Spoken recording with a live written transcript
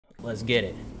Let's get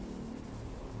it.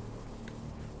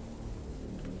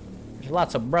 There's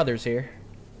lots of brothers here.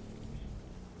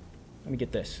 Let me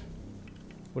get this.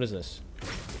 What is this?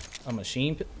 A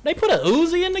machine? They put a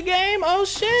Uzi in the game? Oh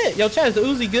shit! Yo, Chaz, the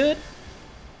Uzi good?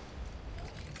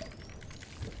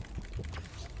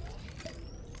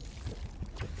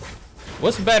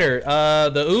 What's better,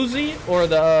 the Uzi or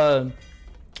the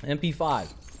MP5?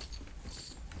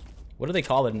 What do they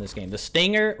call it in this game? The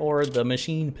Stinger or the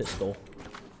machine pistol?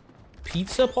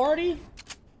 Pizza party?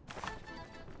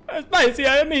 Spicy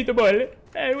meatball.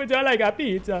 Hey, would you like a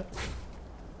pizza?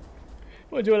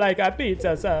 Would you like a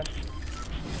pizza, sir?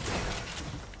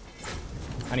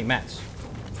 I need mats.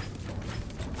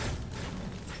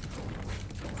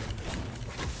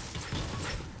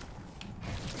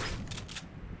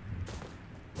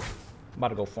 I'm about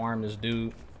to go farm this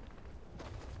dude.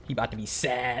 He about to be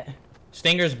sad.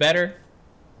 Stinger's better.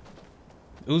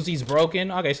 Uzi's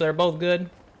broken. Okay, so they're both good.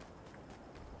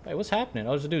 Wait, what's happening?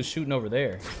 Oh, there's a dude shooting over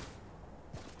there.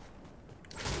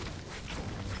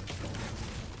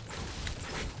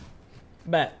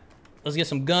 Bet. Let's get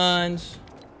some guns.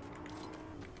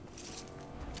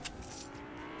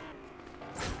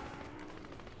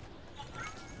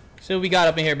 See what we got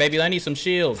up in here, baby. I need some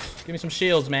shields. Give me some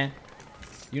shields, man.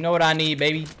 You know what I need,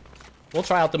 baby. We'll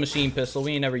try out the machine pistol.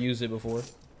 We ain't never used it before.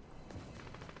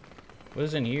 What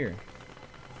is in here?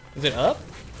 Is it up?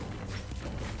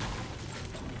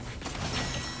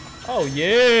 Oh,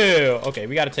 yeah. Okay,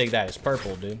 we got to take that. It's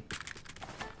purple, dude.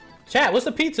 Chat, what's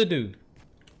the pizza do?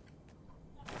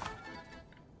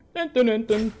 Dun, dun, dun,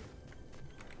 dun.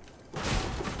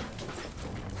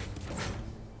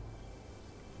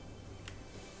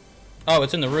 Oh,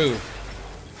 it's in the roof.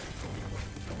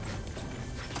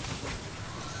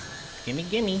 Gimme,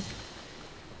 gimme.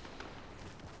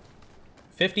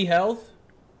 50 health.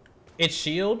 It's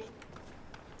shield.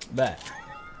 Bet.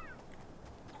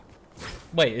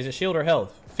 Wait, is it shield or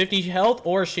health? 50 health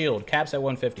or shield. Caps at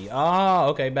 150. Ah,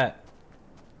 okay, bet.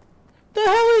 The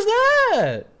hell is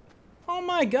that? Oh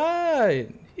my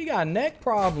god. He got neck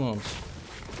problems.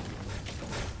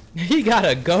 He got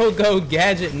a go-go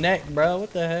gadget neck, bro.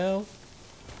 What the hell?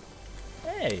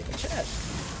 Hey, a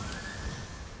chest.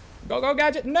 Go-go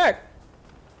gadget neck.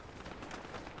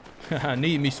 I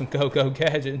need me some go-go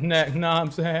gadget neck. Know what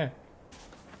I'm saying?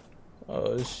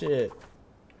 Oh, shit.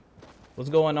 What's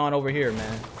going on over here,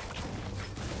 man?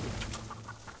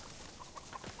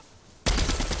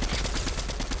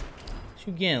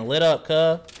 You getting lit up,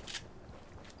 cuz?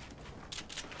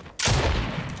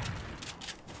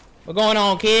 What's going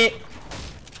on, kid?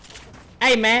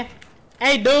 Hey, man.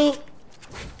 Hey, dude.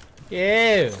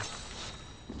 Yeah.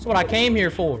 That's what I came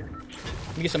here for.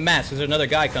 Let me get some mats, because there's another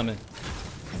guy coming.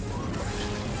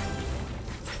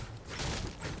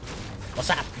 What's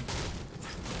up?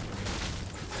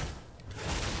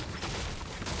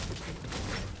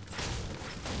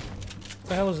 What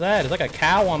the hell is that? It's like a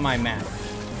cow on my map.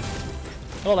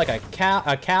 Oh, like a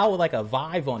cow with like a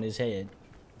vibe on his head.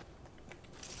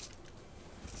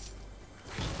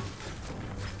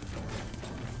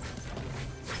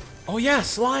 Oh yeah,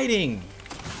 sliding.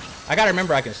 I gotta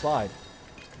remember I can slide.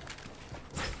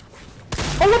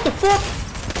 Oh, what the fuck?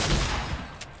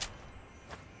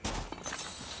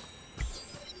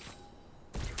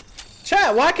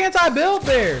 Chat, why can't I build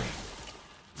there?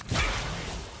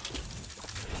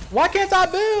 Why can't I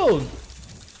build?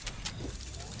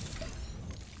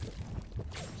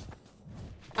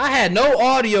 I had no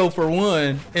audio for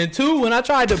one, and two, when I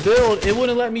tried to build, it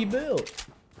wouldn't let me build.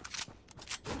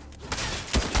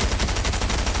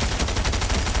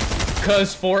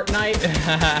 Cause Fortnite.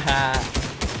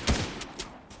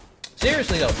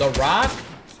 Seriously though, The Rock?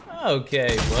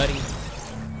 Okay, buddy.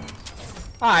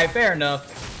 Alright, fair enough.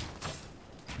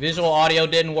 Visual audio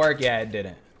didn't work? Yeah, it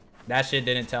didn't. That shit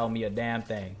didn't tell me a damn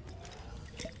thing.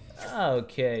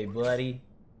 Okay, buddy.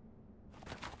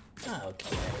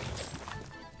 Okay.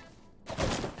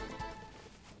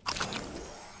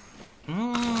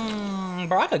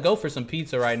 Bro, I could go for some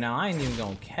pizza right now. I ain't even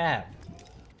gonna cap.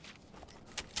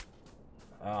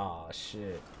 Oh,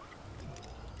 shit.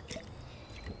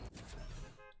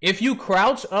 If you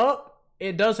crouch up,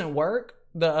 it doesn't work.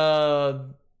 The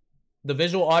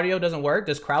visual audio doesn't work.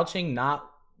 Does crouching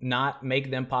not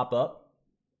make them pop up?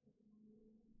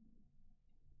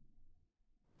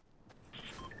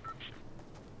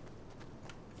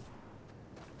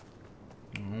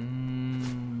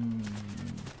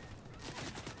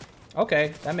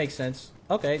 Okay, that makes sense.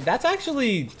 Okay, that's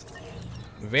actually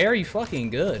very fucking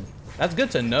good. That's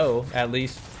good to know, at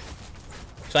least.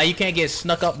 So you can't get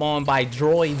snuck up on by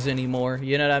droids anymore.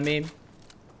 You know what I mean?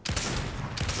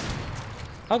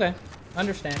 Okay,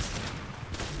 understand.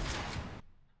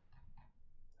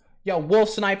 Yo, Wolf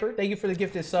Sniper, thank you for the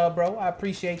gifted sub, bro. I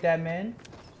appreciate that, man.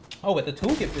 Oh, with the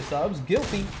 2 gifted subs,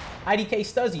 Guilty, IDK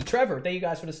Stuzzy, Trevor, thank you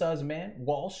guys for the subs, man.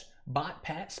 Walsh, Bot,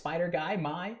 Pat, Spider Guy,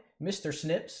 Mr.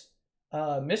 Snips,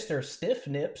 Mr. Stiff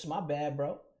Nips, my bad,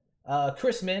 bro.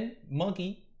 Chrisman,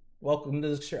 Monkey, welcome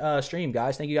to the stream,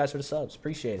 guys. Thank you guys for the subs.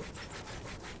 Appreciate it.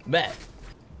 Bet.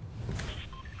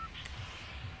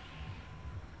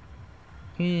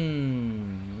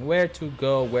 Where to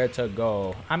go, where to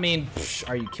go? I mean,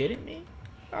 are you kidding me?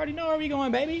 I already know where we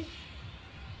going, baby.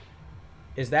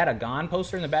 Is that a Gone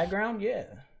poster in the background? Yeah.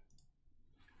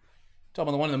 Talking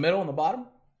about the one in the middle, on the bottom?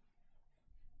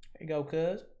 There you go,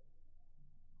 cuz.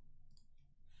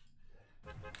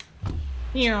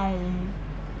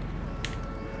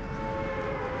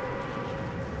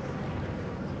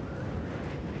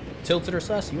 Tilted or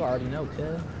sus? You already know,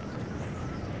 cuz.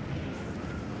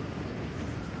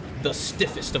 The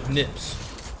stiffest of nips.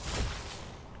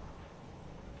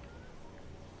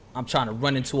 I'm trying to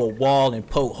run into a wall and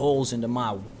poke holes into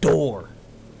my door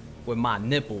with my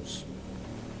nipples.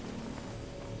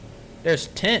 There's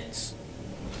tents.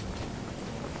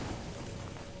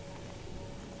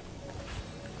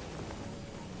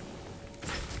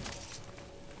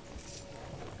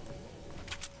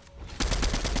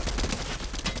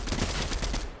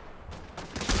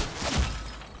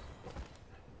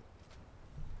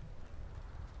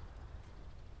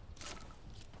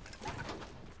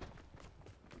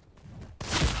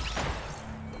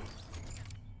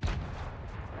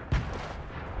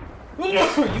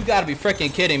 You gotta be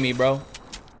freaking kidding me, bro.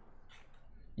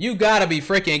 You gotta be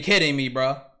freaking kidding me,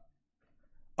 bro.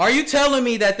 Are you telling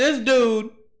me that this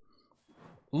dude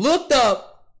looked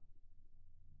up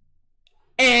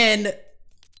and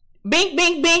bink,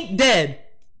 bink, bink, dead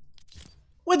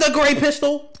with a gray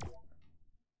pistol?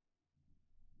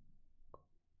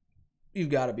 You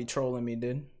gotta be trolling me,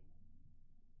 dude.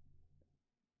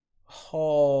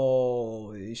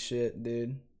 Holy shit,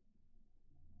 dude.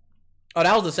 Oh,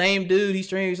 that was the same dude he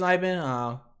streamed sniping?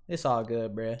 Oh, it's all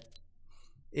good, bruh.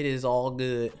 It is all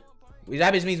good.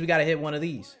 That just means we gotta hit one of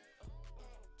these.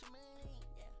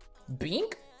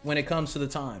 Bink? When it comes to the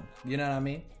time. You know what I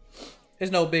mean?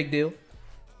 It's no big deal.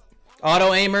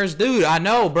 Auto aimers, dude, I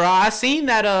know, bro. I seen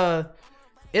that,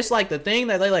 it's like the thing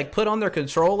that they like put on their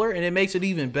controller and it makes it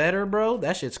even better, bro.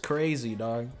 That shit's crazy,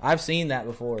 dog. I've seen that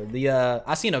before.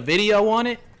 I seen a video on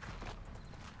it.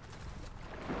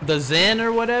 The Zen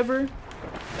or whatever.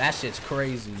 That shit's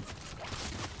crazy.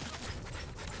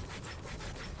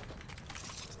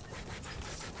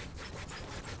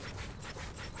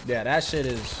 Yeah, that's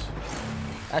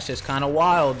just kind of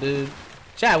wild, dude.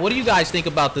 Chat, what do you guys think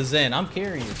about the Zen? I'm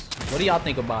curious. What do y'all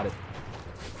think about it?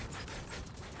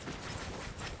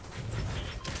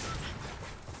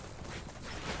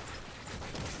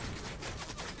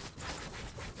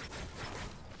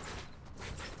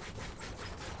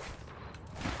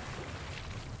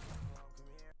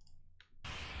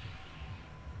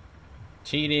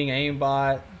 Cheating,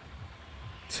 aimbot.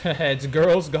 It's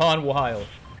girls gone wild.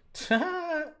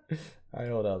 Alright,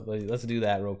 hold up. Let's do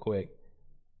that real quick.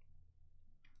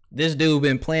 This dude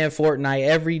been playing Fortnite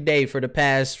every day for the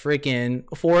past freaking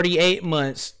 48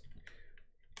 months.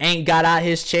 Ain't got out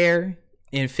his chair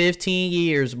in 15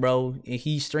 years, bro. And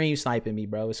he stream sniping me,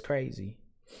 bro. It's crazy.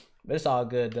 But it's all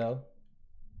good, though.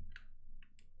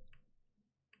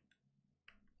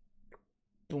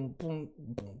 Boom, boom,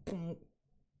 boom, boom.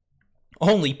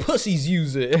 Only pussies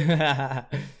use it.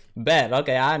 Bet.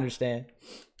 Okay, I understand.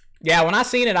 Yeah, when I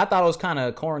seen it, I thought it was kind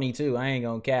of corny too. I ain't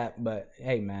gonna cap, but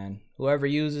hey, man, whoever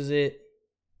uses it,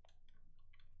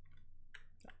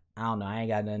 I don't know. I ain't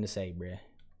got nothing to say, bruh.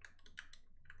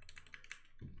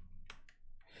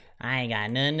 I ain't got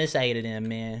nothing to say to them,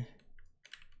 man.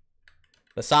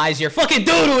 Besides, you're fucking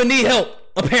doodle and need help,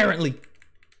 apparently.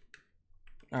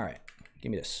 All right,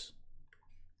 give me this.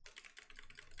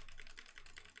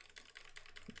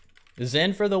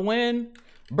 Zen for the win.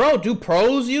 Bro, do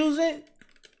pros use it?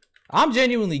 I'm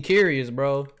genuinely curious,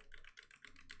 bro.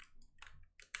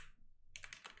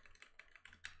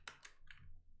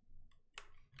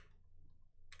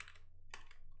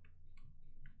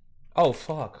 Oh,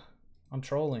 fuck. I'm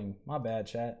trolling. My bad,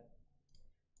 chat.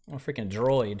 I'm a freaking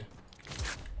droid.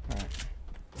 Alright.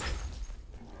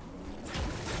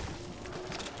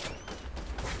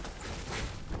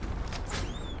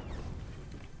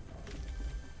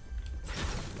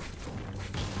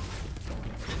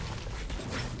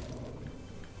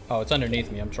 Oh, it's underneath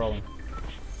me. I'm trolling.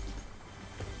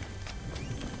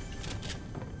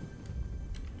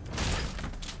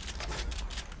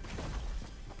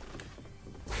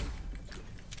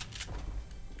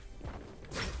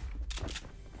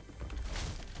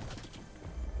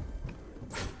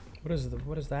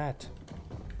 What is that?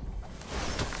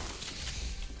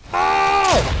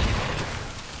 Oh!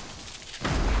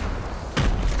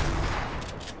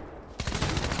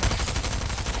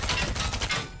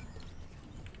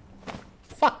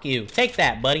 Fuck you. Take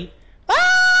that, buddy.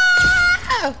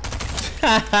 Ah!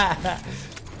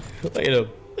 Look at him.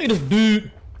 Look at this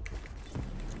dude.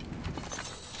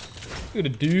 Look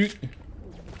at the dude.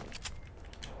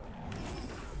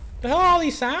 The hell are all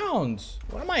these sounds?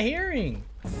 What am I hearing?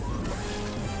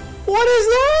 What is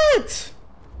that?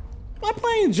 Am I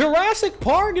playing Jurassic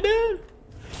Park, dude?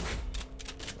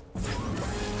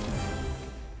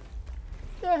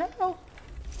 The hell?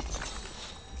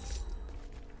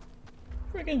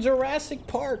 Freaking Jurassic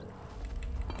Park.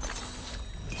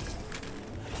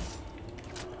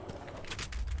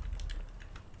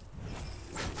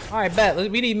 Alright, bet.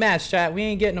 We need mats, chat. We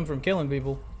ain't getting them from killing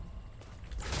people.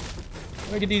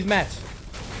 Look at these mats.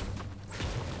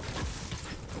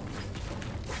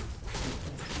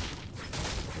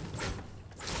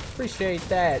 Appreciate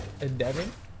that,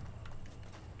 Devin.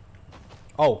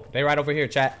 Oh, they right over here,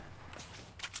 chat.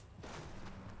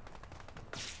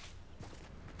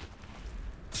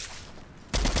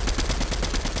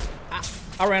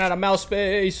 I ran out of mouse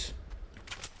space.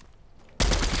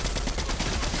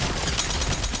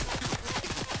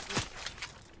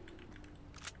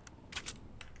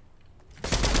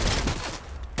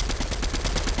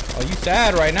 Oh, you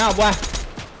sad right now, boy.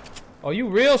 Oh, you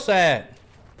real sad.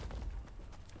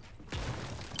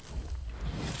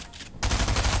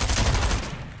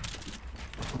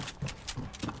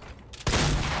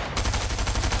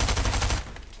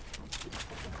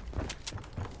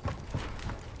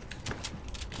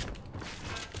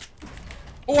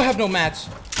 Oh, I have no mats.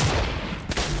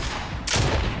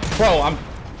 Bro, I'm...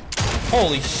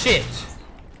 Holy shit.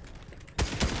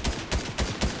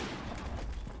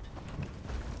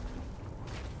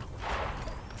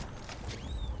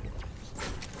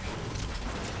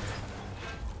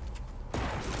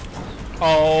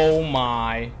 Oh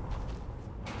my.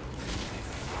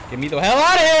 Get me the hell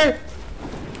out of here.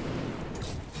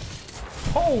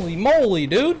 Holy moly,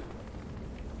 dude.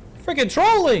 Freaking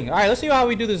trolling. All right, let's see how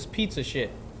we do this pizza shit.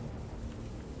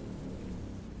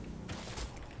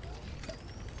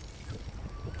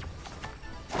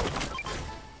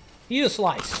 Eat a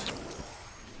slice.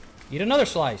 Eat another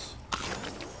slice.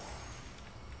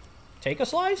 Take a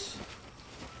slice?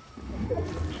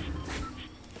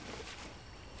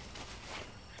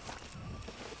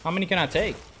 How many can I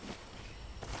take?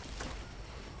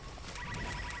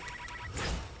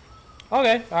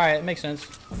 Okay, alright, it makes sense.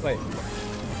 Wait.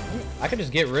 I could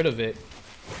just get rid of it.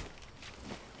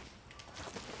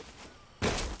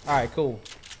 Alright, cool.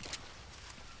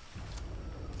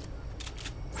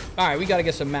 Alright, we gotta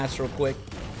get some mats real quick.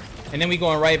 And then we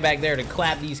going right back there to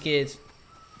clap these kids.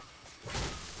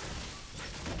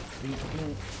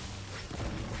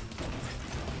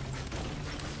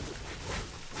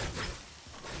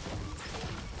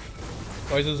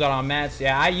 Always lose out on mats.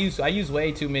 Yeah, I use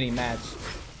way too many mats.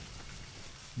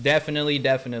 Definitely.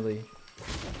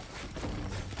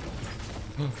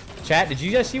 Chat, did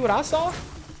you guys see what I saw?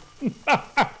 We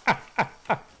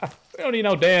don't need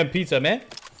no damn pizza, man.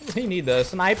 We need the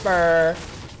sniper.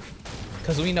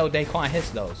 Because we know Daequan hits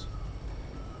those.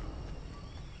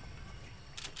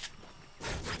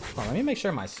 Oh, let me make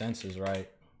sure my sense is right.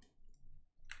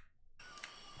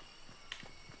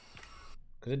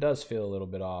 Because it does feel a little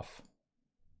bit off.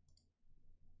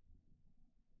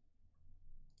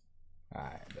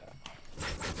 Alright.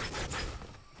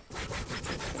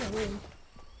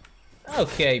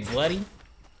 Okay, bloody.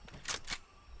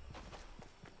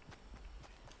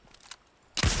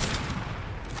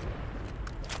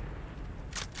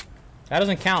 That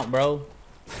doesn't count, bro.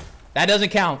 That doesn't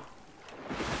count.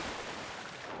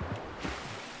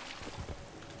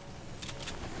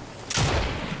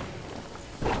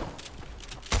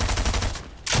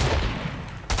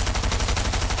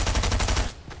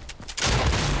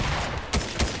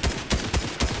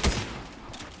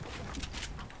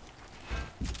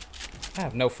 I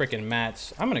have no freaking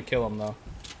mats. I'm gonna kill him though.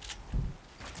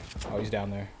 Oh, he's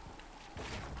down there.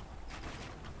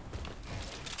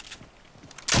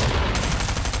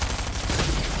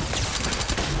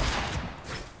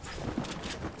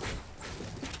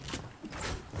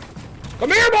 Come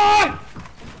here, boy!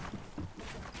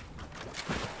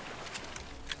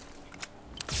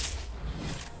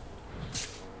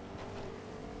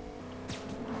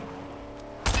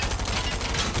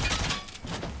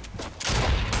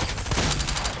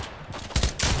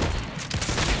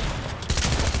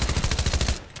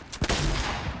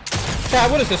 Chad,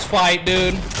 what is this fight,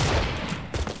 dude?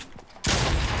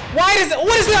 Why is it?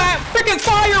 What is that freaking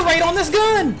fire rate on this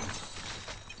gun?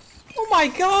 Oh my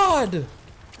god!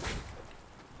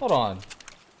 Hold on.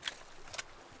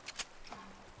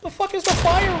 The fuck is the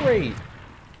fire rate?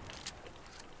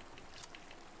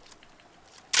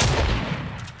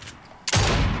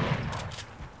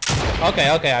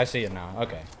 Okay, okay, I see it now.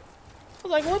 Okay. I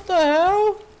was like, what the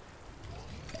hell?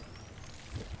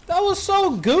 That was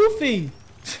so goofy.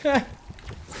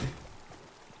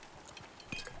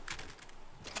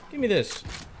 Give me this.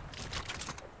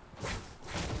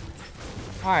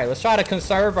 Alright, let's try to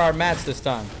conserve our mats this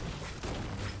time.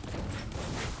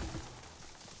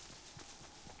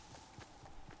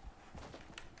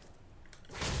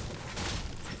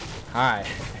 Alright.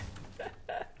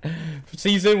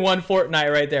 Season 1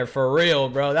 Fortnite right there. For real,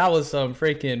 bro. That was some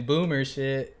freaking boomer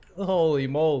shit. Holy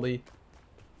moly.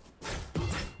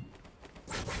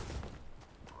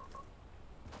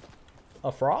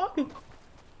 A frog?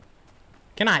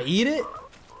 Can I eat it?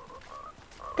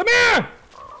 Come here!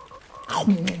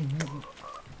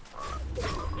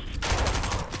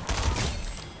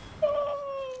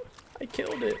 I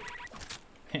killed it.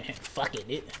 Fuck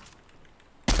it.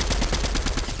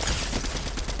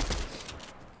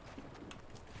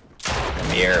 Come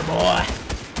here, boy.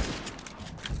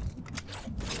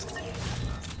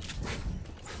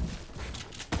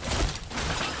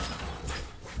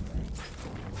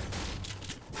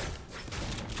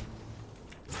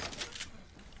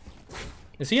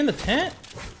 Is he in the tent?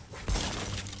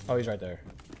 Oh, he's right there.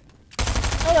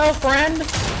 Hello, friend.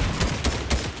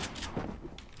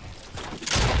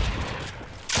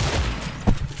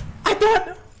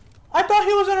 I thought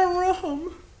he was in a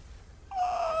room.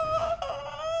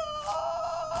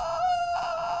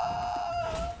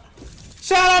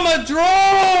 Chat, I'm a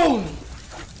drone.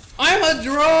 I'm a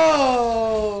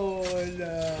drone.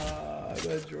 I'm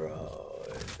a drone.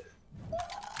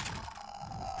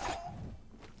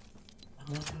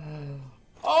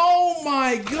 Oh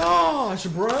my gosh,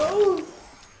 bro.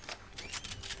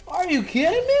 Are you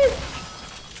kidding me?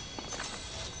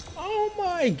 Oh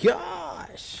my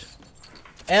gosh.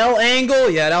 L angle?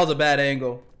 Yeah, that was a bad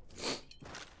angle.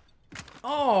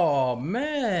 Oh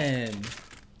man.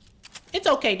 It's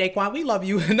okay, Daequan. We love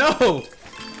you. No.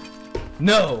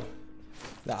 No.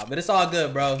 Nah, but it's all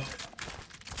good, bro.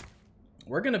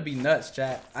 We're gonna be nuts,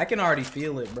 chat. I can already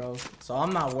feel it, bro. So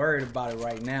I'm not worried about it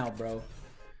right now, bro.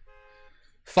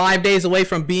 5 days away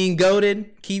from being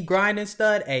goated. Keep grinding,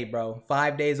 stud. Hey, bro.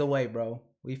 5 days away, bro.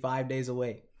 We 5 days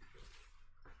away.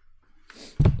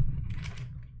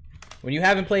 When you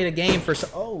haven't played a game for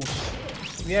so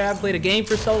you haven't played a game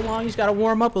for so long, you just gotta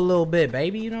warm up a little bit,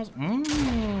 baby. You know.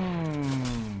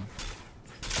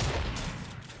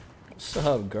 What's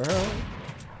up, girl?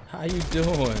 How you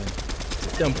doing?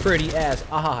 Them pretty ass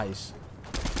eyes.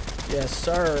 Yes,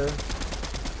 sir.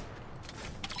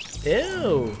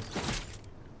 Ew.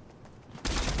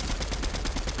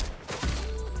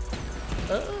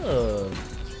 Oh.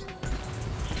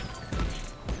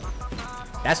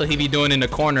 That's what he be doing in the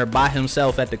corner by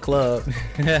himself at the club.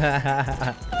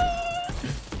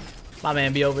 My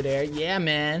man be over there. Yeah,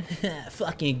 man.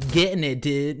 Fucking getting it,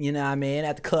 dude. You know what I mean?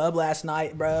 At the club last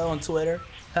night, bro, on Twitter.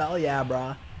 Hell yeah,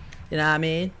 bro. You know what I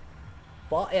mean?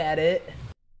 Fuck at it.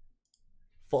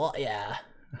 Fuck yeah.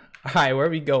 All right, where are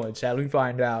we going, chat? Let me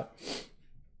find out.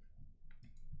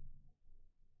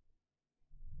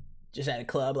 Just at a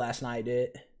club last night,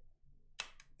 dude.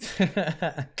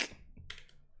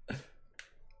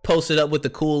 Posted up with the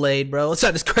Kool-Aid, bro. Let's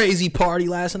have this crazy party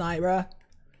last night, bro.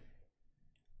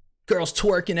 Girls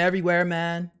twerking everywhere,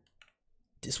 man.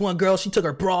 This one girl, she took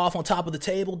her bra off on top of the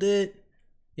table, dude.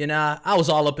 You know, I was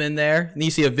all up in there. And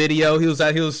you see a video, he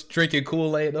was drinking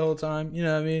Kool-Aid the whole time. You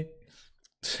know what I mean?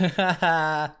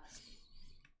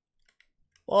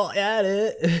 Well, at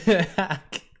it.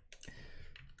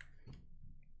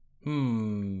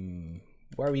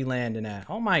 Where are we landing at?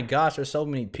 Oh my gosh, there's so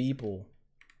many people.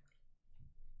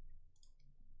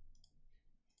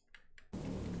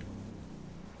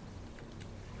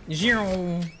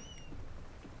 Oh,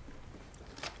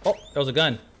 there was a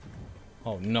gun.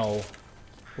 Oh no.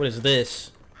 What is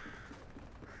this?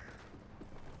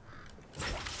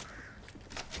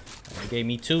 They gave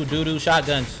me 2 doo-doo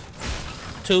shotguns.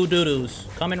 2 doo-doos.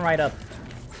 Coming right up.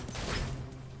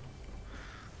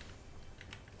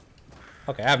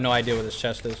 Okay, I have no idea what this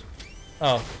chest is.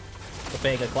 Oh. The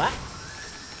Vega clap?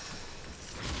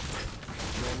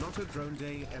 You're not a drone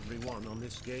day, everyone on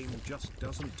this game just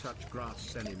doesn't touch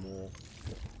grass anymore.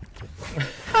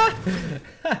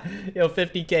 Yo,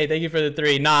 50K, thank you for the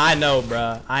 3. Nah, I know,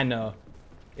 bruh. I know.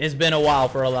 It's been a while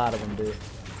for a lot of them, dude.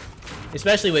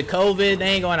 Especially with COVID, they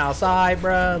ain't going outside,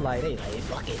 bruh. Like, they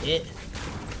fucking it.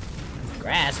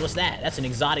 Grass, what's that? That's an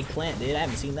exotic plant, dude. I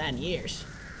haven't seen that in years.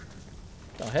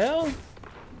 The hell?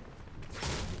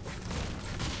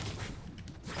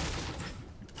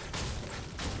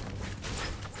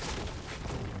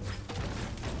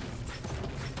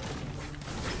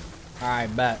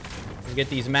 Alright, bet. Let's get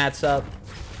these mats up.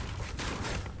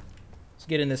 Let's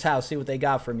get in this house, see what they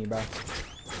got for me, bro.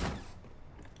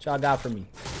 What y'all got for me?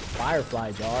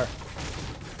 Firefly jar.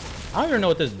 I don't even know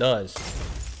what this does.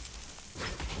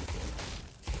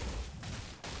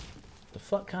 The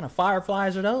fuck kind of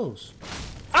fireflies are those?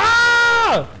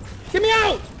 Ah! Get me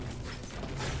out!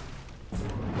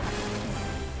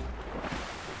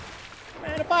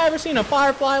 Man, if I ever seen a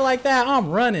firefly like that, I'm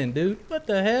running, dude. What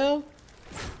the hell?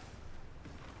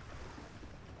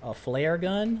 A flare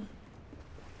gun?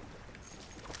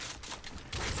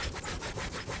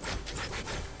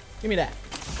 Give me that.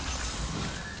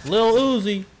 Lil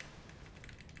Uzi.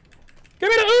 Give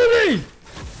me the Uzi!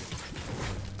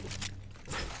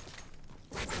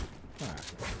 Alright.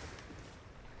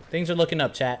 Things are looking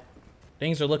up, chat.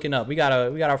 Things are looking up. We got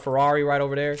our Ferrari right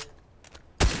over there.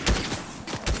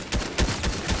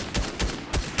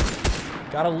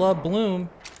 Gotta love Bloom.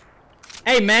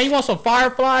 Hey man, you want some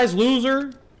fireflies,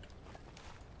 loser?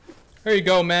 Here you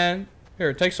go, man.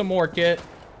 Here, take some more, kid.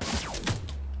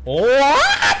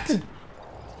 What? I'm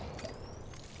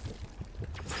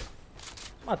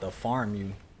about to farm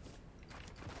you.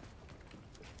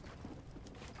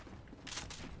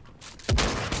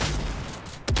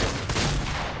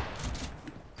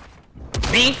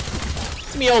 Me?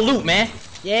 Give me your loot, man.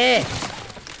 Yeah.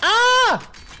 Ah!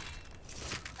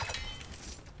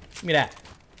 Give me that.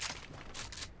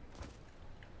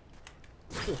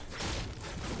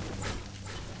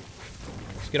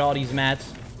 Let's get all these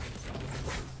mats.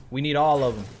 We need all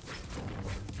of them.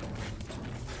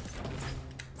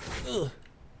 Ugh.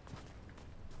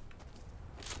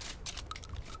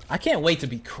 I can't wait to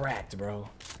be cracked, bro.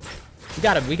 We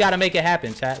gotta make it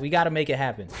happen, chat. We gotta make it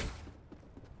happen.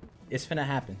 It's finna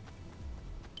happen.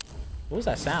 What was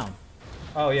that sound?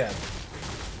 Oh yeah.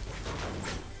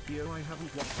 Yo, I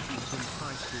haven't watched you since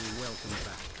high school. Welcome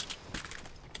back.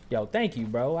 Yo, thank you,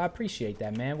 bro. I appreciate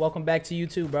that, man. Welcome back to you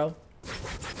too, bro.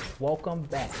 Welcome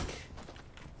back.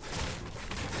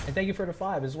 And thank you for the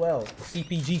 5 as well.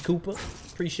 CPG Cooper.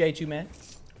 Appreciate you, man.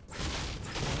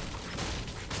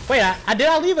 Wait, did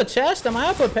I leave a chest? Am I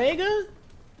a Papega?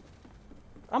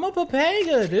 I'm a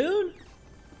Papega, dude.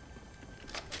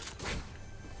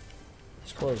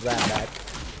 Let's close that back.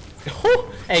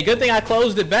 Hey, good thing I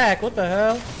closed it back. What the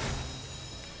hell?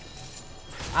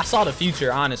 I saw the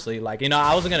future, honestly. Like, you know,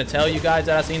 I wasn't going to tell you guys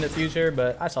that I seen the future,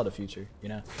 but I saw the future, you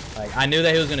know? Like, I knew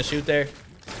that he was going to shoot there.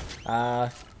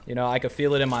 You know, I could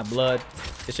feel it in my blood.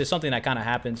 It's just something that kind of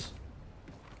happens.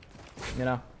 You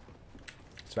know?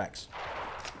 It's facts.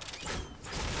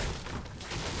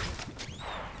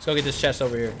 Let's go get this chest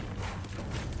over here.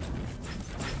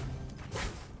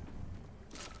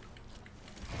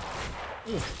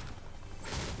 Ooh.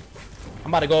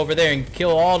 I'm about to go over there and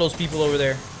kill all those people over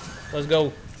there. Let's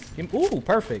go. Ooh,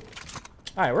 perfect.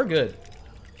 All right, we're good.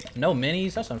 No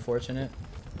minis. That's unfortunate.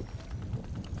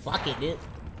 Fuck it, dude.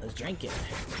 Let's drink it.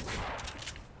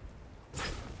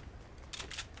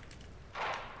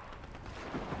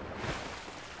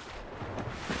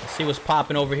 Let's see what's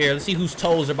popping over here. Let's see whose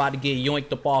toes are about to get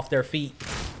yoinked up off their feet.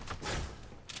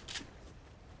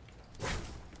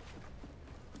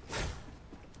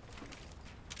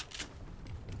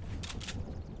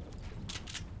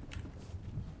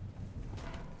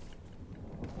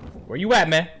 Where you at,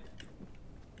 man?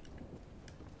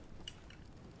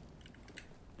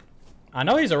 I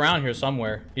know he's around here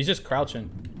somewhere. He's just crouching.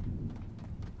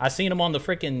 I seen him on the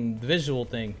freaking visual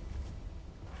thing.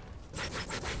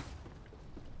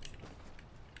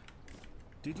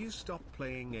 Did you stop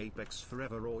playing Apex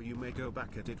forever, or you may go back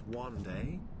at it one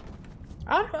day?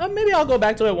 Maybe I'll go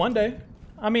back to it one day.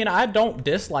 I mean, I don't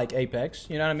dislike Apex.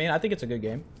 You know what I mean? I think it's a good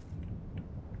game.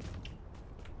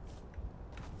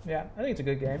 Yeah, I think it's a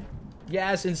good game.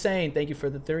 Yeah, it's insane. Thank you for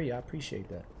the 3. I appreciate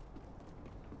that.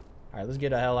 Alright, let's get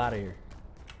the hell out of here.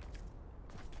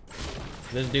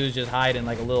 This dude's just hiding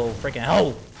like a little freaking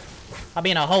hoe. I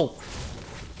being a hoe.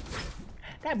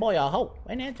 That boy a hoe.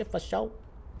 Ain't that just for show?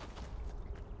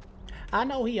 I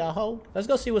know he a hoe. Let's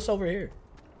go see what's over here.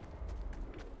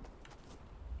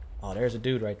 Oh, there's a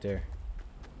dude right there.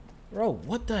 Bro,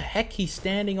 what the heck? He's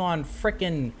standing on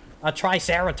freaking a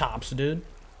triceratops, dude.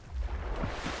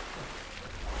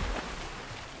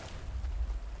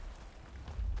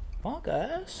 Fuck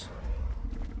us.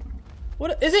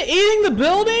 What is it eating the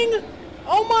building?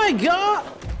 Oh my god.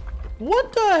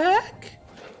 What the heck?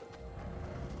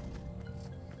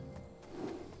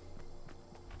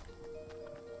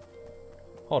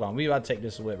 Hold on, we about to take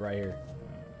this whip right here.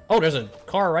 Oh, there's a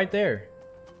car right there.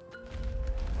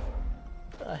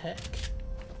 What the heck?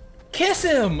 Kiss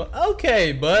him!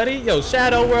 Okay, buddy. Yo,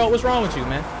 Shadow World, what's wrong with you,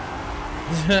 man?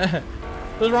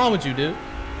 What's wrong with you, dude?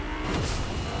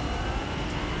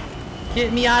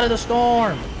 Get me out of the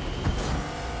storm!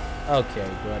 Okay,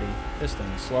 buddy. This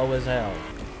thing's slow as hell.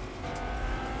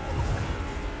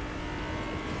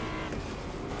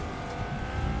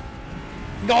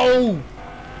 Go!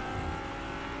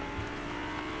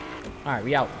 Alright,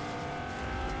 we out.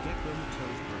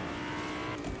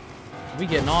 We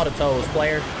getting all the toes,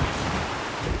 player.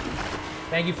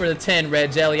 Thank you for the 10,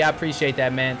 Red Jelly. I appreciate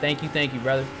that, man. Thank you,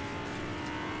 brother.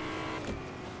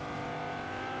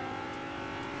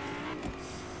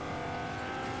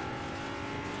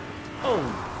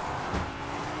 Oh.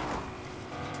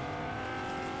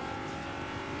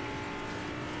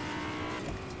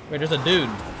 Wait, there's a dude.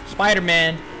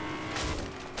 Spider-Man.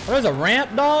 Oh, there's a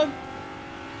ramp, dog?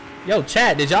 Yo,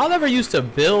 chat, did y'all ever used to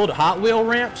build Hot Wheel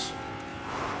ramps?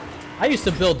 I used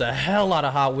to build the hell out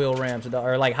of Hot Wheel ramps,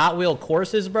 or like Hot Wheel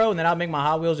courses, bro, and then I'd make my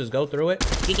Hot Wheels just go through it.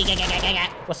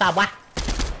 What's up, what?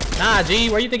 Nah, G,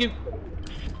 where you think you...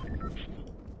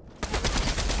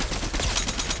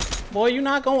 Boy, you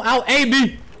not gonna out-A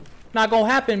me. Not gonna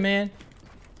happen, man.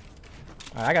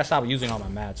 Alright, I gotta stop using all my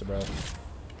mats, bro.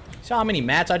 See how many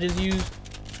mats I just used?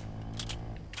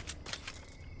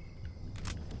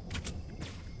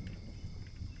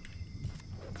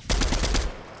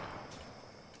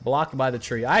 Blocked by the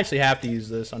tree. I actually have to use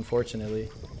this,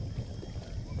 unfortunately.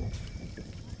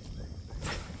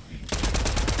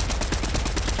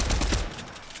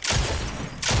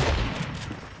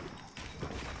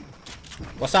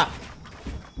 What's up?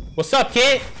 What's up,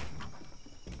 kid?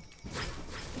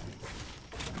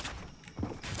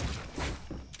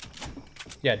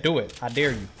 Yeah, do it. I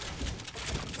dare you.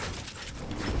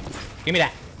 Give me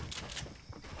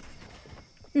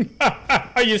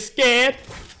that. Are you scared?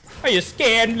 Are you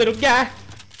scared, little guy?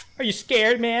 Are you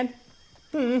scared, man?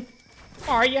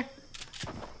 Are you?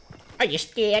 Are you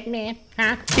scared, man?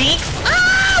 Huh? Bink!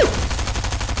 Oh!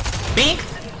 Bink!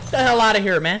 Get the hell out of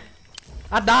here, man.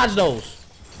 I dodged those.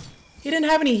 He didn't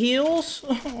have any heals?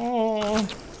 Oh.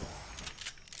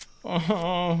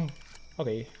 Oh.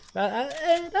 Okay.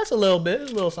 That's a little bit.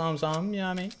 A little something, you know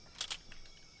what I mean?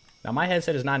 Now, my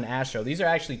headset is not an Astro. These are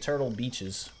actually Turtle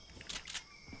Beaches.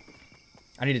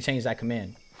 I need to change that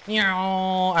command.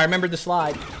 I remembered the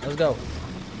slide. Let's go.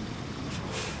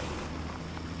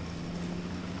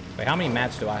 Wait, how many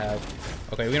mats do I have?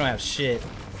 Okay, we don't have shit.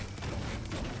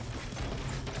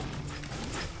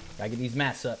 Gotta get these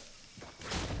mats up.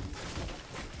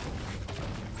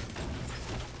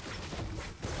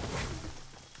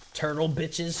 Turtle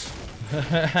bitches.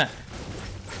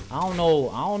 I don't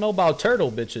know about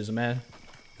turtle bitches, man.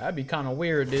 That'd be kind of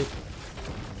weird, dude.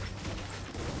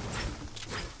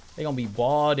 They gonna be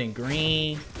bald and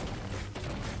green.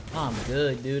 I'm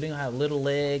good, dude. They gonna have little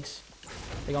legs.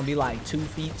 They gonna be like 2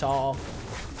 feet tall.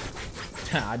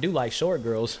 I do like short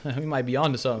girls. We might be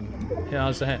onto something. You know what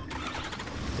I'm saying?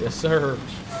 Yes, sir.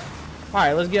 All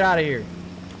right, let's get out of here.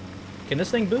 Can this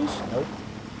thing boost? Nope.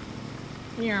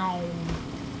 Meow.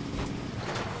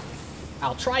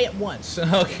 I'll try it once.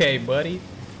 Okay, buddy.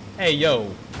 Hey, yo.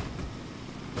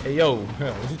 Hey, yo.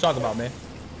 What you talking about, man?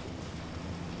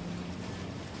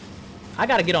 I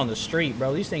gotta get on the street,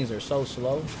 bro. These things are so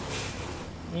slow.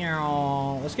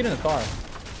 Let's get in the car.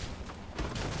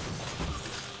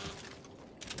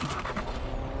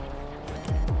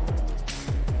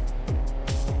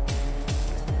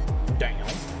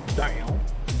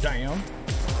 Damn.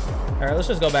 All right, let's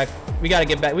just go back. We gotta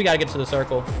get back. We gotta get to the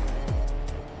circle.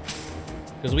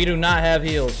 Because we do not have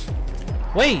heals.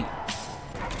 Wait.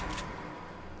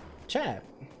 Chat.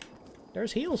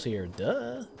 There's heals here.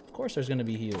 Duh. Of course there's gonna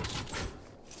be heals.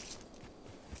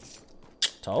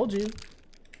 Told you.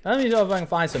 Let me know if I can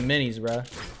find some minis, bro.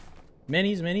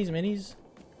 Minis.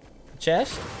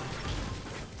 Chest.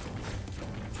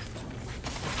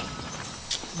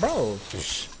 Bro,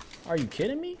 are you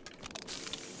kidding me?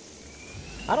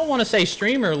 I don't want to say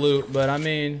streamer loot, but I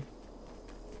mean...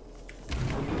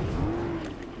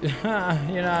 you know what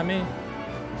I mean?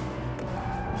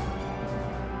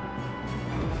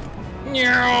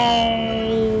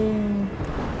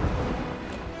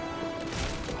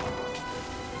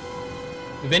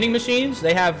 Vending machines,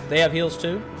 they have heals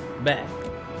too. Bet.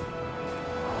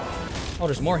 Oh,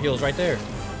 there's more heals right there.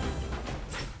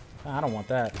 I don't want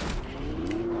that.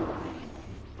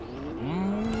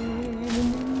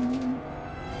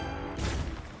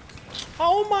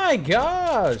 Oh my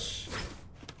gosh.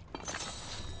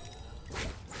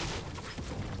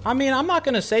 I mean, I'm not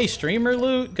gonna say streamer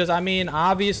loot, because I mean,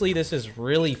 obviously this is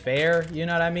really fair, you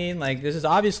know what I mean? Like, this is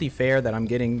obviously fair that I'm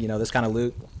getting, you know, this kind of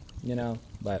loot, you know,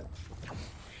 but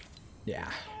yeah,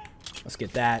 let's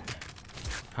get that.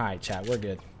 All right, chat, we're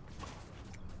good.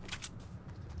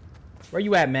 Where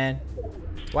you at, man?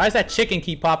 Why does that chicken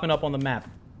keep popping up on the map?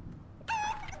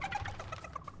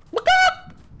 Look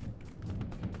up!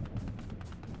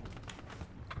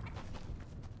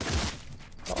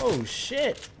 Oh,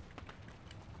 shit.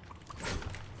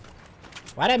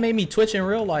 Why that made me twitch in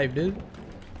real life, dude?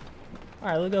 All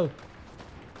right, let's go.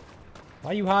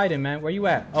 Why you hiding, man? Where you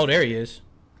at? Oh, there he is.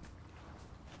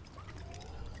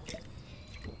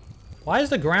 Why is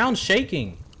the ground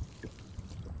shaking?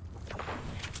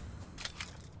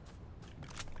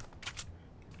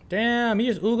 Damn, he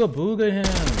just ooga booga him.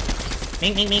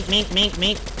 Mink, mink, mink, mink, mink,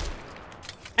 mink.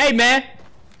 Hey, man.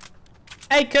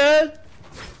 Hey, cuz.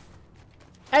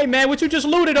 Hey, man, what you just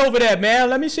looted over there, man?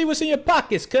 Let me see what's in your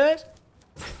pockets, cuz.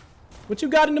 What you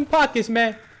got in them pockets,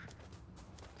 man?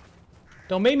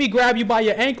 Don't make me grab you by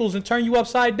your ankles and turn you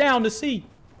upside down to see.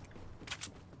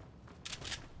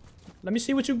 Let me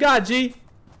see what you got, G.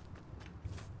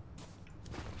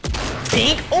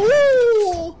 Pink.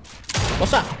 Ooh.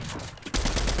 What's up?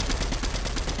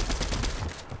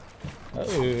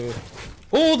 Oh.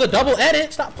 Ooh, the double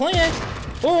edit. Stop playing.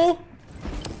 Ooh.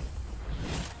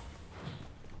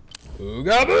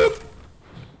 Ooga boop.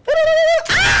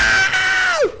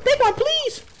 Ah! Daequan,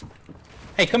 please.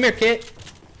 Hey, come here, kid.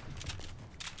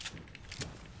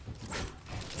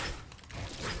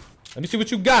 Let me see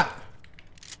what you got.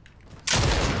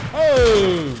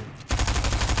 Oh.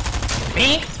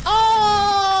 Pink.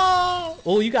 Oh.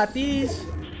 Oh, you got these?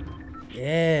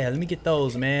 Yeah, let me get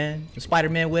those, man. The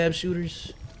Spider-Man web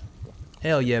shooters.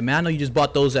 Hell yeah, man. I know you just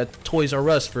bought those at Toys R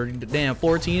Us for damn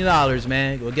 $14,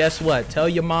 man. Well, guess what? Tell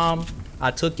your mom I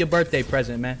took your birthday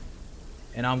present, man.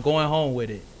 And I'm going home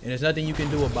with it. And there's nothing you can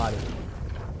do about it.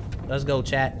 Let's go,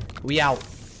 chat. We out.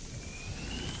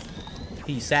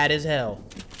 He's sad as hell.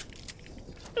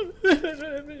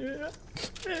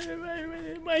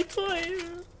 My toy.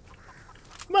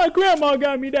 My grandma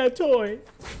got me that toy.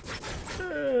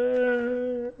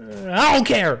 I don't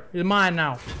care. It's mine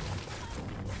now.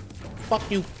 Fuck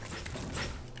you.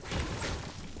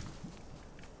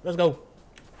 Let's go.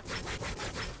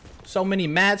 So many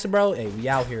mats, bro. Hey, we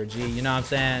out here, G. You know what I'm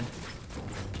saying?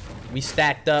 We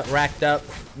stacked up, racked up.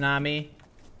 You know what I mean?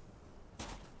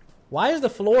 Why is the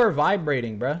floor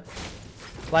vibrating, bro?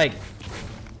 Like,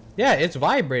 yeah, it's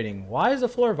vibrating. Why is the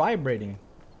floor vibrating?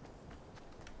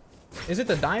 Is it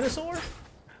the dinosaur?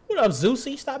 What up,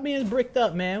 Zeusy? Stop being bricked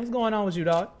up, man. What's going on with you,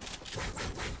 dog?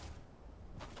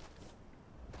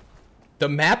 The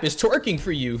map is twerking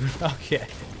for you. Okay.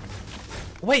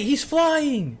 Wait, he's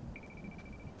flying.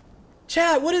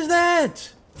 Chat, what is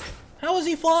that? How is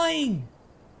he flying?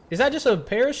 Is that just a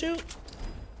parachute?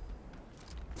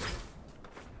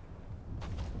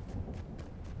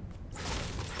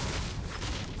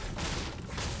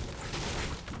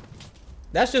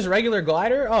 That's just regular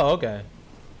glider? Oh, okay.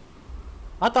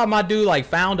 I thought my dude like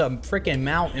found a freaking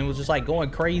mount and was just like going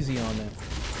crazy on it.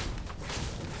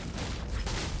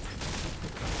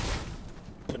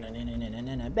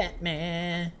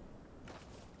 Batman.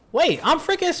 Wait, I'm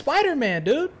freaking Spider-Man,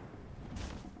 dude.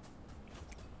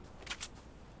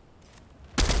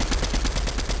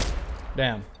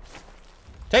 Damn.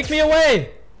 Take me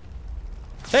away.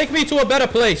 Take me to a better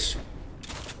place.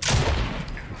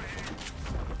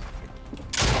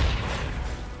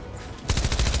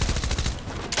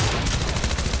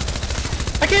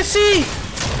 I can't see.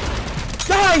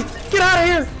 Die. Get out of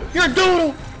here. You're a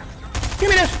doodle. Give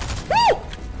me this. Woo!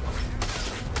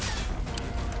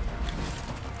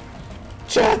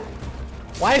 Chat.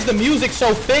 Why is the music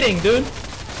so fitting, dude?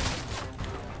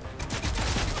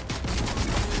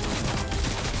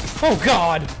 Oh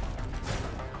God.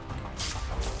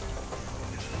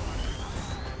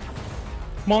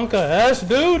 Monka ass,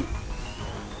 dude.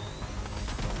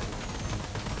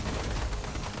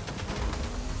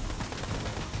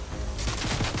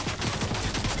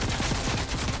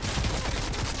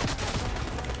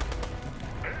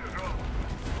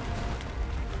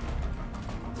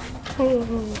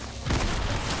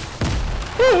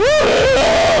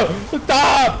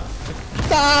 Stop!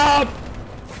 Stop!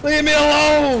 Leave me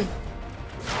alone!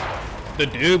 The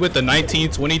dude with the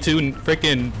 1922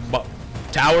 freaking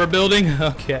tower building?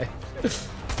 Okay.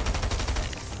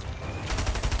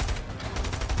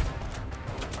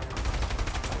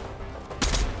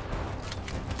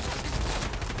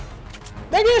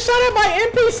 They're getting shot at by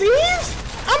NPCs?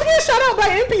 I'm getting shot out by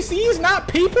NPCs, not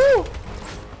people?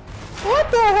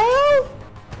 What the hell?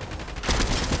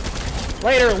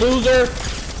 Later, loser.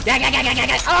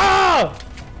 Oh!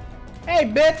 Hey,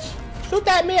 bitch. Shoot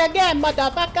at me again,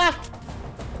 motherfucker.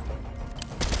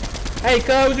 Hey,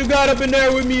 cuz, what you got up in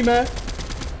there with me, man?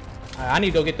 I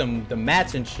need to go get the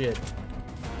mats and shit.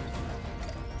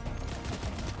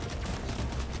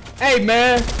 Hey,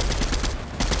 man.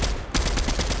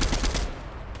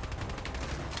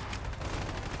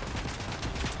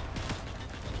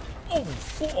 Oh,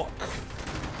 fuck.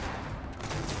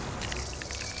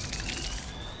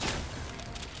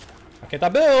 Why can't I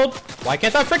build? Why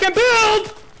can't I freaking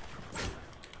build?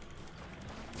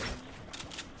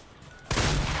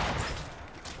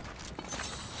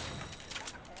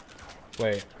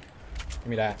 Wait. Give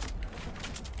me that.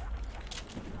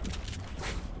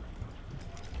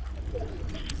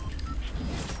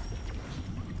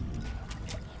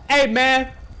 Hey,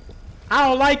 man. I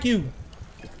don't like you.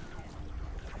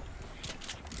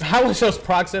 I wish those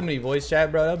proximity voice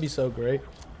chat, bro. That'd be so great.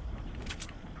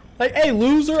 Like, hey,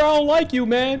 loser, I don't like you,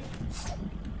 man.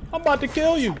 I'm about to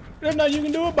kill you. There's nothing you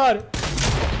can do about it.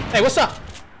 Hey, what's up?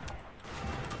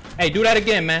 Hey, do that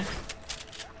again, man.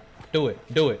 Do it.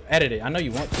 Do it. Edit it. I know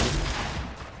you want to.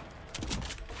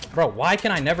 Bro, why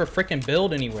can I never freaking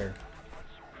build anywhere?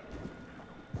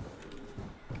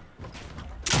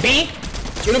 B?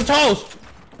 Get him toes.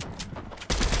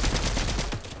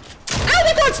 Ow,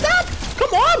 they got stop!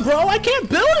 Come on, bro. I can't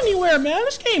build anywhere, man.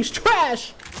 This game's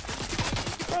trash.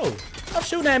 Bro, stop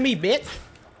shooting at me, bitch.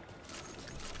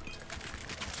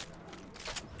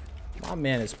 My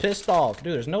man is pissed off.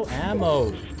 Dude, there's no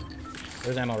ammo.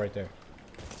 There's ammo right there.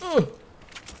 Ugh.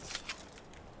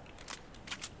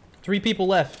 3 people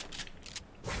left.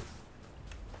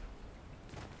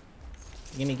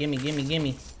 Gimme, gimme, gimme,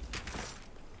 gimme.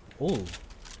 Ooh.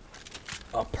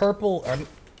 A purple.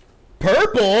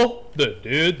 Purple?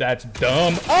 Dude, that's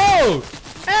dumb. Oh!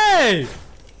 Hey!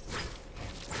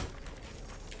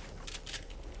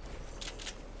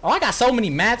 Oh, I got so many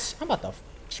mats. I'm about to...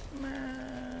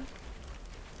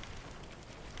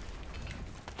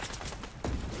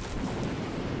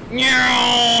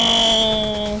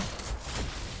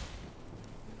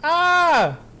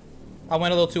 Ah! I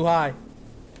went a little too high,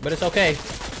 but it's okay.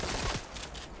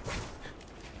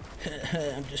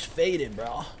 I'm just faded,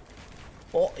 bro.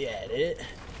 Oh yeah, dude.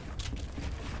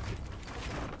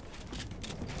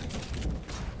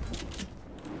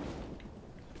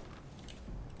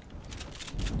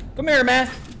 Come here, man.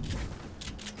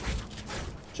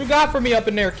 What you got for me up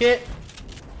in there, kid?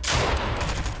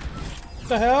 What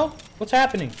the hell? What's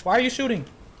happening? Why are you shooting?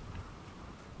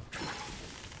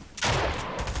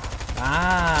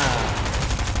 Ah.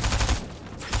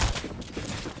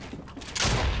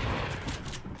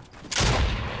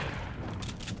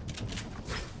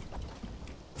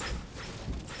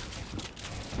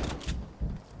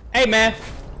 Hey, man.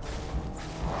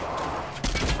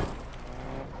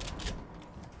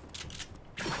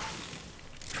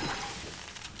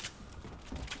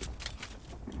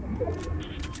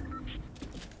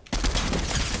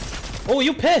 Oh,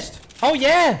 you pissed. Oh,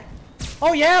 yeah.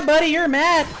 Oh, yeah, buddy. You're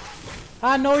mad.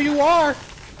 I know you are.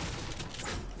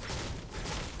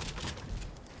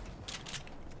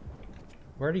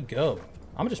 Where'd he go?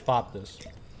 I'm gonna just pop this.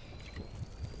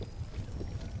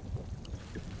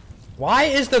 Why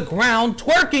is the ground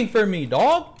twerking for me,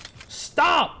 dog?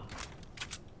 Stop.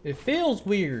 It feels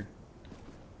weird.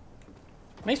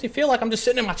 Makes me feel like I'm just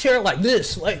sitting in my chair like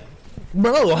this. Like,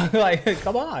 bro, like,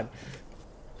 come on.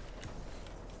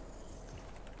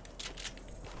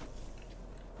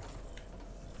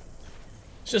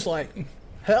 It's just like,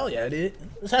 hell yeah, dude.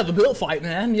 Let's have a build fight,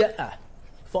 man. Yeah.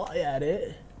 Fuck yeah,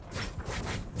 dude.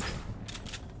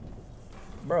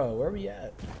 Bro, where we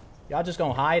at? Y'all just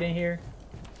gonna hide in here?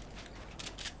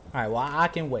 Alright, well, I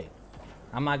can wait.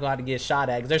 I'm not glad to get shot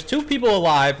at. 'Cause there's 2 people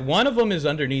alive. One of them is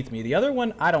underneath me. The other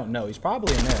one, I don't know. He's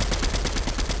probably in there.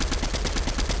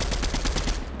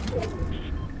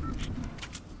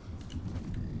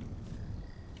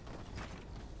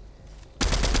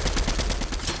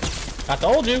 I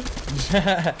told you.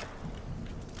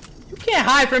 You can't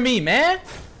hide from me, man.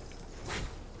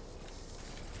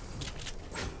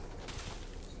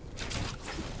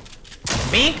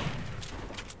 Me?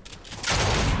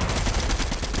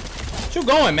 What you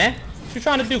going, man? What you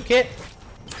trying to do, kid?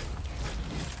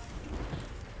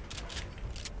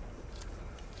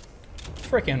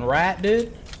 Freaking rat,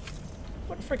 dude.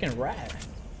 What a freaking rat.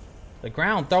 The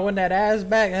ground throwing that ass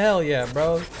back. Hell yeah,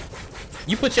 bro.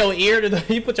 You put your ear to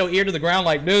the ground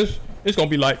like this, it's gonna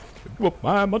be like, well,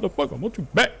 my motherfucker, won't you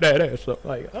back that ass up?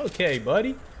 Like, okay,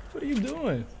 buddy, what are you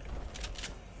doing?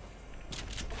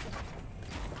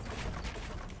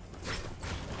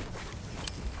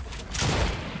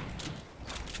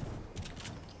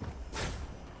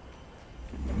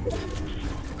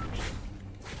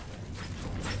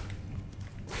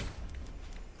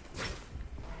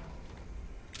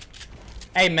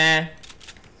 Hey, man.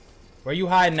 Where you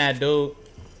hiding at, dude?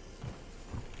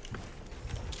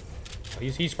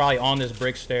 He's probably on this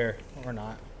brick stair. Or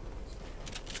not.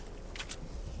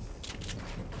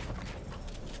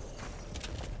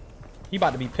 He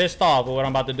about to be pissed off with what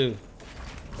I'm about to do.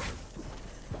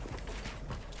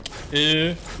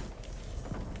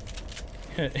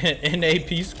 NA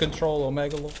peace control,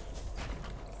 Omegalo.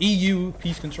 EU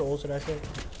peace control, should I say?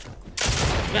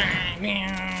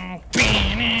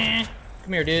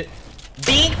 Come here, dude.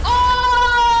 Bing! Oh!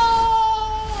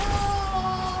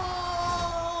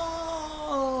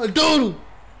 Doodle!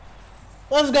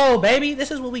 Let's go, baby.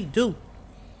 This is what we do.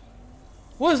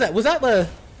 What was that? Was that the...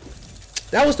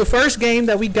 That was the first game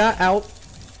that we got out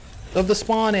of the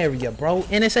spawn area, bro.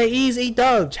 And it's a easy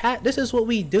dub. Chat, this is what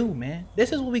we do, man.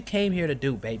 This is what we came here to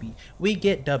do, baby. We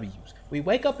get W's. We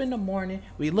wake up in the morning,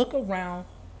 we look around,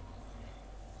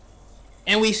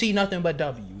 and we see nothing but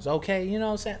W's, okay? You know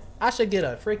what I'm saying? I should get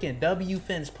a freaking W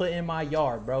fence put in my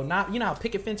yard, bro. Not, you know how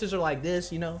picket fences are like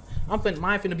this, you know?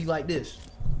 Mine finna be like this.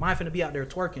 Mine finna be out there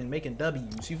twerking, making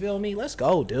W's. You feel me? Let's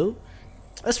go, dude.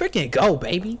 Let's freaking go,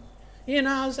 baby. You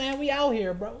know what I'm saying? We out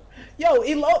here, bro. Yo,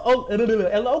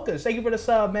 Elocas, thank you for the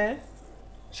sub, man.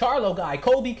 Charlo guy,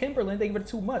 Colby Kimberlin, thank you for the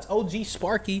 2 months. OG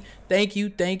Sparky, thank you,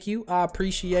 thank you. I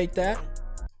appreciate that.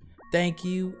 Thank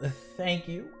you, thank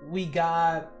you. We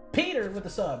got Peter with the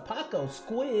sub. Paco,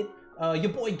 Squid, your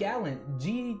boy Gallant,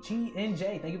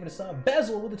 GGNJ, thank you for the sub.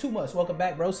 Bezel with the 2 months. Welcome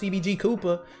back, bro. CBG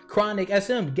Koopa, Chronic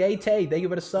SM, Gay Tay, thank you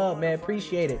for the sub, man.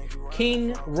 Appreciate it.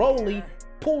 King Rolly,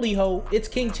 Poolie Ho, it's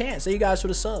King Chance. Thank you guys for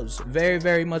the subs. Very,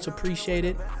 very much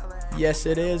appreciated. Yes,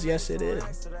 it is. Yes, it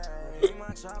is.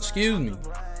 Excuse me.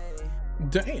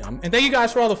 Damn. And thank you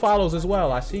guys for all the follows as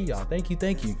well. I see y'all. Thank you.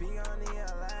 Thank you.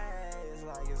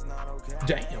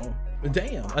 Damn.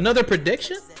 Damn. Another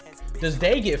prediction? Does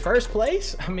Day get first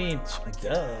place? I mean,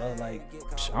 duh. Like,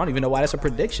 I don't even know why that's a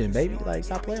prediction, baby. Like,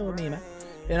 stop playing with me, man.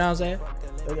 You know what I'm saying?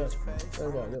 Let's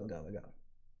go.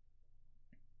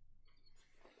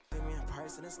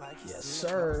 Yes,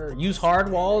 sir. Use hard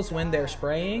walls when they're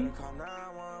spraying.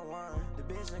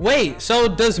 Wait, so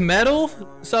does metal?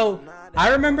 So I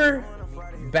remember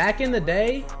back in the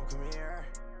day,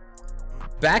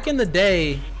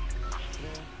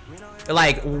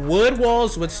 like wood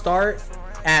walls would start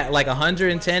at like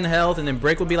 110 health, and then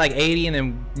brick would be like 80, and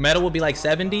then metal would be like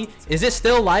 70. Is it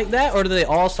still like that, or do they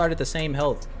all start at the same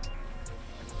health?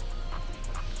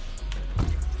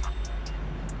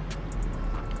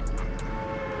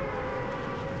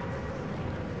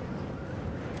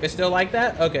 It's still like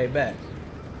that? Okay, bet.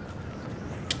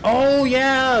 Oh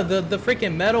yeah, the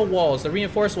freaking metal walls, the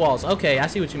reinforced walls. Okay, I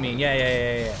see what you mean.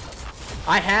 Yeah.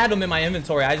 I had them in my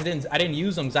inventory. I didn't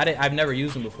use them because I've never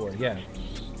used them before. Yeah.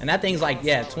 And that thing's like,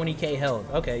 yeah, 20k health.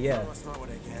 Okay, yeah.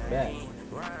 Bet.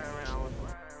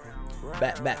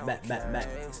 Bet.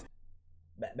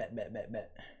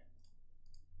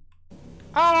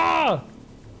 Ah!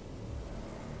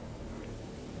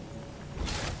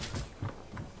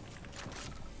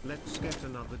 Let's get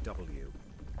another W.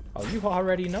 Oh, you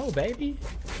already know, baby.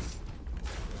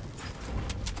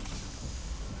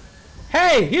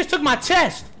 Hey, he just took my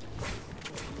chest.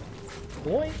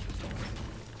 Boy.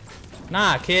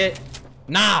 Nah, kid.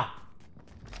 Nah.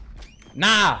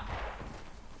 Ah!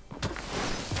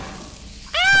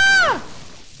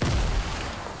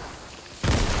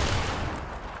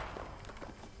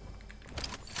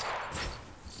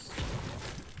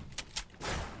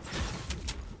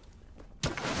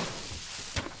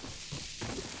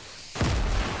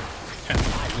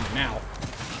 Now.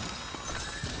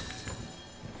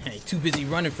 Hey, too busy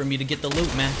running for me to get the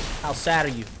loot, man. How sad are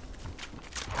you?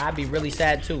 I'd be really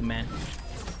sad too, man.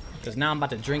 Because now I'm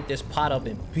about to drink this pot up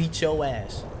and beat your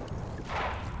ass.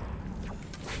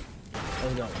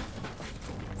 Let's go.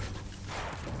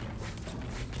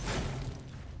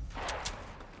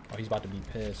 Oh, he's about to be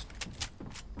pissed.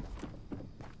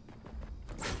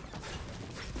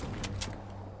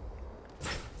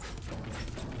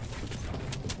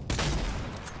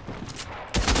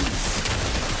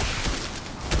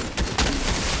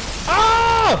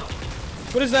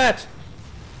 What is that?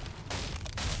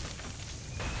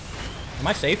 Am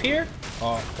I safe here?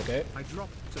 Oh, okay. I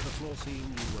dropped to the floor seeing you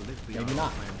were lit. Maybe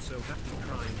not. I am so happy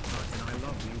crying, and I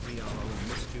love you, VR, and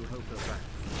missed you, hope you're back.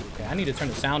 Okay, I need to turn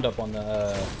the sound up on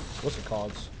the, what's it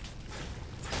called?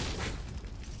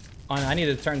 I need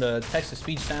to turn the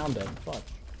text-to-speech sound up. Fuck.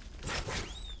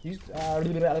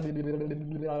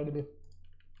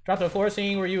 Drop to the floor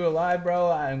scene. Were you alive,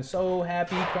 bro? I'm so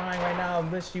happy, crying right now. I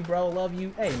missed you, bro. Love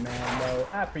you. Hey, man, bro.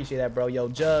 I appreciate that, bro. Yo,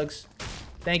 Jugs.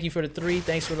 Thank you for the 3.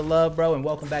 Thanks for the love, bro. And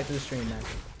welcome back to the stream, man.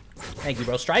 Thank you,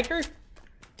 bro. Striker?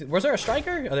 Was there a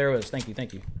striker? Oh, there was. Thank you,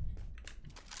 thank you.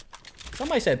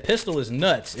 Somebody said pistol is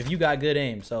nuts if you got good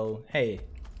aim. So, hey,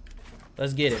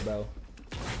 let's get it, bro.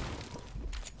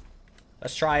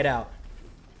 Let's try it out.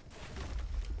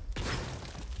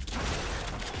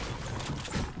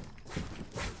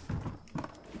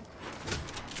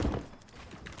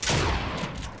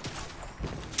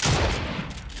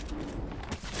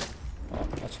 Oh,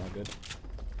 that's not good.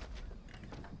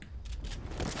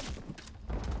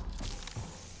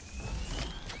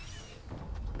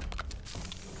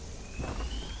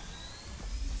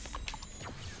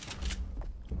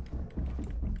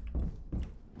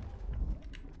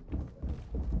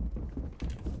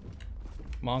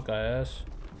 Monk ass.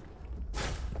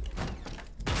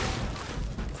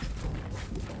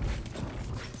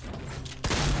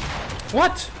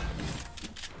 What?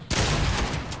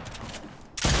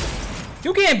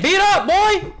 You getting beat up,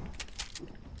 boy?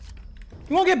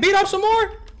 You wanna get beat up some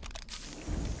more?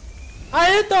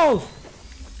 I hit those.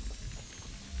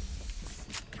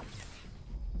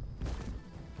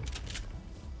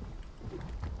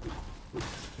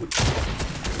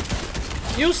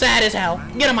 You sad as hell.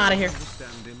 Get him out of here.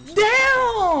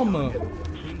 Damn!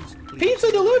 Pizza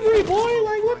delivery, boy.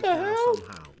 Like, what the hell?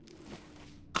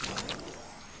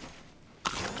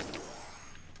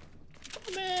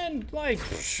 Man, like,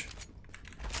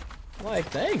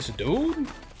 thanks, dude.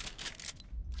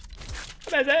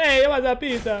 Hey, what's up,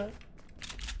 pizza?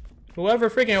 Whoever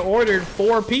freaking ordered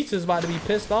 4 pizzas about to be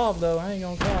pissed off, though. I ain't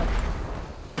gonna cry.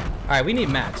 All right, we need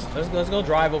mats. Let's go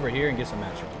drive over here and get some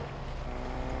mats.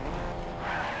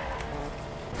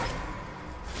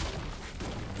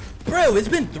 Bro, it's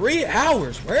been 3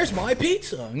 hours. Where's my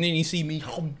pizza? And then you see me.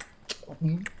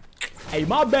 Hey,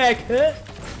 my bad, cut.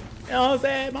 You know what I'm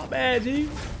saying? My bad, G.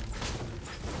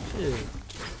 Shit.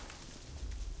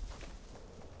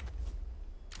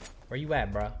 Where you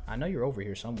at, bro? I know you're over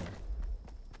here somewhere.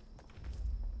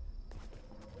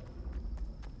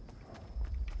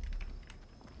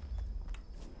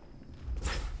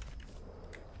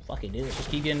 Fuck it, dude. Let's just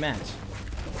keep getting mats.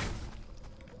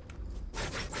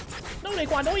 No,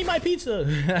 Daequan, don't eat my pizza.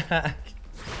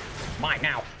 Mine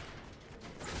now.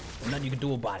 There's nothing you can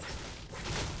do about it.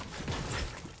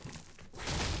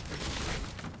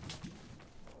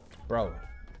 Bro.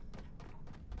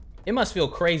 It must feel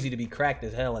crazy to be cracked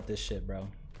as hell at this shit, bro.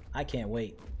 I can't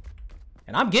wait.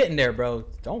 And I'm getting there, bro.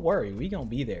 Don't worry. We gonna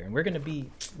be there. And we're gonna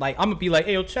be, like, I'm gonna be like,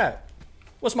 hey, yo, chat.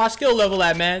 What's my skill level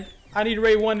at, man? I need to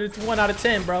rate 1 out of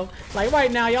 10, bro. Like,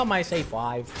 right now, y'all might say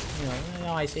 5. You know,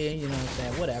 y'all might say, you know what I'm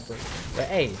saying, whatever. But,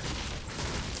 hey,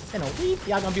 in a week,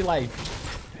 y'all gonna be like,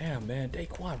 damn, man,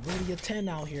 Daequan really a 10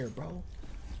 out here, bro.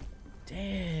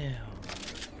 Damn.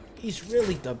 He's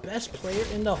really the best player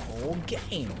in the whole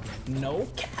game. No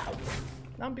cap.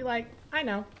 And I'll be like, I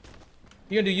know.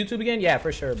 You gonna do YouTube again? Yeah,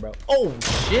 for sure, bro. Oh,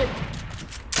 shit.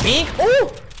 Pink.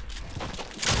 Oh!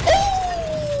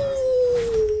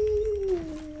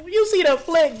 You see the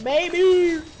flick, baby.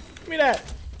 Give me that.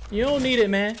 You don't need it,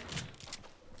 man.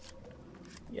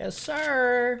 Yes,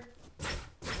 sir.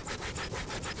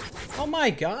 Oh my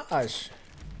gosh.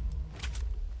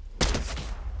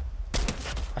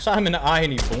 I shot him in the eye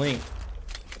and he blinked.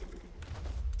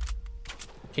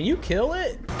 Can you kill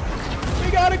it?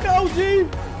 We gotta go, G.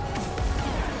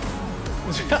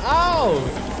 Oh,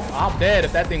 I'm dead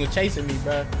if that thing was chasing me,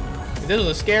 bro. If this was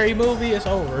a scary movie, it's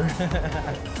over.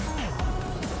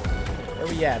 Where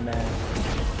we at, man?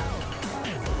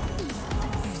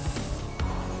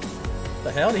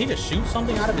 The hell? Did he just shoot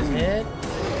something out of his head?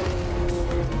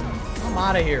 I'm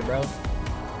out of here, bro.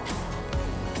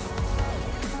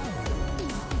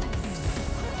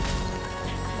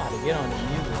 I'm about to get on the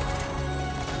music.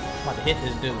 I'm about to hit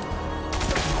this dude.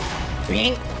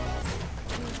 Bing!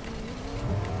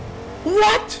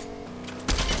 What?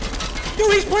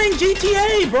 Dude, he's playing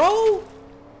GTA, bro!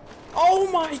 Oh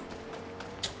my...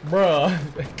 Bruh.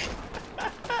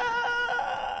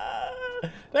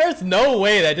 There's no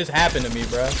way that just happened to me,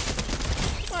 bro.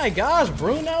 My gosh,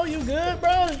 Bruno, you good,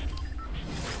 bro?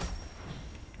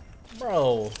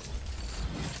 Bro.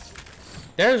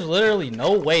 There's literally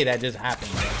no way that just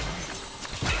happened, bro.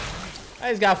 I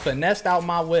just got finessed out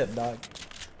my whip, dog.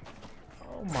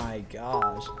 Oh my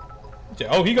gosh.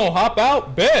 Oh, he gonna hop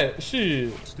out? Bet.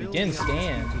 Shit. Begin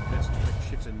scan.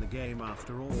 In the game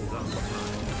after all that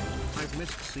time. I've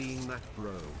missed seeing that,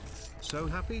 bro. So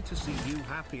happy to see you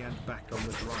happy and back on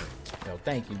the grind. Yo,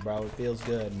 thank you, bro. It feels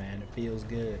good, man. It feels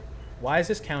good. Why is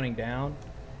this counting down?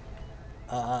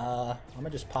 I'm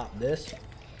gonna just pop this.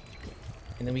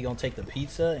 And then we gonna take the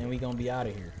pizza and we gonna be out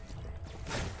of here.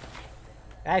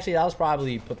 Actually, that was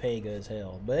probably Papega as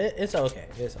hell. But it's okay.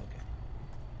 It's okay.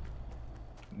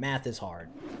 Math is hard.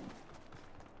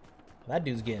 That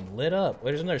dude's getting lit up.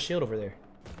 There's another shield over there.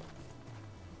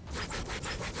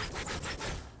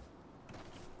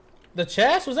 The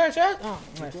chest? Was there a chest? Oh,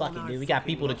 man, fuck it, dude. We got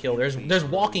people to kill. There's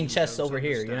walking chests over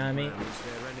here. You know what I mean? Is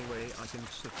there any way I can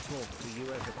talk to you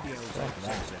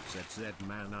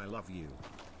man, I love you.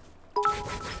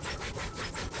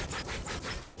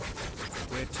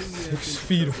 We're 2 years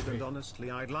into COVID, and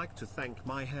honestly, I'd like to thank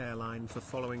my hairline for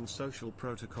following social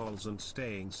protocols and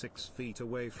staying 6 feet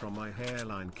away from my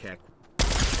hairline keck.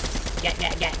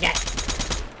 Yeah.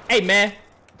 Hey, man.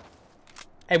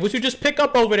 Hey, what you just pick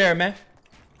up over there, man?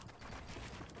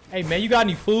 Hey, man, you got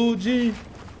any food, G?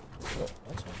 Oh,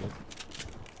 that's not good.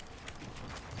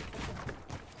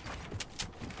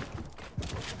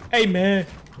 Hey, man.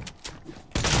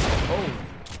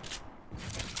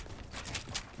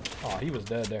 Oh, he was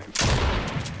dead there.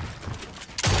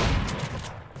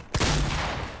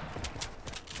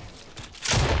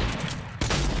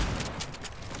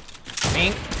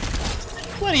 Mink.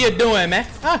 What are you doing, man?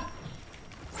 Huh?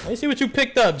 Let me see what you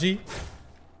picked up, G.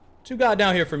 What you got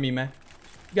down here for me, man?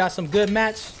 You got some good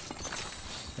mats?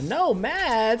 No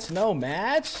mats. No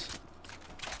mats.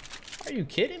 Are you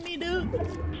kidding me, dude? What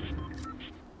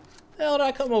the hell did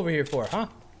I come over here for, huh?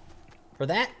 For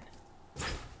that?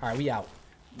 Alright, we out.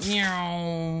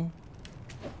 Meow.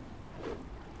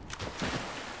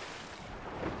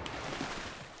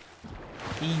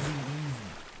 Easy.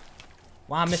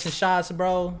 Why I'm missing shots,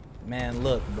 bro? Man,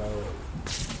 look, bro.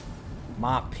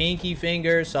 My pinky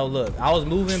finger. So look, I was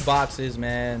moving boxes,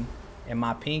 man, and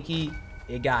my pinky,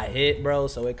 it got hit, bro.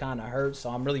 So it kind of hurts.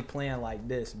 So I'm really playing like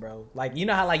this, bro. Like, you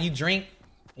know how like you drink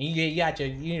and you got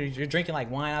you're drinking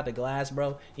like wine out the glass,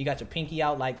 bro. You got your pinky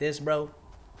out like this, bro.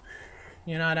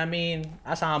 You know what I mean?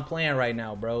 That's how I'm playing right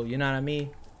now, bro. You know what I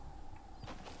mean?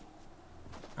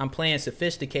 I'm playing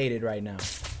sophisticated right now.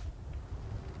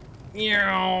 You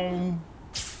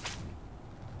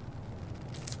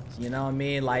know what I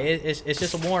mean? Like it's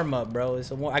just a warm up, bro.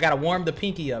 I gotta warm the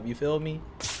pinky up. You feel me?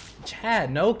 Chad,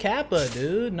 no kappa,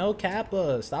 dude. No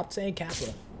kappa. Stop saying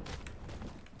kappa.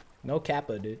 No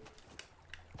kappa, dude.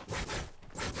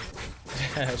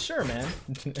 Sure, man.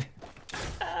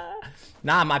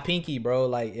 Nah, my pinky, bro.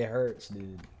 Like it hurts,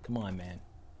 dude. Come on, man.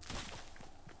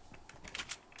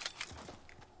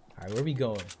 All right, where we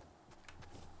going?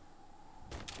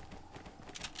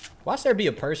 Watch there be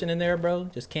a person in there, bro.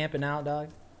 Just camping out, dog.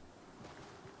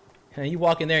 And you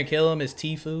walk in there and kill him, it's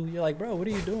Tifu. You're like, bro, what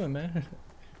are you doing, man?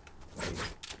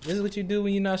 This is what you do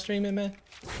when you're not streaming, man?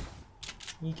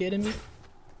 You kidding me?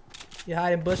 You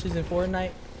hide in bushes in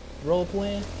Fortnite? Role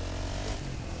playing?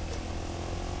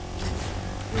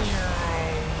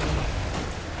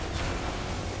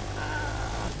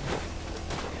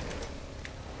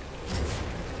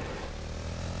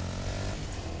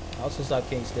 Also, sup,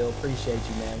 King Still. Appreciate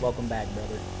you, man. Welcome back,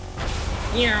 brother.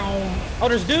 Oh,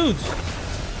 there's dudes.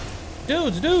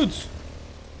 Dudes.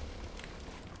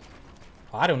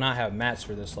 Oh, I do not have mats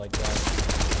for this like that.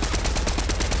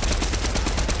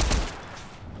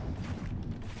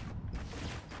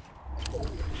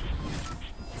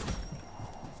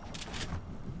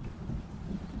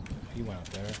 He went up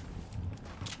there.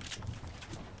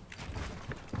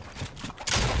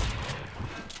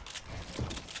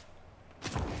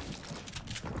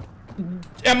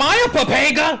 Am I a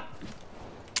Papega?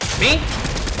 Me?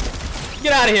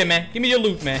 Get out of here, man. Give me your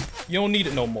loot, man. You don't need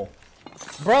it no more.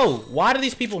 Bro, why do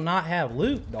these people not have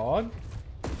loot, dog?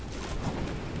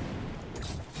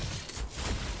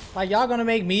 Like, y'all gonna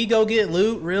make me go get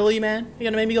loot? Really, man? You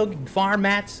gonna make me go farm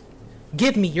mats?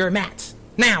 Give me your mats.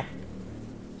 Now!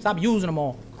 Stop using them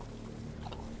all.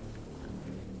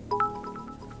 Oh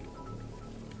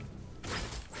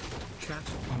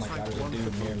my god, there's a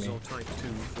dude near me.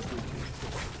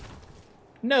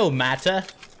 No matter.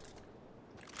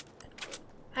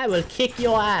 I will kick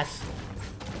your ass.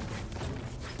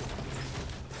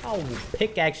 I will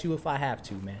pickaxe you if I have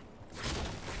to, man.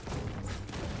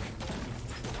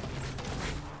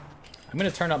 I'm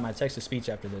gonna turn up my text-to-speech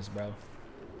after this, bro.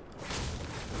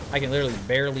 I can literally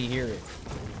barely hear it.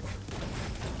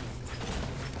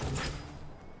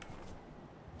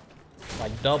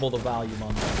 Like double the volume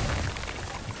on that.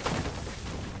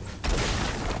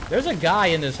 There's a guy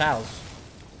in this house.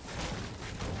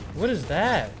 What is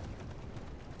that?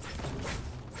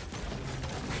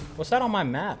 What's that on my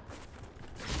map?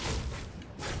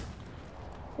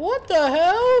 What the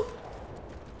hell?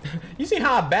 You see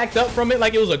how I backed up from it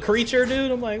like it was a creature, dude?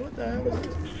 I'm like, what the hell is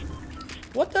this?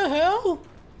 What the hell?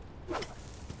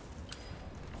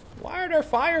 Why are there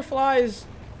fireflies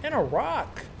in a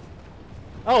rock?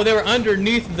 Oh, they were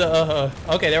underneath the,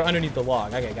 okay, they were underneath the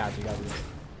log. Okay, got you.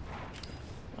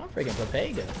 Freaking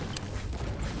Papega.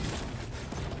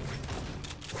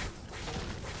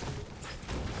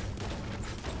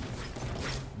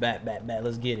 Bet.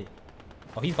 Let's get it.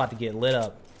 Oh, he's about to get lit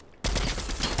up.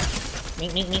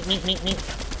 Meek.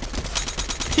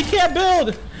 He can't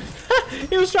build.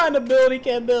 He was trying to build. He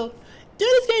can't build. Dude,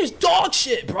 this game's dog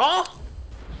shit, bro.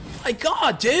 My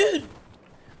God, dude.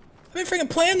 I've been freaking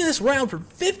playing this round for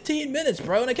 15 minutes,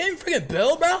 bro, and I can't even freaking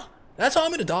build, bro. That's how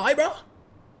I'm gonna die, bro.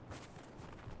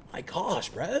 My gosh,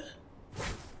 bro.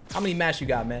 How many mats you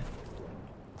got, man?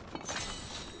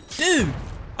 Dude,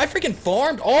 I freaking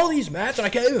farmed all these mats and I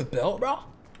can't even build, bro.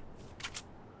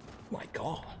 My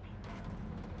God.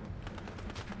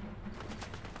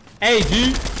 Hey,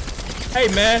 G. Hey,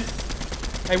 man.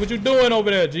 Hey, what you doing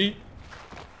over there, G?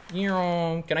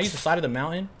 Can I use the side of the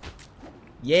mountain?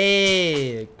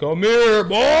 Yeah. Come here,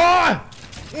 boy.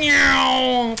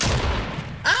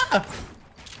 Ah.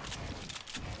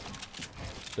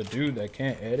 The dude that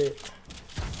can't edit.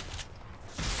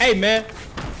 Hey, man.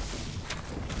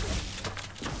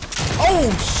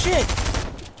 Oh, shit.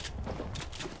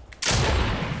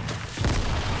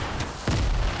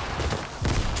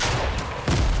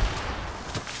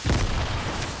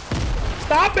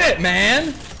 Stop it,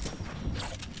 man.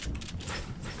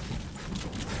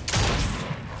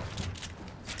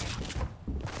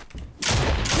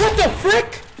 What the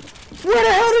frick? Where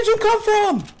the hell did you come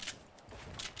from?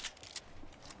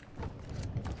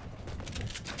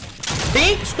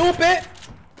 Think, stupid.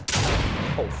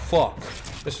 Oh, fuck.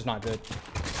 This is not good.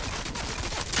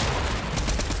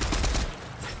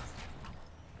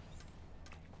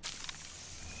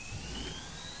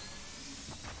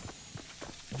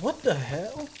 What the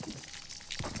hell?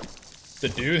 The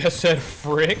dude that said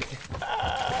frick?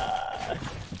 Yeah,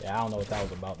 I don't know what that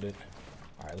was about, dude.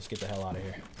 Alright, let's get the hell out of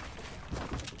here.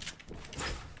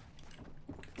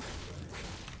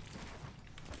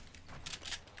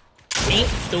 Think,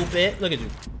 stupid. Look at you.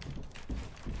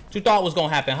 What you thought was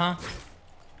gonna happen, huh?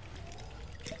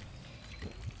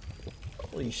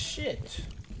 Holy shit.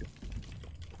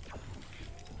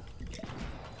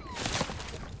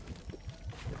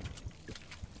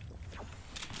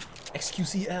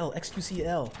 XQCL. I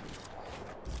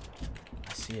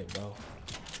see it, bro.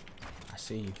 I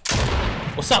see you.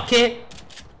 What's up, kid?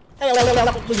 Look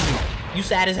at you. You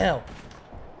sad as hell.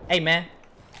 Hey, man.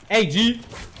 Hey, G.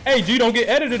 Hey, G, don't get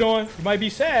edited on. You might be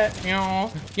sad. Look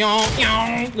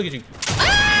at you.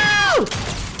 Oh!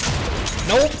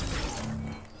 Nope.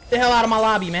 Get the hell out of my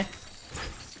lobby, man.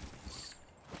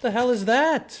 What the hell is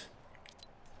that?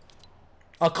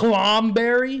 A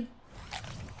clomberry?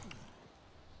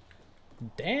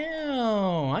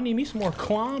 Damn. I need me some more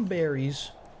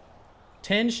clomberries.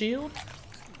 10 shield?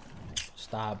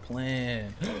 Stop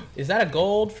playing. Is that a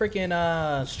gold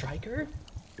freaking striker?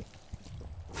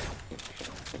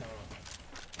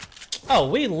 Oh,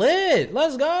 we lit.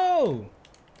 Let's go.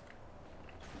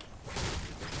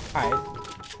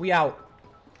 Alright. We out.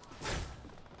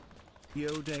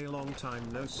 Yo, Day, long time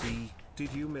no see.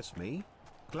 Did you miss me?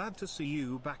 Glad to see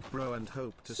you back, bro, and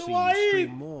hope to see you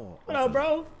stream more. What up,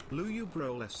 bro? Lou, you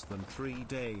bro, less than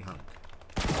 3-day hug.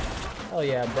 Oh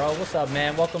yeah, bro. What's up,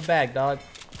 man? Welcome back, dog.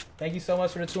 Thank you so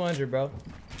much for the 200, bro.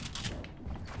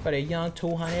 For the young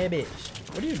 200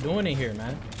 bitch. What are you doing in here,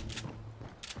 man?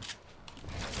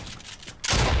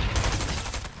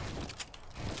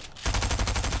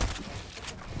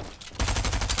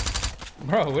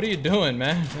 Bro, what are you doing,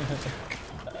 man?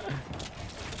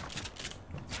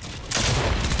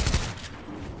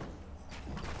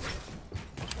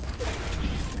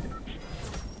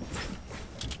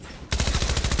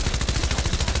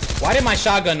 Why did my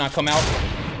shotgun not come out?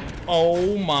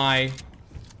 Oh my.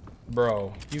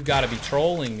 Bro, you gotta be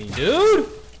trolling me, dude.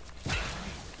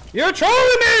 You're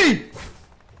trolling me!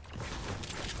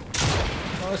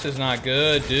 Oh, this is not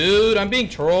good, dude. I'm being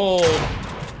trolled.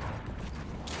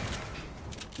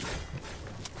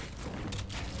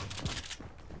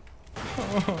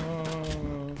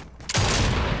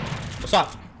 What's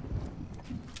up?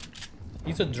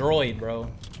 He's a droid,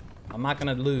 bro. I'm not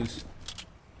gonna lose.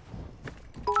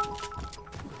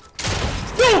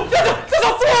 No! There's a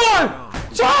floor!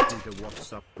 Shot!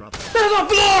 There's a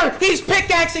floor! He's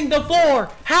pickaxing the floor!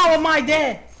 How am I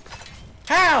dead?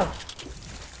 How?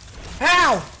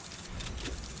 How?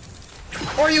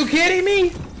 Are you kidding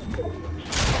me?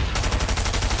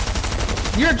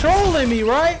 You're trolling me,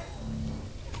 right?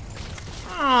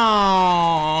 Oh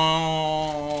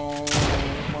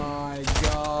my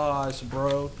gosh,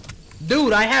 bro.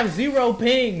 Dude, I have 0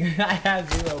 ping. I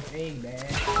have 0 ping, man.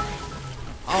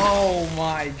 Oh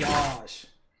my gosh.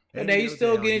 Hey, you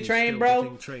still getting trained,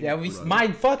 bro? Yeah,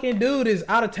 my fucking dude is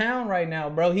out of town right now,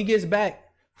 bro. He gets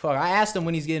back Fuck, I asked him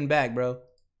when he's getting back, bro.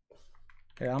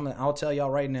 Here, I'll tell y'all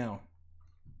right now.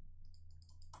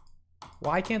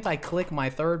 Why can't I click my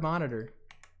third monitor?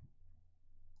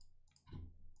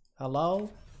 Hello?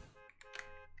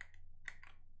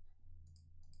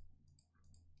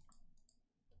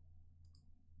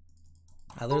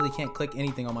 I literally can't click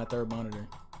anything on my third monitor.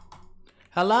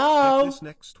 Hello? Get this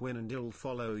next win and he'll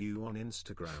follow you on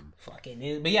Instagram. Fucking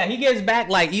is. But yeah, he gets back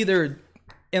like either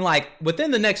in like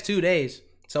within the next 2 days.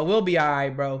 So we'll be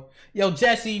alright, bro. Yo,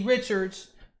 Jesse Richards,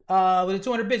 with the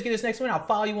 200 bits, get this next win. I'll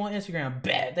follow you on Instagram.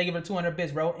 Bet. Thank you for the 200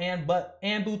 bits, bro. And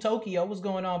Boo Tokyo, what's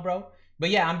going on, bro? But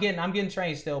yeah, I'm getting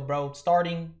trained still, bro.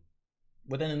 Starting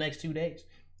within the next 2 days.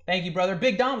 Thank you, brother.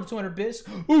 Big Dom with 200 bits.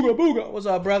 Ooga booga. What's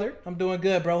up, brother? I'm doing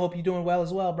good, bro. Hope you're doing well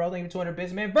as well, bro. Thank you for 200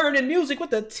 bits, man. Vernon Music with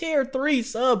the tier 3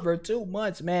 sub for 2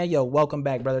 months, man. Yo, welcome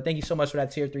back, brother. Thank you so much for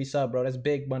that tier 3 sub, bro. That's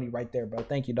big money right there, bro.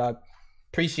 Thank you, dog.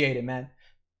 Appreciate it, man.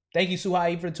 Thank you,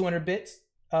 Suhai, for the 200 bits.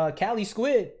 Cali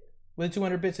Squid with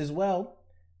 200 bits as well.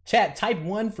 Chat, type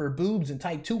 1 for boobs and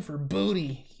type 2 for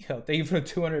booty. Yo, thank you for the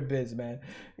 200 bits, man.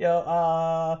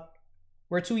 Yo,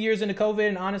 we're 2 years into COVID,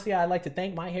 and honestly, I'd like to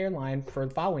thank my hairline for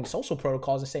following social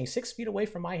protocols and staying 6 feet away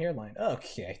from my hairline.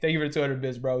 Okay, thank you for the 200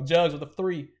 bits, bro. Jugs with a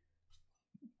 3.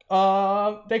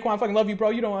 Daequan, I fucking love you,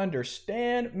 bro. You don't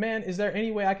understand, man. Is there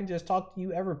any way I can just talk to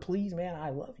you ever, please, man?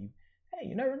 I love you. Hey,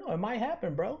 you never know. It might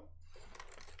happen, bro.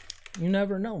 You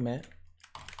never know, man.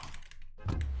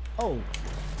 Oh.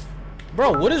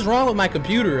 Bro, what is wrong with my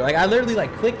computer? Like, I literally,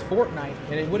 like, clicked Fortnite,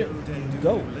 and it wouldn't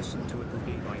go. Listen to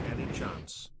it by any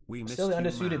chance. Still the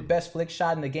undisputed best flick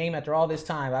shot in the game after all this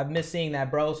time. I've missed seeing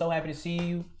that, bro. So happy to see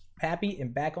you. Happy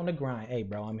and back on the grind. Hey,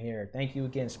 bro, I'm here. Thank you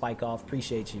again, Spike Off.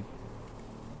 Appreciate you.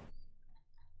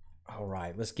 All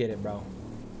right, let's get it, bro.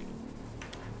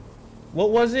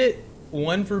 What was it?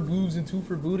 1 for boobs and 2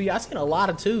 for booty. I seen a lot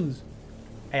of 2s.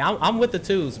 Hey, I'm with the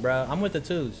 2s, bro. I'm with the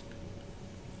 2s.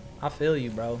 I feel you,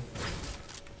 bro.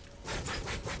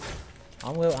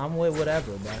 I'm with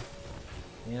whatever, bro.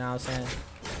 You know what I'm saying?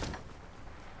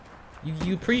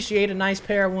 You appreciate a nice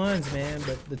pair of 1s, man,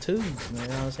 but the 2s, man, you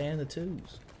know what I'm saying? The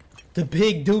 2s. The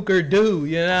big duker do,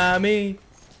 you know what I mean?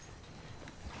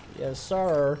 Yes,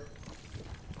 sir.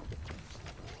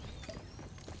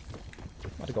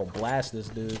 I'm about to go blast this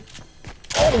dude.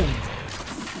 Oh!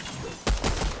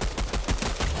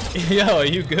 Yo,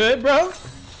 you good, bro?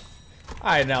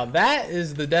 Alright, now that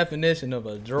is the definition of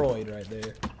a droid right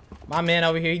there. My man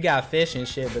over here, he got fish and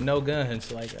shit, but no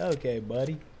guns. Like, okay,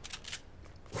 buddy.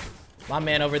 My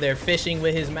man over there fishing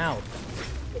with his mouth.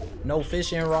 No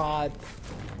fishing rod.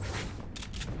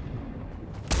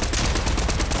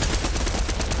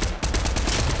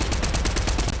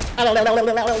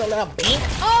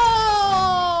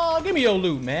 Oh, give me your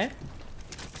loot, man.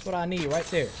 That's what I need right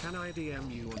there. Can I DM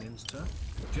you on Insta?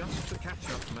 Just to catch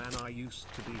up, man. I used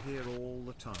to be here all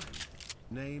the time.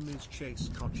 Name is Chase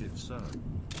Kochiv, sir.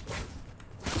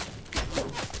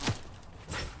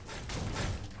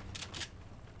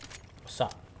 What's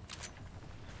up?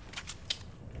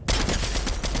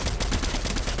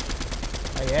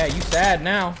 Oh yeah, you sad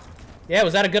now. Yeah,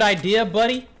 was that a good idea,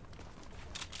 buddy?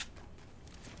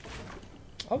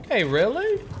 Okay,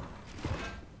 really?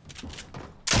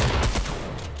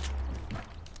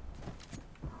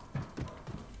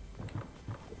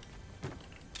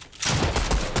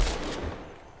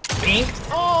 Bink.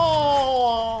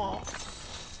 Oh!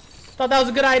 Thought that was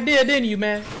a good idea, didn't you,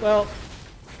 man? Well,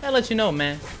 that lets you know,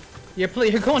 man. You're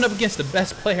going up against the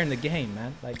best player in the game,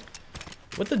 man. Like,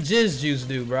 what the jizz juice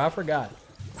do, bro? I forgot.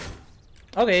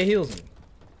 Okay, it heals me.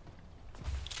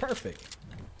 Perfect.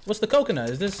 What's the coconut?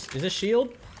 Is this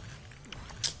shield?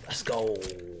 Let's go.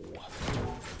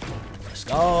 Let's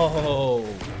go.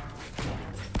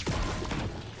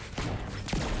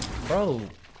 Bro,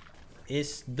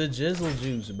 it's the jizzle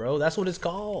juice, bro. That's what it's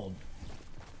called.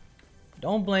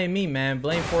 Don't blame me, man.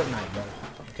 Blame Fortnite, bro.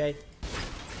 Okay?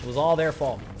 It was all their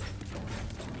fault.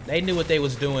 They knew what they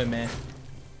was doing, man.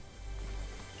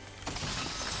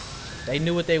 They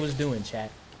knew what they was doing,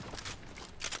 chat.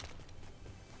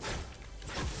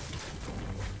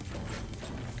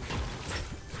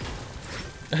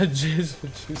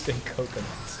 Jizzle juice and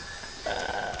coconuts.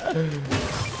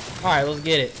 Alright, let's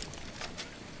get it.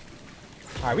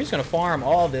 Alright, we're just gonna farm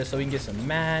all this so we can get some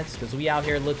mats, because we out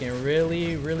here looking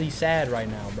really, really sad right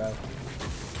now, bro.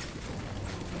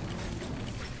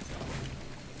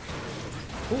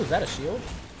 Ooh, is that a shield?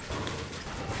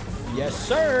 Yes,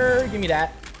 sir! Give me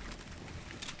that.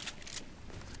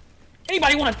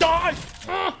 Anybody wanna die?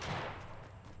 Huh?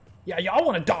 Yeah, y'all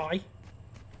wanna die.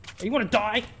 You wanna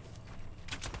die?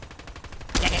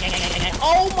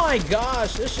 Oh my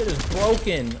gosh, this shit is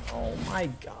broken. Oh my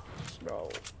gosh. bro.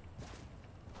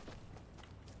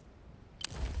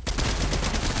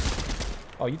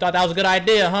 Oh, you thought that was a good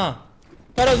idea, huh?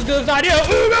 Thought that was a good idea. What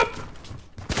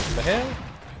the hell?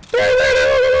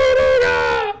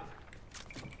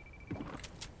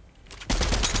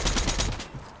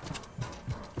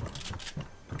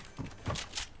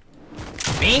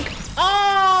 Bink.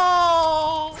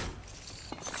 Oh!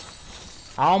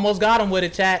 I almost got him with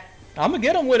it, chat. I'm gonna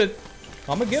get him with it.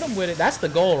 I'm gonna get him with it. That's the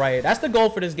goal right here. That's the goal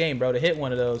for this game, bro, to hit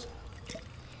one of those.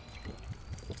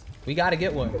 We gotta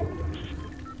get one.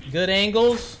 Good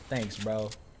angles. Thanks, bro.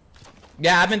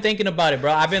 Yeah, I've been thinking about it,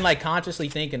 bro. I've been, like, consciously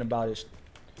thinking about it.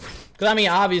 Because, I mean,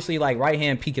 obviously, like,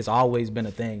 right-hand peek has always been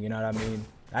a thing, you know what I mean?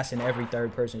 That's in every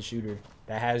third-person shooter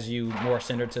that has you more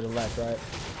centered to the left, right?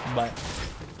 But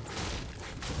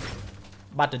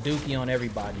about to dookie on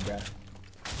everybody, bro.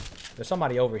 There's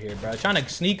somebody over here, bro. Trying to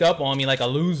sneak up on me like a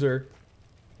loser.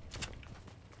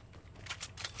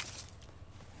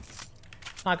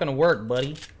 It's not gonna work,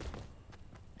 buddy.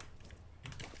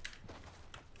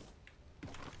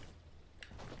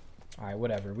 Alright,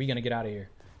 whatever. We gonna get out of here.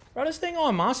 Bro, this thing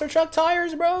on monster truck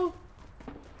tires, bro?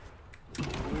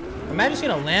 Imagine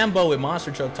seeing a Lambo with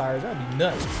monster truck tires. That'd be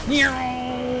nuts.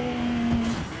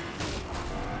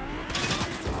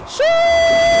 Shoo!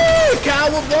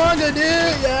 Cowabunga, dude!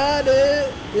 Yeah,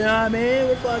 dude. You know what I mean?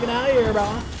 We're fucking out here,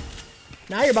 bro.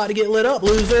 Now you're about to get lit up,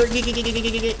 loser.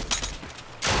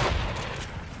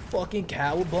 Fucking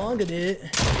cowabunga, dude.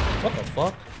 What the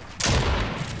fuck?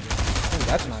 Ooh,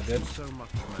 that's not good. So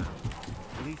much, man.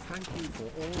 Lee, thank you for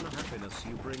all the happiness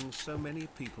you bring so many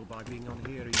people by being on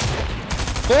here.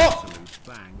 Absolute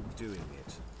bang doing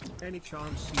it. Any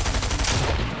chance you can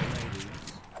do my ladies?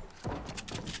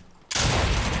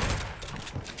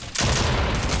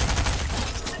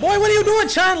 Boy, what are you doing,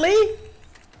 Chun-Li? You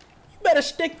better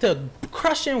stick to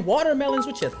crushing watermelons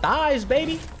with your thighs,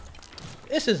 baby.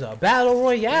 This is a battle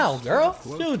royale, girl.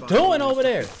 What you doing over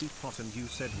there?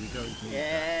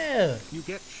 Yeah. You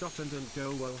get shot and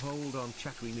go, well, hold on,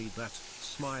 chat, we need that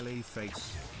smiley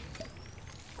face.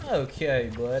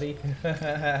 Okay, buddy.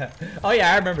 Oh,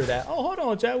 yeah, I remember that. Oh, hold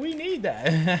on, chat, we need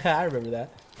that. I remember that.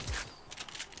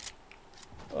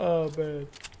 Oh, man.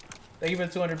 Thank you for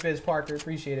the 200 bits, Parker.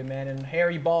 Appreciate it, man. And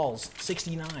Harry Balls,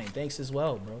 69. Thanks as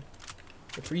well, bro.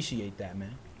 Appreciate that,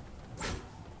 man.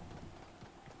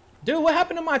 Dude, what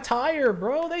happened to my tire,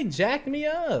 bro? They jacked me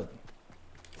up.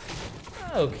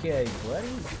 Okay, buddy.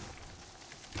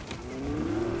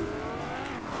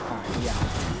 Alright, yeah.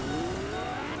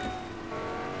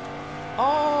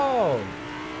 Oh!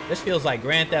 This feels like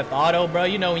Grand Theft Auto, bro.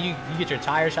 You know when you get your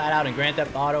tire shot out in Grand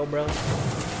Theft Auto, bro?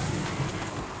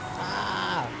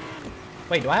 Ah!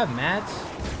 Wait, do I have mats?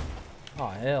 Oh,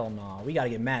 hell no. We gotta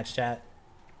get mats, chat.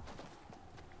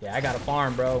 Yeah, I got a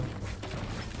farm, bro.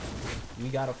 We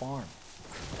got a farm.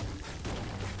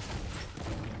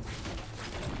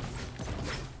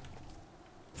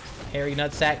 Hairy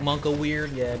nutsack, Monka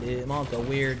weird. Yeah, dude. Monka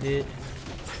weird, dude.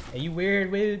 Hey, you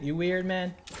weird, dude? You weird,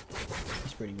 man?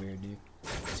 He's pretty weird, dude.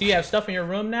 So you have stuff in your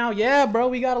room now? Yeah, bro.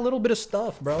 We got a little bit of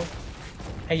stuff, bro.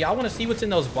 Hey, y'all want to see what's in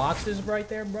those boxes right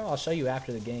there, bro? I'll show you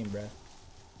after the game, bro.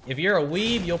 If you're a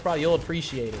weeb, you'll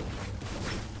appreciate it.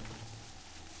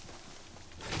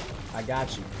 I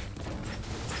got you.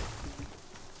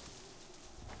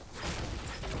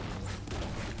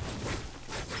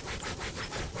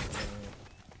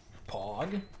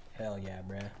 Hell yeah,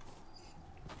 bruh.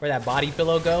 Where'd that body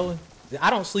pillow go? I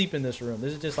don't sleep in this room.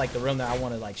 This is just like the room that I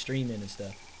want to like stream in and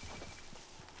stuff.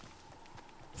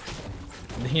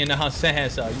 You know what I'm saying?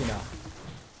 So, you know,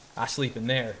 I sleep in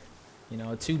there. You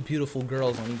know, two beautiful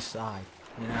girls on each side.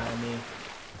 You know what I mean?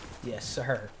 Yes,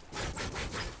 sir.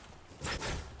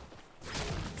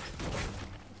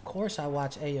 Of course I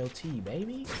watch AOT,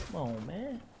 baby. Come on,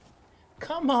 man.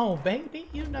 Come on, baby.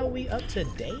 You know we up to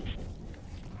date.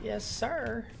 Yes,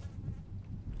 sir.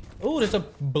 Ooh, there's a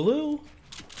blue.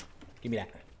 Give me that.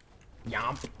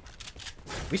 Yomp.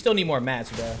 We still need more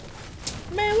mats, bro.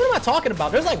 Man, what am I talking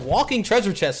about? There's like walking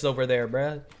treasure chests over there,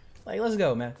 bro. Like, let's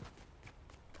go, man.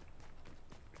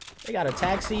 They got a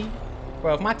taxi.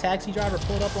 Bro, if my taxi driver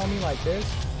pulled up on me like this.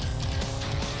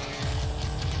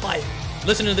 Like,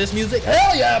 listen to this music.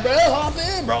 Hell yeah, bro. Hop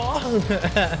in, bro.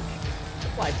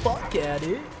 Like, fuck yeah,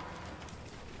 dude.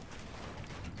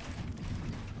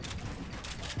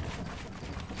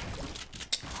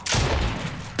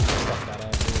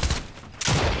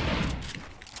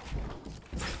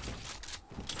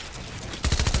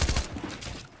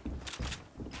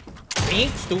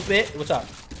 Bink, stupid. What's up?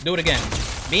 Do it again.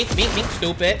 Bink, bink, bink,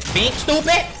 stupid. Bink,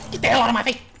 stupid. Get the hell out of my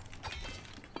face.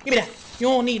 Give me that. You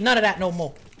don't need none of that no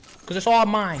more. Because it's all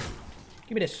mine.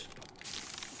 Give me this.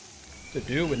 The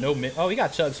dude with no mid. Oh, he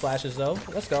got chug splashes though.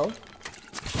 Let's go.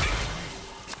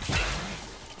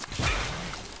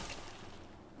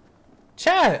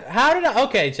 Chat, how did I?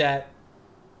 Okay, chat.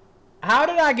 How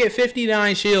did I get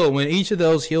 59 shield when each of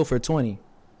those heal for 20?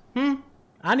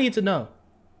 I need to know.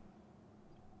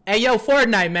 Hey, yo,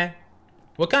 Fortnite, man.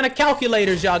 What kind of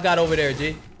calculators y'all got over there,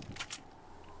 G?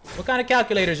 What kind of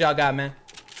calculators y'all got, man?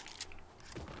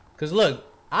 Cause look,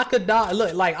 I could die.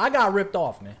 Look, like I got ripped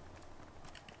off, man.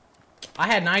 I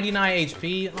had 99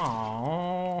 HP.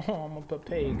 Oh, I'm a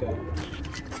papega.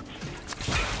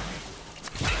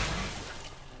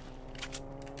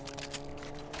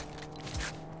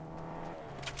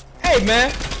 Hey,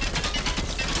 man.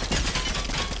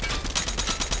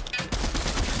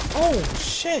 Oh,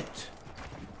 shit.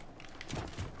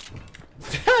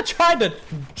 I tried to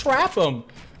trap him.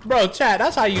 Bro, chat,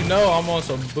 that's how you know I'm on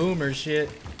some boomer shit.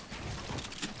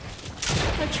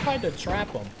 I tried to trap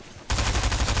him.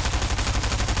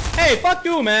 Hey, fuck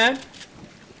you, man.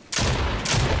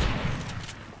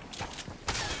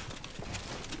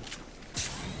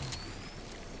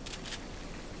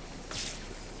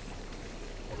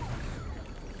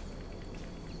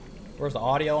 Where's the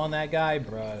audio on that guy?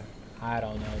 Bruh, I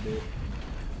don't know, dude.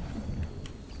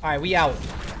 Alright, we out.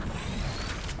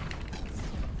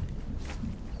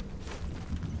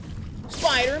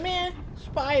 Spider-Man.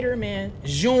 Spider-Man.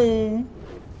 Zoom.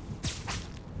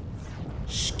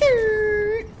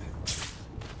 Skirt.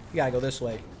 You gotta go this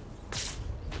way.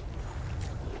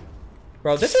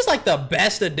 Bro, this is like the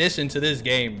best addition to this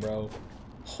game, bro.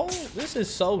 Oh, this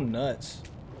is so nuts.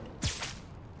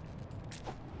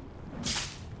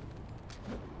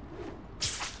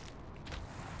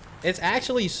 It's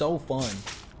actually so fun.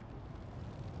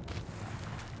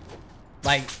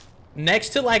 Like, next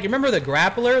to, like, remember the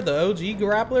grappler? The OG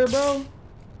grappler, bro?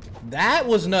 That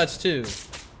was nuts, too.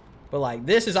 But, like,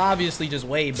 this is obviously just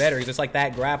way better. Because it's like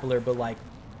that grappler, but, like,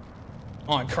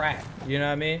 on crack. You know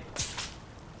what I mean?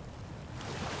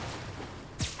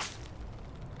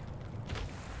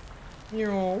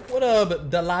 What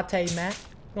up, the latte, Mac?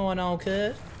 What's going on,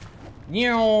 cuz?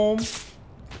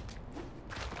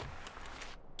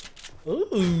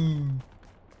 Ooh.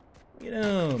 Get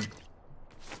him.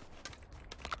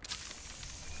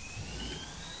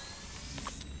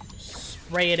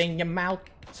 Spray it in your mouth.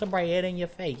 Spray it in your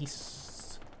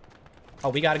face. Oh,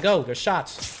 we gotta go. There's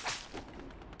shots.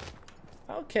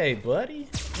 Okay, buddy.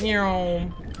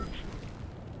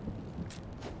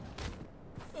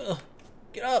 Ugh.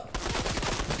 Get up.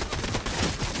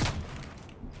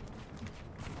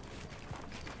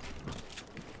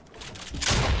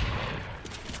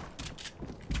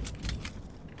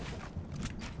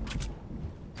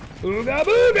 Ooga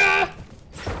booga!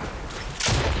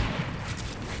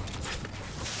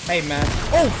 Hey, man.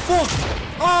 Oh, fuck!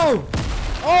 Oh!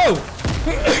 Oh!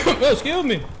 Oh, excuse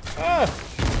me. Ah.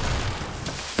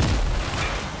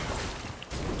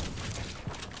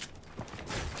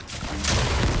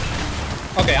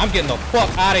 Okay, I'm getting the fuck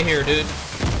out of here, dude.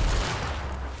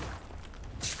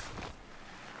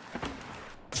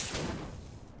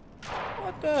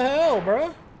 What the hell,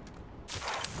 bro?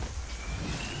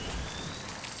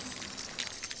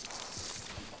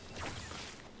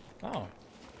 Oh.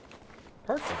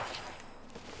 Perfect.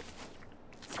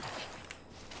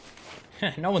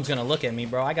 No one's gonna look at me,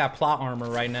 bro. I got plot armor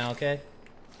right now, okay?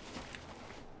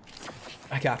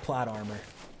 I got plot armor.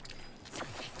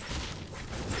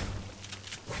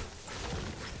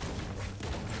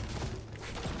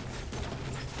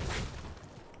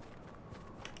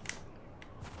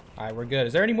 Alright, we're good.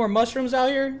 Is there any more mushrooms out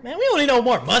here? Man, we don't need no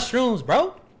more mushrooms,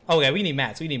 bro. Okay, we need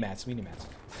mats. We need mats. We need mats.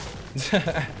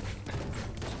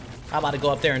 I'm about to go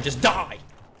up there and just die.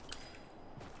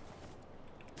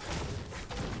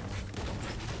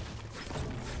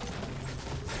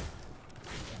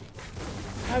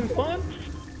 Having fun?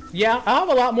 Yeah, I have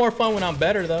a lot more fun when I'm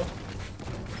better, though.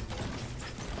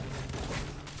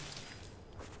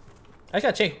 I just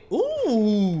gotta check.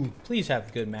 Ooh, please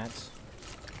have good mats.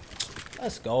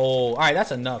 Let's go. All right,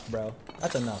 that's enough, bro.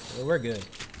 That's enough. We're good.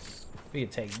 We can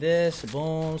take this.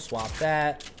 Boom. Swap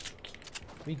that.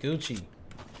 We Gucci.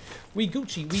 We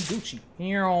Gucci. We Gucci.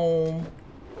 Here.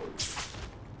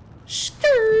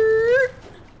 Skirt.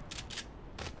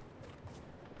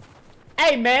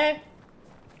 Hey, man.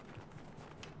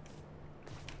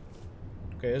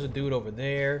 Okay, there's a dude over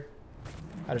there.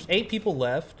 There's 8 people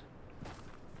left.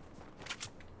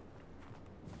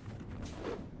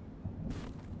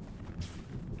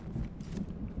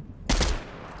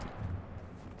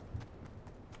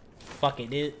 Fuck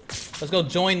it, dude. Let's go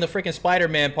join the freaking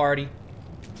Spider-Man party.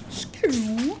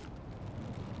 Skoo.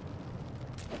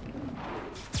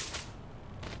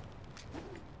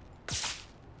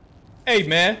 Hey,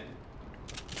 man.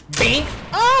 Bink.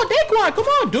 Oh, Daequan, come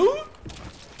on, dude.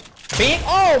 Bink.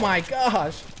 Oh, my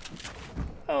gosh.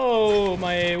 Oh,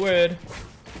 my word.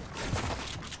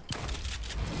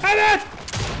 Hey, man.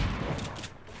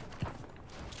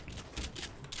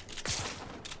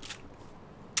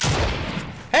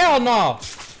 Hell no.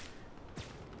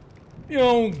 You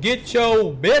don't get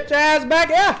your bitch ass back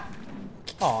here.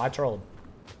 Oh, I trolled.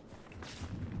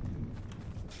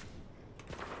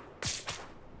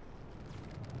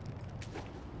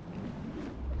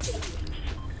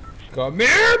 Come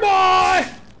here, boy!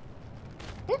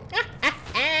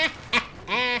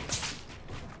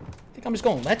 Think I'm just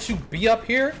gonna let you be up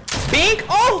here? Bink!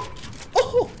 Oh!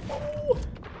 Oh! Oh!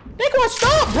 Daequan,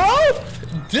 stop, bro!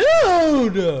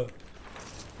 Dude!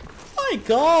 My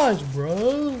gosh,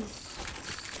 bro.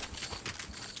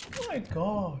 My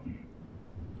gosh.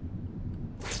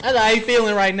 That's how you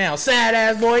feeling right now. Sad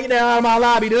ass boy, get out of my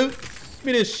lobby, dude. Give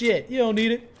me this shit. You don't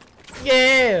need it.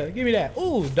 Yeah, give me that.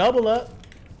 Ooh, double up.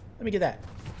 Let me get that.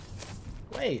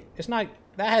 Wait, it's not.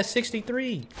 That has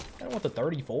 63. I don't want the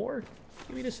 34.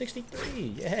 Give me the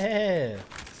 63. Yeah.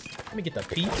 Let me get the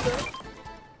pizza.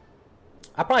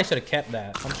 I probably should have kept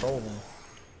that. I'm trolling.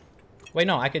 Wait,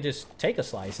 no, I could just take a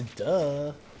slice.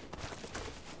 Duh.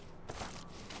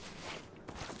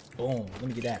 Boom. Let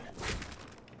me get that.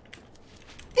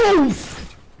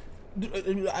 Oof!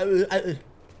 The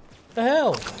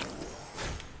hell?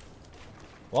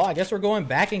 Well, I guess we're going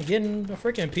back and getting a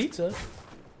freaking pizza.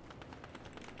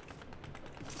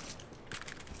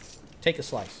 Take a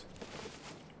slice.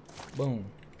 Boom.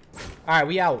 Alright,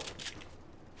 we out.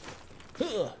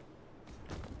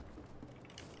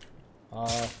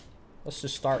 Let's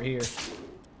just start here.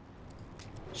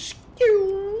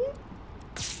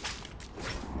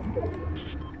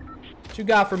 What you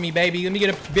got for me, baby? Let me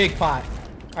get a big pot.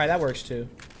 Alright, that works too.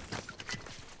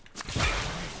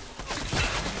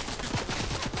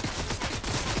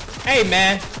 Hey,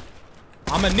 man.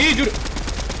 I'ma need you to...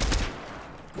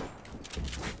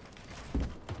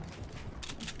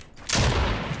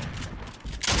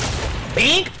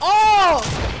 Bink! Oh!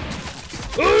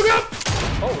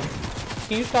 Oh.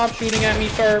 Can you stop shooting at me,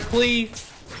 sir, please?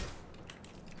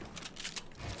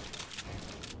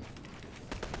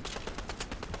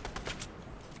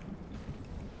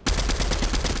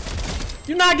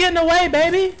 You're not getting away,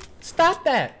 baby. Stop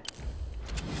that.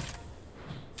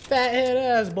 Fat head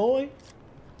ass boy.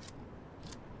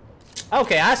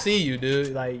 Okay, I see you,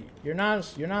 dude. Like, you're not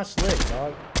slick,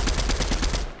 dog.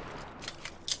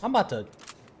 I'm about to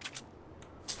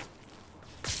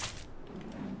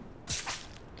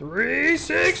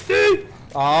 360.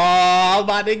 Oh, I'm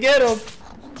about to get him.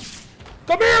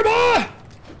 Come here, boy.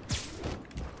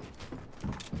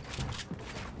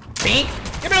 Bink.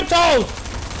 Give me them toes.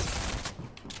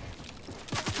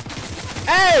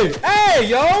 Hey, hey,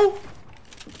 yo.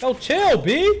 Yo, chill,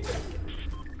 B. What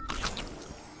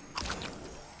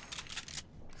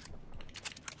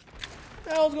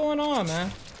the hell's going on,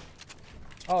 man?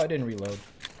 Oh, I didn't reload.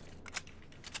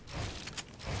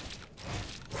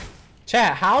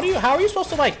 Chat, how are you supposed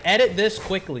to like edit this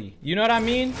quickly? You know what I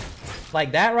mean?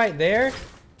 Like that right there,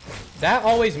 that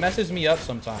always messes me up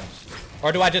sometimes.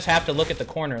 Or do I just have to look at the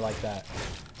corner like that?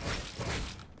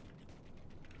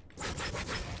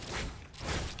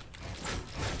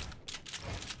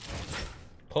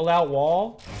 Pull out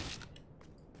wall.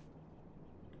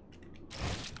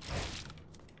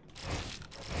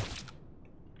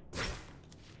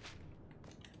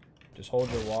 Just hold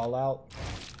your wall out.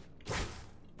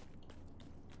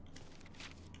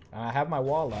 I have my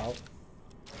wall out.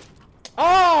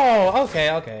 Oh,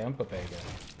 okay, okay. I'm prepared.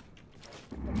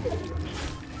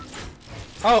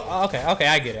 Oh, okay, okay.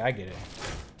 I get it. I get it.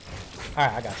 All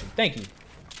right, I got you. Thank you.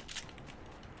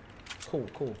 Cool,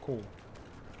 cool, cool.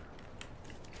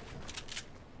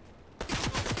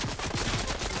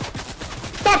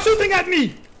 Stop shooting at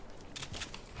me!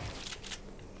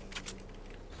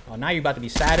 Oh, now you're about to be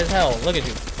sad as hell. Look at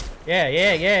you. Yeah,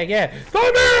 yeah, yeah, yeah.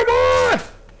 Come here, boy!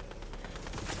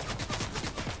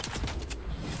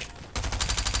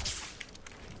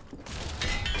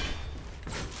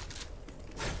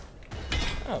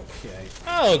 Okay.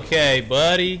 Okay,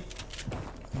 buddy.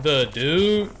 The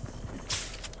dude.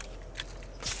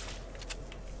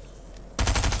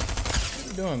 What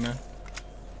you doing, man?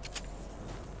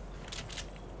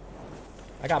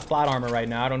 I got plot armor right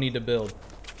now. I don't need to build.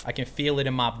 I can feel it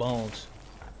in my bones.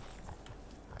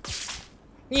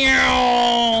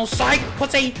 Meow! Psych!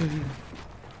 Pussy!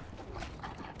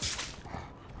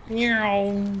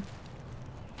 Meow!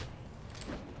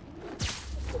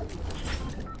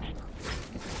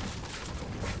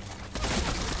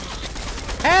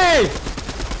 Hey!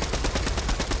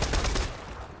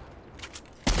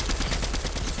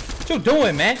 you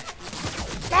doing, man?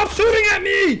 Stop shooting at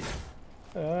me!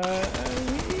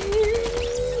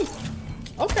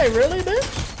 Okay, really,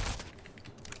 bitch?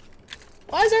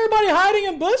 Why is everybody hiding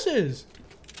in bushes?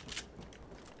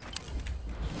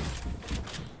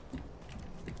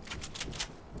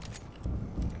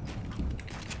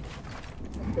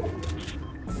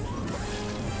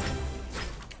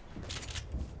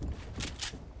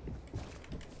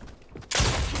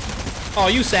 Oh,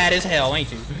 you sad as hell,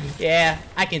 ain't you? Yeah,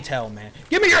 I can tell, man.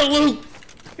 Give me your loot!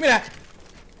 Give me that.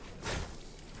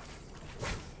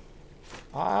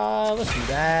 Let's do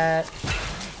that.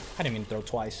 I didn't mean to throw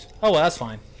twice. Oh, well, that's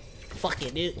fine. Fuck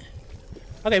it, dude.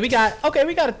 Okay, we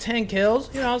got a 10 kills.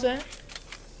 You know what I'm saying?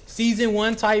 Season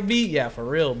 1 type beat. Yeah, for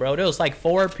real, bro. There was like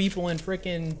 4 people in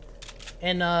freaking,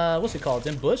 what's it called?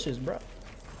 In bushes, bro.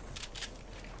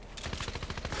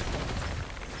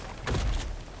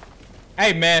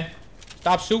 Hey, man.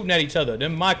 Stop shooting at each other.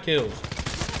 Them my kills.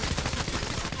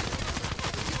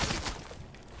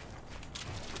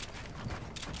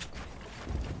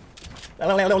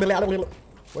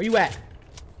 Where you at?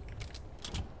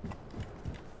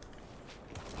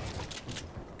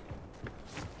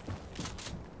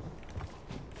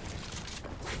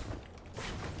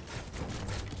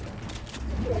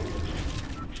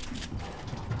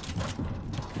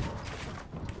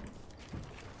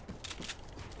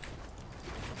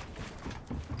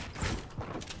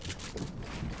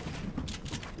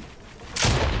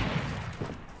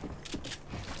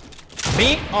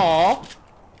 Me? Aw.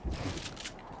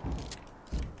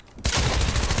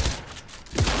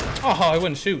 Oh, I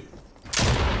wouldn't shoot.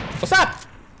 What's up?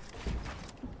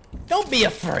 Don't be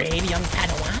afraid, young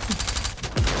Padawan.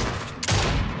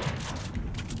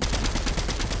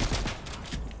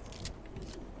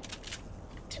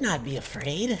 Do not be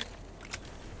afraid.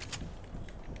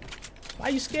 Why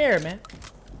are you scared, man?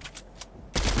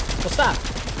 What's up?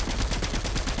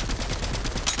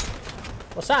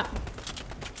 What's up?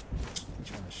 You're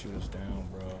trying to shoot us down,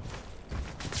 bro.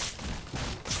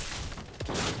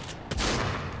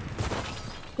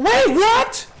 Wait,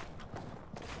 what?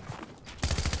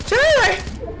 Terry!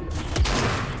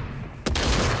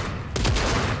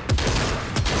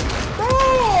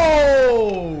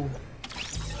 Bro!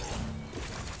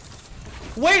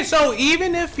 Wait, so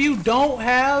even if you don't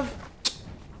have,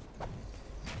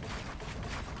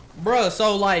 bruh,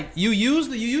 so like you use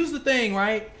the thing,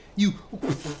 right?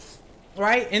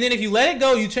 Right? And then if you let it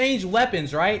go, you change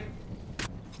weapons, right?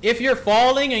 If you're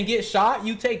falling and get shot,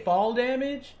 you take fall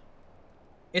damage.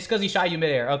 It's because he shot you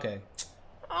midair. Okay.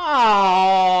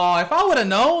 Oh, if I would have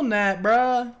known that,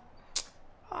 bruh.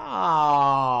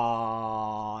 Oh,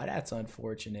 that's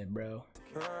unfortunate, bro.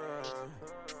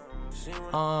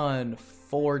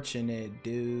 Unfortunate,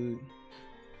 dude.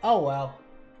 Oh, well.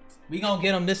 We gonna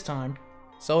get him this time.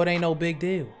 So it ain't no big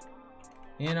deal.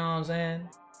 You know what I'm saying?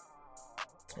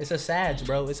 It's a Sag,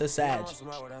 bro. It's a Sag.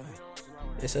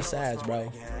 It's a Sag, bro.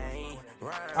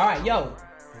 Alright, yo.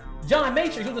 John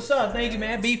Matrix with the sub. Thank you,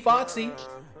 man. B Foxy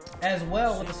as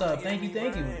well with the sub. Thank you,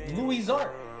 thank you. Louis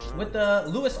Ark with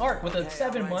the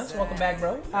 7 months. Welcome back,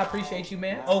 bro. I appreciate you,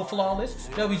 man. Oh, Flawless.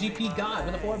 WGP God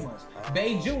with the 4 months.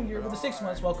 Bay Jr. with the 6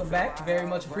 months. Welcome back. Very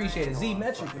much appreciated. Z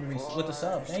Metric with the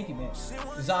sub. Thank you, man.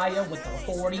 Zaya with the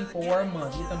 44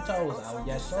 months. Get them toes out.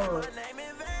 Yes, sir.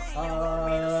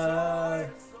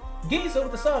 Giza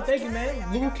with the sub. Thank you,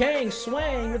 man. Liu Kang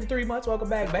Swang with the 3 months. Welcome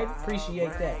back, baby.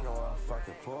 Appreciate that.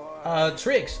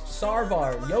 Trix,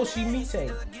 Sarvar,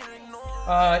 Yoshimite,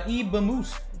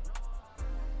 Ibamoose,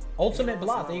 Ultimate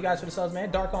Block. Thank you guys for the subs,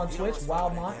 man. Dark on Twitch,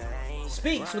 Wildmont,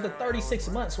 Speaks with the 36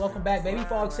 months. Welcome back, baby.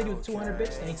 Fog City with 200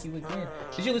 bits. Thank you again.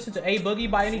 Did you listen to A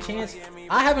Boogie by any chance?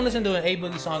 I haven't listened to an A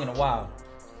Boogie song in a while.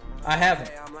 I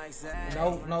haven't.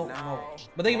 No.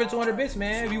 But thank you for 200 bits,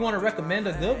 man. If you want to recommend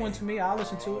a good one to me, I'll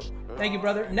listen to it. Thank you,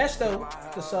 brother. Nesto,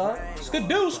 the sub.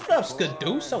 Skadoose, what up,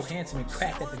 Skadoose? So handsome and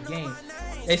cracked at the game.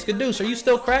 Hey, Skadoose, are you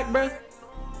still cracked, bro?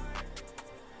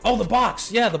 Oh, the box.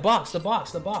 Yeah, the box.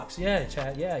 Yeah,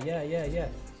 chat. Yeah.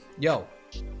 Yo.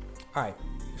 Alright.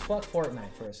 Fuck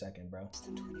Fortnite for a second, bro.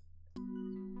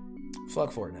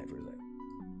 Fuck Fortnite for a second.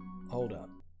 Hold up.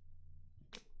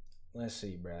 Let's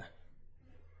see, bruh.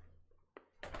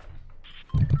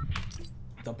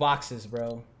 The boxes,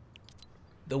 bro.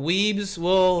 The weebs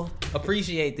will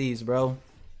appreciate these, bro.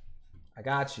 I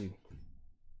got you.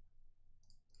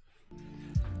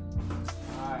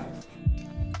 Alright.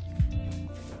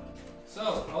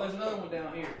 So, oh, there's another one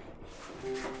down here.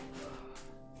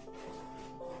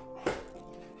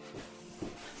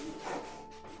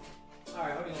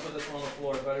 Alright, I'm gonna put this one on the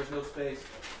floor, but there's no space.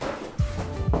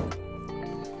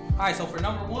 Alright, so for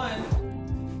number 1,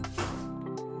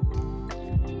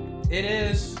 it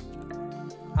is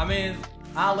I mean,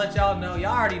 I'll let y'all know.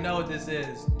 Y'all already know what this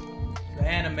is. The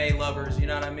anime lovers, you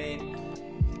know what I mean?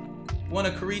 Want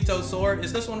a Kirito sword?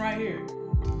 It's this one right here.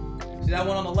 See that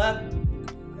one on the left?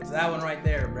 It's that one right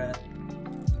there, bruh.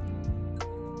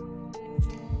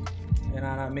 You know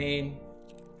what I mean?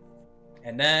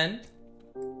 And then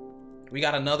we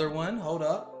got another one. Hold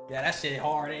up. Yeah, that shit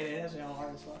hard, ain't it? That shit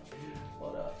hard as fuck.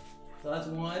 Hold up. So that's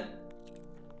one.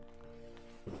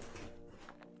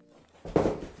 We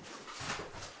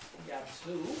got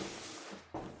two.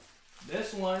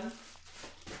 This one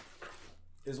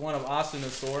is one of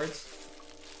Asuna's swords.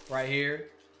 Right here.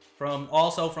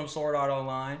 Also from Sword Art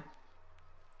Online.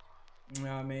 You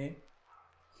know what I mean?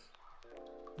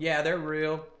 Yeah, they're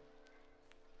real.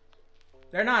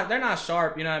 They're not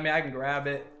sharp, you know what I mean? I can grab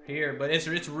it here, but it's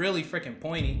really freaking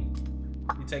pointy.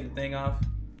 You take the thing off.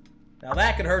 Now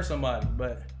that could hurt somebody,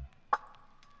 but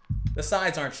the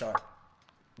sides aren't sharp.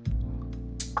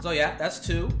 So yeah, that's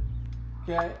two.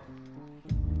 Okay.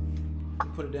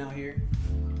 Put it down here.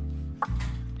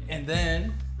 And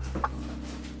then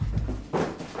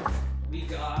we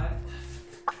got,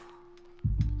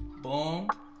 boom,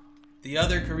 the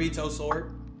other Kirito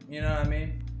sword. You know what I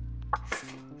mean?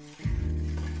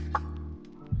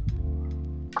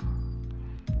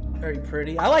 Very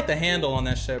pretty. I like the handle on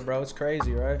that shit, bro. It's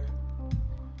crazy, right?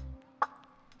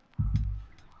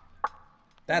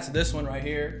 That's this one right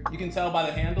here. You can tell by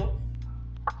the handle.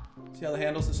 See how the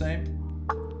handle's the same?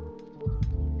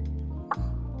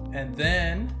 And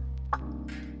then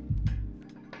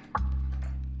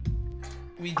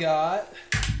we got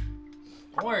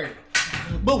more.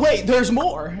 But wait, there's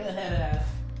more.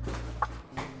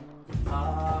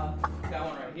 Got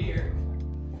one right here.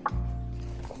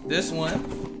 This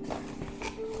one.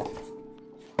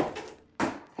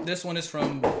 This one is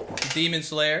from Demon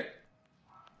Slayer.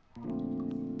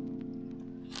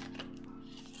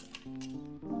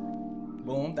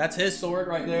 Boom. That's his sword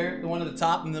right there. The one at the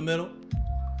top in the middle.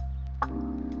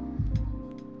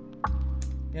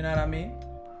 You know what I mean?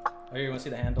 Oh, you want to see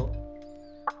the handle?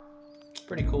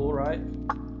 Pretty cool, right?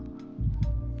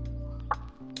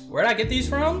 Where'd I get these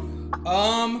from?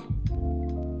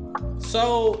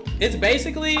 So it's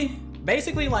basically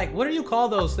like, what do you call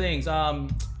those things?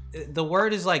 The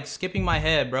word is like skipping my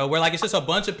head, bro. Where like it's just a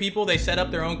bunch of people, they set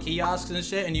up their own kiosks and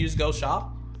shit, and you just go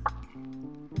shop.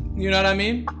 You know what I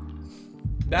mean?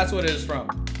 That's what it is from.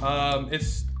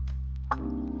 It's,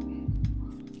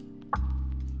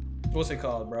 what's it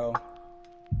called, bro?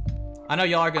 I know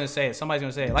y'all are gonna say it. Somebody's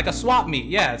gonna say it. Like a swap meet.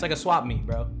 Yeah, it's like a swap meet,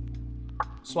 bro.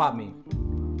 Swap meet.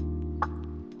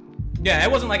 Yeah,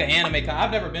 it wasn't like an anime con.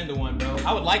 I've never been to one, bro.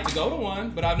 I would like to go to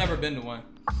one, but I've never been to one.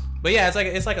 But yeah,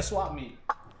 it's like a swap meet.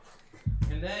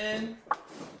 And then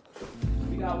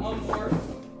we got one more.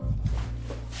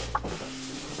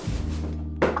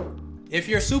 If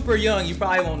you're super young, you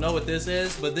probably won't know what this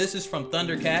is, but this is from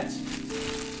Thundercats.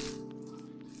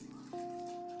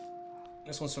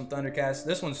 This one's from Thundercats.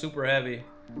 This one's super heavy.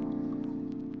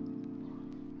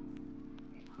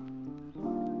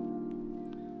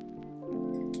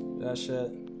 That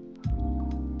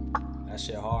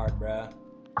shit hard, bruh.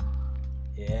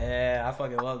 Yeah, I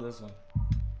fucking love this one.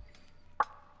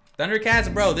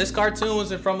 Thundercats, bro. This cartoon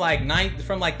was from like the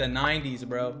 90s,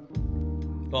 bro.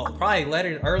 Well, probably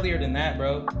earlier than that,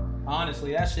 bro.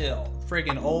 Honestly, that shit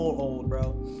freaking old,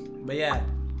 bro. But yeah,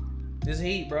 this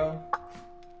heat, bro.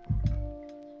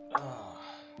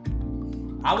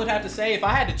 I would have to say, if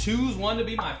I had to choose one to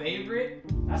be my favorite,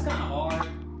 that's kind of hard.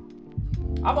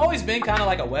 I've always been kind of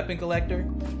like a weapon collector.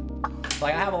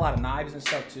 Like, I have a lot of knives and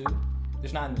stuff too.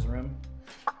 Just not in this room.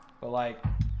 But like,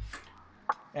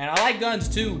 and I like guns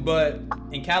too, but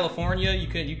in California, you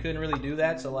couldn't really do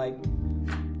that. So like,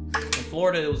 in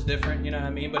Florida, it was different, you know what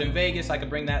I mean? But in Vegas, I could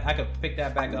pick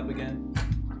that back up again.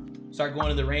 Start going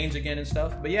to the range again and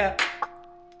stuff. But yeah,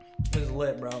 it's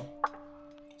lit, bro.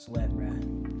 It's lit, bro.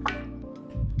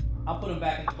 I'll put them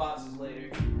back in the boxes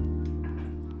later.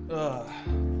 Ugh.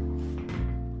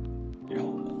 Here,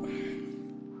 hold up.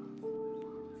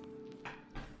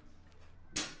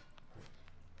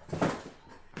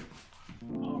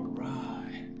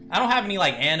 Alright. I don't have any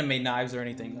like anime knives or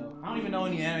anything though. I don't even know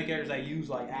any anime characters that use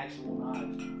like actual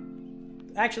knives.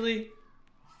 Actually,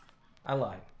 I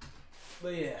lied.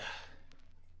 But yeah.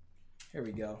 Here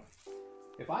we go.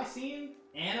 If I see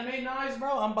anime knives,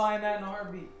 bro, I'm buying that in a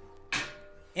heartbeat.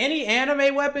 Any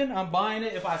anime weapon, I'm buying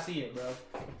it if I see it, bro.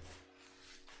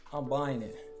 I'm buying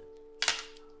it.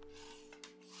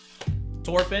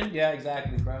 Torfin? Yeah,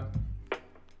 exactly, bro.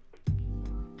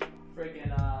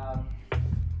 Freaking,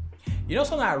 you know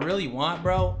something I really want,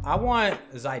 bro? I want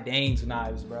Zidane's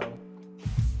knives, bro.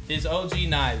 His OG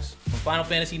knives from Final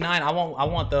Fantasy 9. I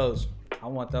want those. I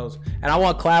want those. And I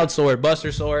want Cloud Sword,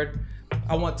 Buster Sword.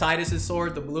 I want Titus's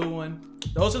sword, the blue one.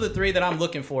 Those are the 3 that I'm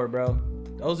looking for, bro.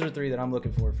 Those are the 3 that I'm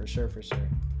looking for sure, for sure.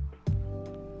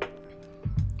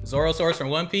 Zoro swords from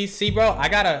One Piece. See, bro, I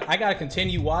gotta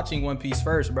continue watching One Piece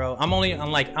first, bro. I'm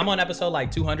on episode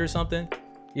like 200 something.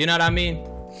 You know what I mean?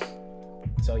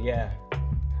 So yeah.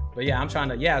 But yeah, I'm trying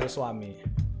to, yeah, that's what I mean.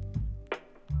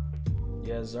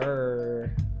 Yes,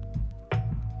 sir.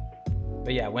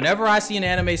 But yeah, whenever I see an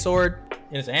anime sword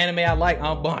and it's an anime I like,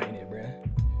 I'm buying it, bro.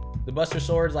 The Buster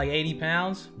Sword's like 80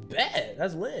 pounds. Bet,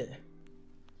 that's lit.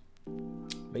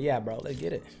 But yeah, bro, let's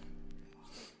get it.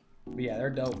 But yeah, they're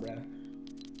dope, bro.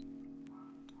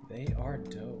 They are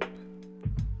dope.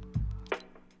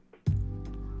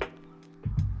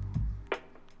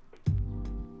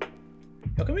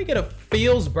 Yo, can we get a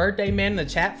Feels birthday man in the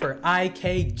chat for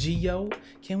IKGO?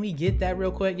 Can we get that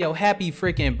real quick? Yo, happy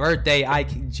freaking birthday,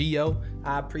 IKGO.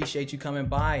 I appreciate you coming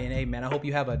by. And hey, man, I hope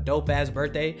you have a dope ass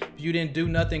birthday. If you didn't do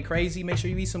nothing crazy, make sure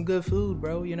you eat some good food,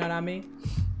 bro. You know what I mean?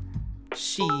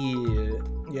 Shit.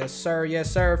 Yes, sir.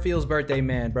 Yes, sir. Feels birthday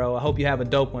man, bro. I hope you have a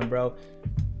dope one, bro.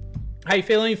 How you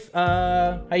feeling?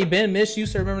 How you been? Miss you,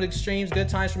 sir. Remember the streams, good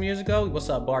times from years ago? What's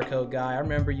up, barcode guy? I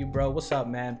remember you, bro. What's up,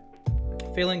 man?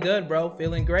 Feeling good, bro.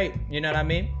 Feeling great. You know what I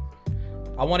mean?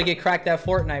 I want to get cracked at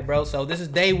Fortnite, bro. So this is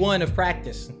day 1 of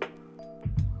practice.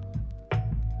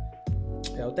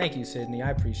 Yo, thank you, Sydney. I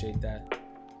appreciate that.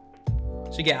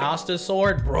 Should get Asta's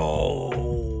sword,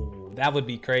 bro. That would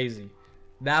be crazy.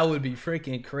 That would be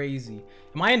freaking crazy.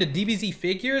 Am I into DBZ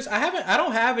figures? I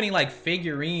don't have any like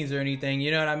figurines or anything,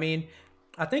 you know what I mean?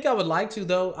 I think I would like to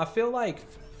though. I feel like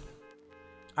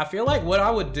what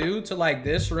I would do to like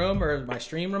this room or my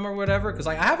stream room or whatever, because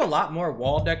like I have a lot more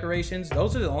wall decorations.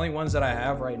 Those are the only ones that I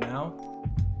have right now.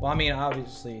 Well, I mean,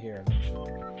 obviously here.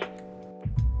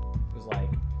 Because like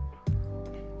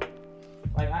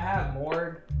I have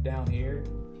more down here.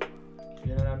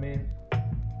 You know what I mean?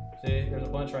 See, there's a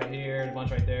bunch right here, there's a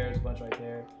bunch right there, there's a bunch right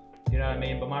there. You know what I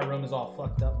mean? But my room is all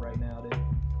fucked up right now, dude.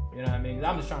 You know what I mean? 'Cause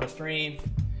I'm just trying to stream.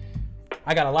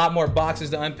 I got a lot more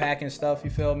boxes to unpack and stuff, you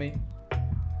feel me?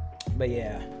 But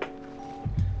yeah.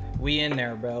 We in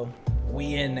there, bro.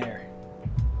 We in there.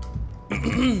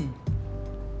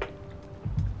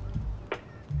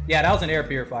 Yeah, that was an air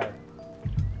purifier.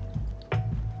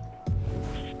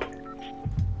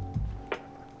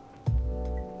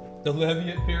 The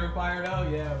Leviat purifier though?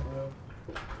 Yeah, bro.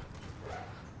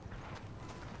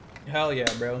 Hell yeah,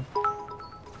 bro.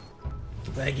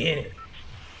 I get it.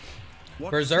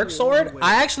 Berserk sword?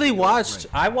 I actually watched,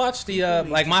 I watched the,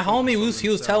 like my homie, he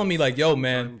was telling me like, yo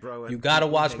man, you gotta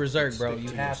watch Berserk, bro. You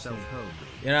have to.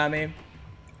 You know what I mean?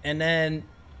 And then,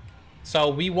 so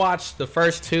we watched the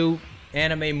first 2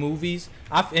 anime movies.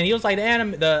 And he was like,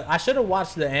 I should have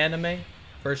watched the anime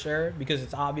for sure, because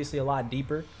it's obviously a lot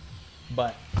deeper.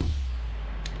 But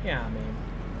yeah, I mean,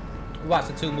 we watched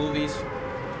the 2 movies.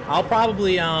 I'll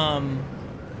probably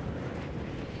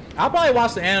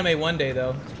watch the anime one day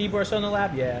though. Is keyboard still in the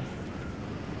lab? Yeah.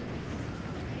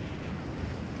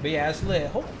 But yeah, it's lit.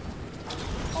 Hold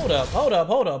up.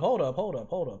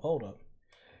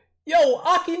 Yo,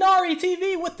 Akinari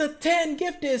TV with the 10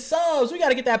 gifted subs. We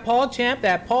gotta get that Pog champ,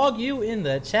 that Pog you in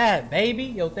the chat, baby.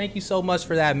 Yo, thank you so much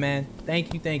for that, man.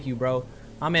 Thank you, bro.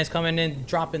 My man's coming in,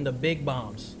 dropping the big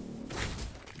bombs.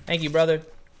 Thank you, brother.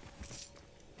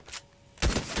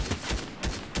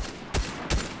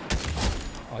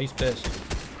 Oh, he's pissed.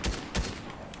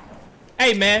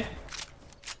 Hey, man.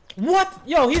 What?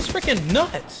 Yo, he's freaking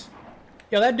nuts.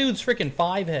 Yo, that dude's freaking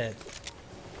 5 head.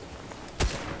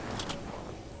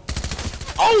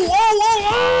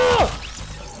 Oh!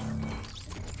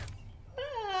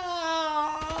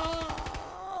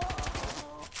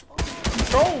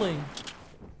 Trolling.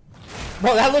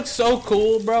 Bro, that looks so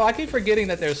cool, bro. I keep forgetting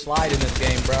that there's slide in this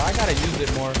game, bro. I gotta use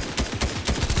it more.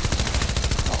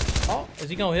 Oh, is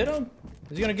he gonna hit him?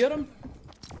 Is he gonna get him?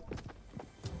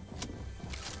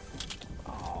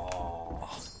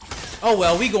 Oh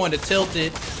well, we going to tilt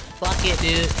it. Fuck it,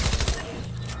 dude.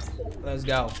 Let's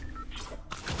go.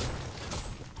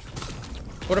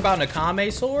 What about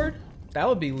Nakame sword? That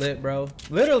would be lit, bro.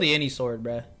 Literally any sword,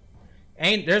 bro.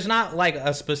 There's not like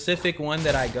a specific one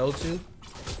that I go to.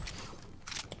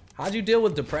 How'd you deal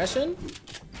with depression?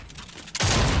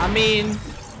 I mean,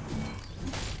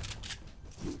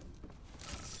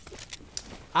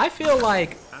 I feel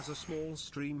like as a small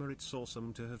streamer, it's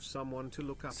awesome to have someone to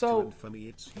look up to, and for me,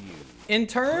 it's you. In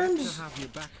terms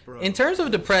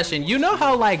of depression, you know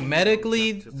how like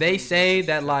medically they say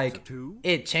that like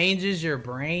it changes your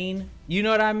brain. You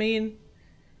know what I mean?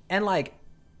 And like,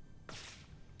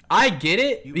 I get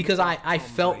it because I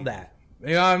felt that.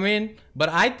 You know what I mean? But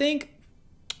I think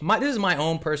this is my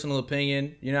own personal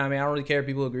opinion. You know what I mean? I don't really care if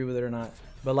people agree with it or not.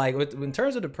 But like in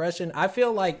terms of depression, I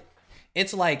feel like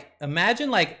it's like, imagine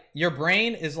like your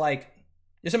brain is like,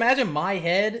 just imagine my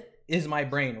head is my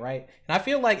brain, right? And I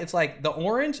feel like it's like the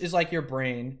orange is like your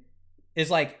brain, is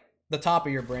like the top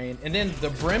of your brain, and then the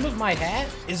brim of my hat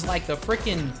is like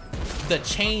the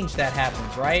change that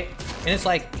happens, right? And it's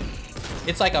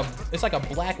like a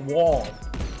black wall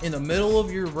in the middle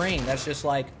of your brain that's just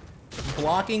like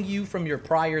blocking you from your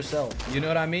prior self. You know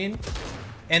what I mean?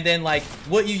 And then like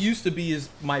what you used to be is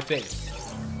my face.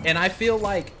 And I feel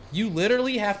like you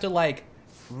literally have to like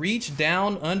reach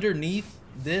down underneath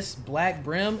this black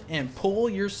brim and pull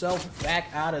yourself back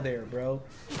out of there, bro.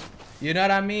 You know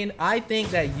what I mean? I think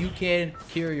that you can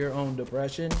cure your own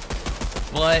depression,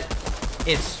 but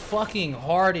it's fucking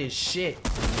hard as shit.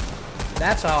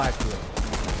 That's how I feel.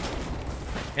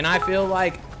 And I feel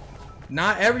like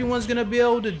not everyone's gonna be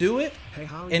able to do it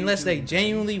unless they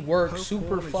genuinely work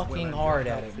super fucking hard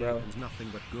at it, bro.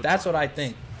 That's what I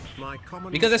think.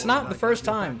 Because it's not the first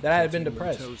time that I had been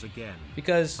depressed.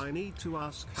 Because,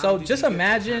 so just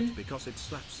imagine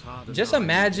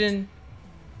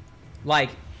like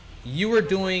you were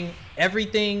doing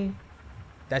everything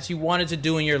that you wanted to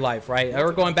do in your life, right?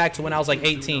 We're going back to when I was like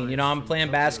 18. You know, I'm playing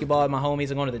basketball with my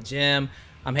homies. I'm going to the gym.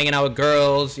 I'm hanging out with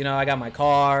girls. You know, I got my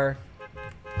car.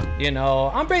 You know,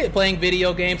 I'm playing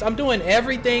video games. I'm doing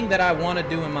everything that I want to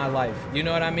do in my life. You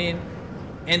know what I mean?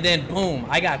 And then, boom,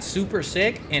 I got super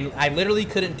sick, and I literally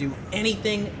couldn't do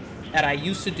anything that I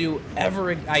used to do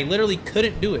ever. I literally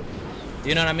couldn't do it.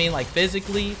 You know what I mean? Like,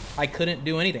 physically, I couldn't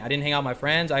do anything. I didn't hang out with my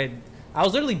friends. I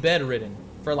was literally bedridden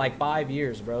for like 5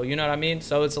 years, bro. You know what I mean?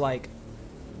 So it's like,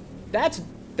 that's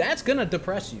gonna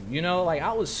depress you, you know? Like,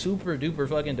 I was super duper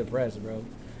fucking depressed, bro.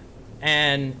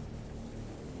 And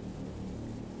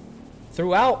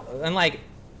throughout, and like,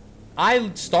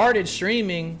 I started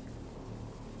streaming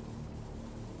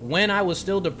when I was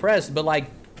still depressed, but like,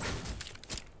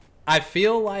 I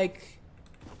feel like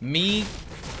me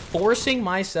forcing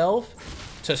myself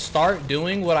to start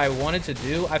doing what I wanted to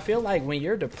do, I feel like when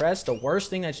you're depressed, the worst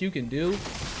thing that you can do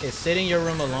is sit in your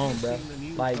room alone, bro.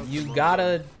 Like, you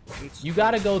gotta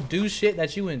go do shit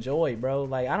that you enjoy, bro.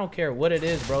 Like, I don't care what it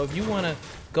is, bro. If you wanna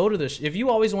go to if you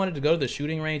always wanted to go to the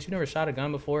shooting range, you never shot a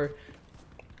gun before,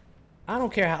 I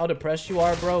don't care how depressed you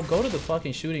are, bro. Go to the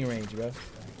fucking shooting range, bro.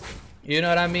 You know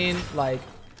what I mean? Like,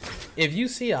 if you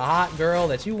see a hot girl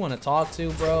that you want to talk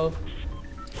to, bro,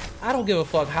 I don't give a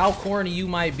fuck how corny you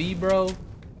might be, bro.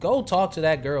 Go talk to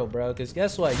that girl, bro. Because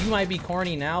guess what? You might be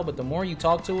corny now, but the more you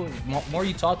talk to her, more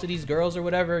you talk to these girls or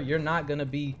whatever, you're not going to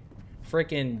be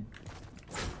freaking...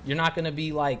 You're not going to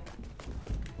be like...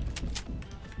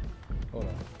 Hold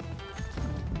on.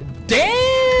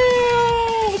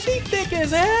 Damn! She thick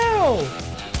as hell!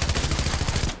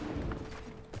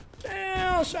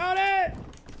 Damn, shot it!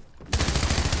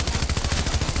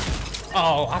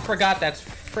 Oh, I forgot that's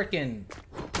freaking...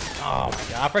 Oh my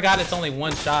god, I forgot it's only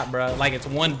one shot, bro. Like, it's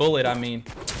one bullet, I mean.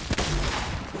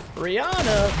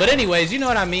 Rihanna. But anyways, you know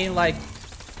what I mean? Like,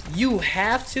 you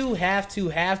have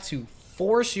to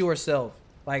force yourself.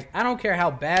 Like, I don't care how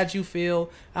bad you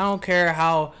feel. I don't care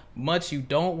how much you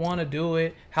don't want to do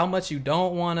it. How much you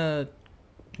don't want to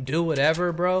do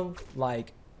whatever, bro.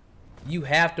 Like, you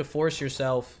have to force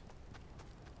yourself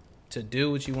to do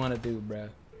what you want to do, bro.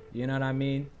 You know what I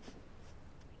mean?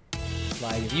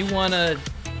 Like, if you want to...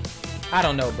 I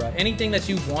don't know, bro. Anything that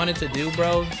you wanted to do,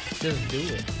 bro, just do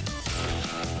it.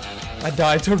 I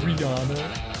died to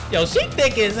Rihanna. Yo, she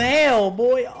thick as hell,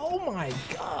 boy. Oh my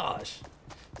gosh.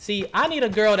 See, I need a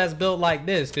girl that's built like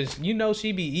this, because you know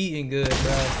she be eating good,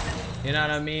 bro. You know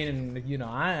what I mean? And, you know,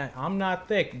 I'm not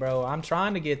thick, bro. I'm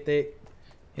trying to get thick.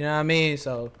 You know what I mean?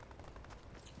 So,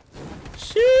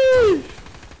 sheesh.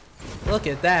 Look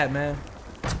at that, man.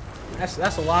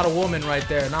 That's a lot of woman right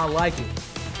there, and I like it.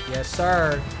 Yes,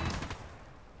 sir.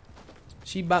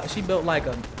 She built like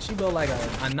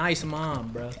a nice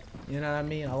mom, bro. You know what I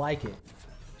mean? I like it.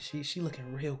 She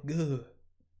looking real good.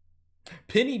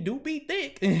 Penny do be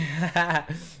thick.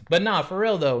 But nah, for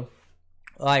real though.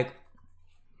 Like,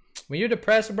 when you're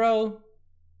depressed, bro,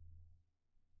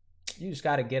 you just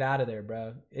gotta get out of there,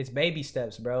 bro. It's baby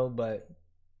steps, bro. But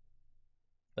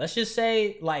let's just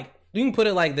say, like, you can put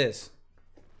it like this.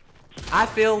 I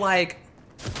feel like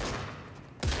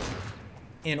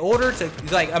in order to,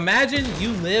 like, imagine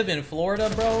you live in Florida,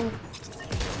 bro.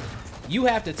 You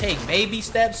have to take baby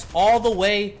steps all the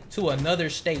way to another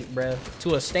state, bro.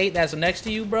 To a state that's next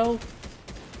to you, bro.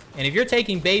 And if you're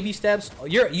taking baby steps,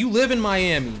 you live in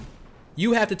Miami.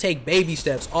 You have to take baby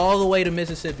steps all the way to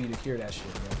Mississippi to cure that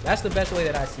shit, bro. That's the best way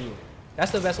that I see it.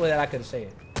 That's the best way that I could say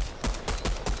it.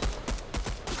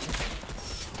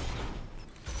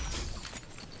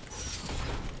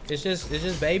 It's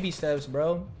just baby steps,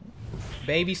 bro.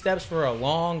 Baby steps for a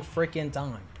long freaking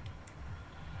time.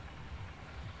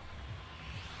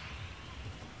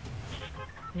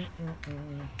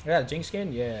 Yeah, Jinx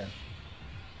skin? Yeah.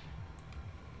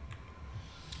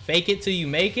 Fake it till you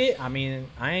make it. I mean,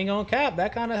 I ain't gonna cap.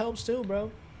 That kind of helps too,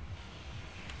 bro.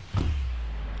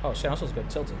 Oh shit, I'm supposed to go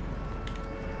tilted.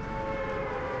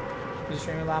 Just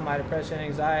streaming a lot. My depression,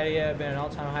 anxiety have been an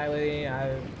all-time high lately.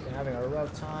 I've been having a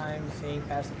rough time seeing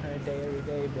past the current day every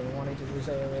day. Been wanting to just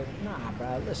say it. Nah,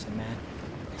 bro. Listen, man.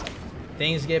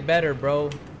 Things get better,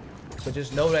 bro. So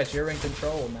just know that you're in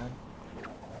control, man.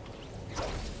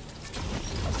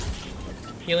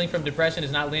 Healing from depression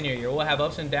is not linear. You will have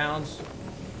ups and downs.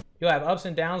 You'll have ups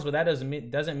and downs, but that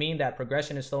doesn't mean that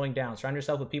progression is slowing down. Surround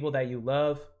yourself with people that you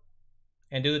love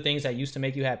and do the things that used to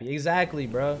make you happy. Exactly,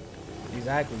 bro.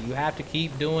 Exactly. You have to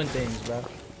keep doing things, bro.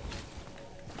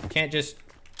 You can't just...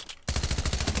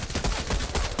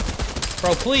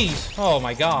 Bro, please. Oh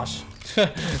my gosh.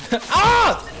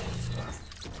 Ah!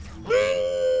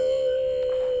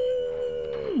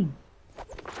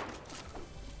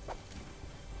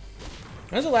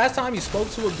 When's the last time you spoke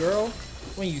to a girl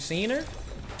when you seen her?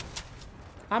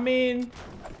 I mean,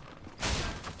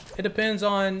 it depends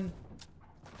on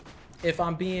if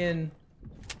I'm,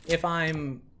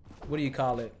 what do you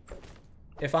call it?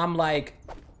 If I'm like,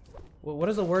 what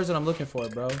is the words that I'm looking for,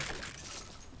 bro?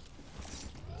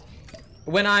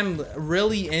 When I'm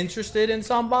really interested in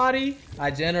somebody,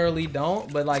 I generally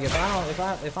don't. But like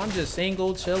if I'm just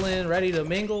single, chilling, ready to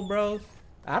mingle, bro,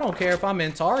 I don't care if I'm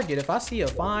in Target. If I see a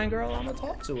fine girl, I'm gonna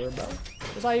talk to her, bro.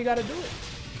 That's how you gotta do it.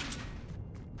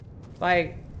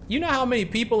 Like, you know how many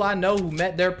people I know who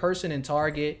met their person in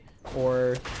Target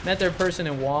or met their person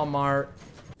in Walmart?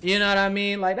 You know what I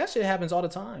mean? Like, that shit happens all the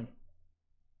time.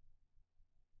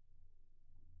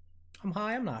 I'm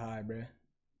high? I'm not high, bro.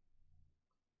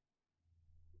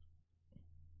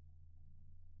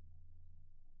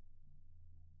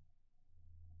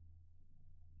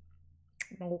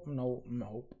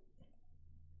 Nope.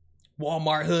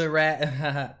 Walmart hood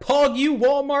rat. Pog you,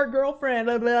 Walmart girlfriend.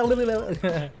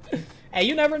 Hey,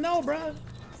 you never know, bro.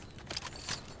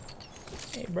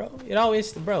 Hey, bro. It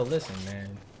always, bro, listen,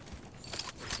 man.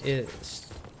 It's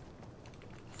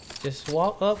just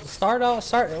walk up, start,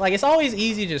 like, it's always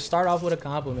easy to just start off with a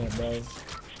compliment, bro.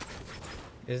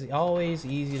 It's always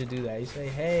easy to do that. You say,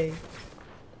 hey,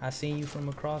 I seen you from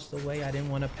across the way. I didn't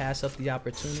want to pass up the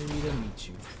opportunity to meet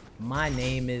you. My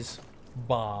name is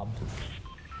Bob.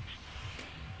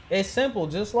 It's simple,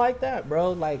 just like that,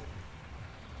 bro. Like,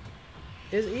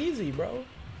 it's easy, bro.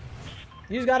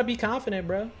 You just gotta be confident,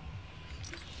 bro.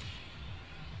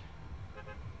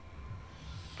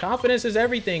 Confidence is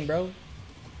everything, bro.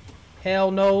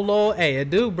 Hell no, Lord. Hey, it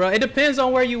do, bro. It depends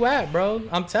on where you at, bro.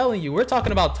 I'm telling you, we're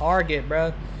talking about Target,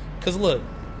 bro. Cause look,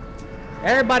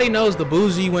 everybody knows the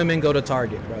bougie women go to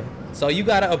Target, bro. So you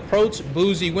gotta approach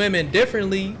bougie women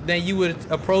differently than you would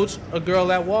approach a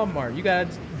girl at Walmart. You gotta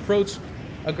approach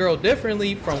a girl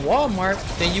differently from Walmart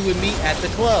than you would meet at the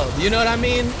club. You know what I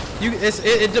mean?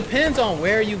 It depends on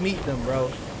where you meet them,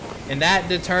 bro. And that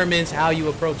determines how you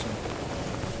approach them.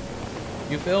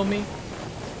 You feel me?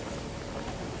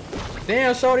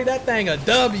 Damn, shorty, that thing a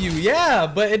W. Yeah,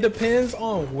 but it depends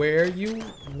on where you're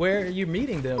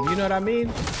meeting them. You know what I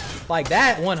mean? Like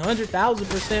that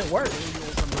 100,000% works.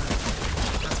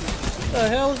 What the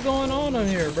hell is going on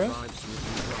here, bro?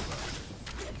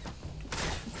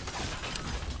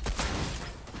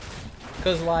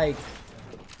 Cause like,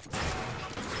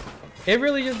 it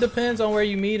really just depends on where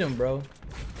you meet them, bro.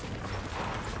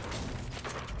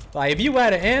 Like, if you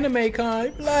at an anime con,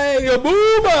 you be like, a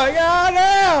booba,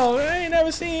 goddamn, I ain't never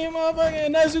seen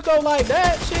motherfucking Nezuko like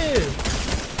that shit.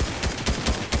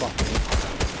 Fuck.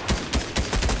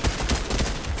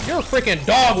 You're freaking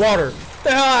dog water. Get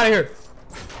the hell out of here.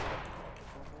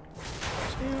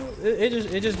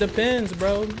 It just depends,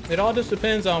 bro. It all just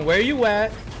depends on where you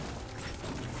at.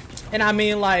 And I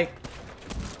mean, like,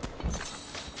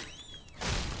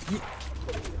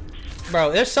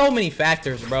 bro, there's so many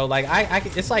factors, bro. Like,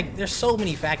 it's like there's so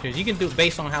many factors. You can do it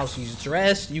based on how she's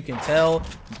dressed. You can tell,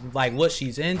 like, what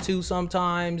she's into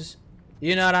sometimes.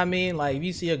 You know what I mean? Like, if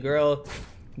you see a girl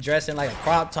dressed in, like, a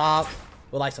crop top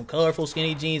with, like, some colorful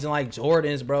skinny jeans and, like,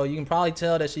 Jordans, bro, you can probably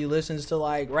tell that she listens to,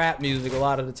 like, rap music a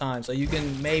lot of the time. So you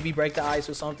can maybe break the ice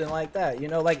with something like that. You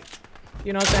know, like,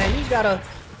 you know what I'm saying? You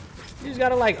just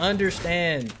gotta, like,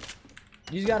 understand.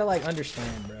 You just gotta, like,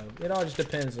 understand, bro. It all just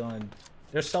depends on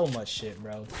There's so much shit,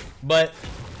 bro. But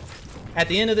at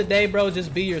the end of the day, bro,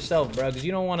 just be yourself, bro. Because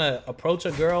you don't want to approach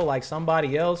a girl like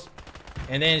somebody else.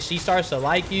 And then she starts to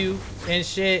like you and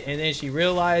shit. And then she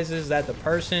realizes that the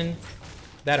person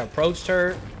that approached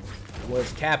her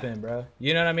was capping, bro.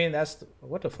 You know what I mean?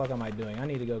 What the fuck am I doing? I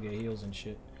need to go get heals and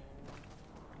shit.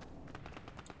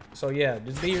 So yeah,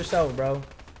 just be yourself, bro.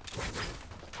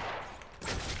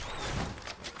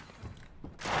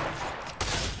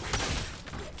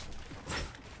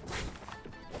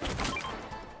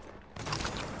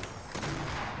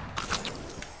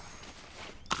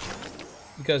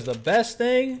 Because the best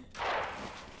thing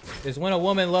is when a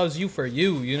woman loves you for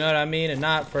you, you know what I mean? And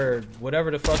not for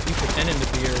whatever the fuck you pretending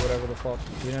to be or whatever the fuck,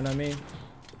 you know what I mean?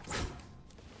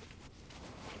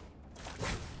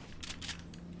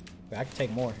 I can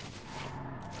take more.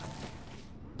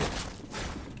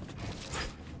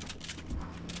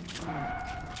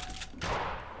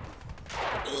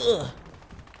 Ugh.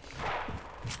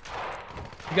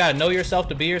 You gotta know yourself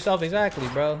to be yourself. Exactly,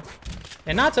 bro.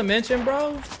 And not to mention,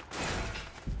 bro,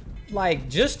 like,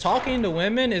 just talking to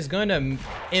women is gonna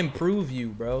improve you,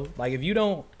 bro. Like, if you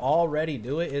don't already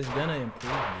do it, it's gonna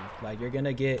improve you. Like, you're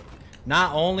gonna get,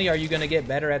 not only are you gonna get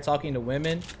better at talking to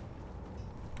women,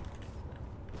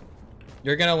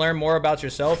 you're gonna learn more about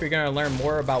yourself. You're gonna learn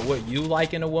more about what you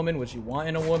like in a woman, what you want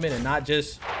in a woman, and not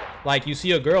just like you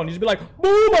see a girl and you just be like,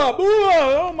 booba,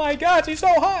 booba, oh my god, she's so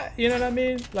hot. You know what I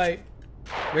mean? Like,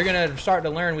 you're gonna start to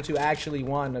learn what you actually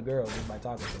want in a girl just by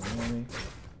talking to them. You know what I mean?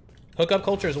 Hookup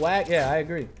culture is whack? Yeah, I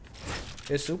agree.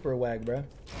 It's super whack, bro.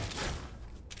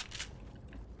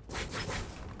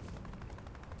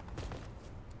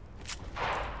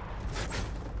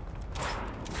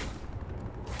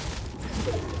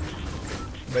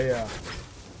 But yeah.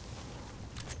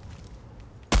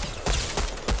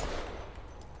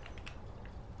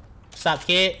 What's up,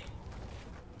 kid?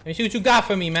 Let me see what you got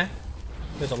for me, man.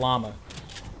 There's a llama.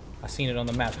 I seen it on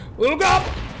the map. Look up!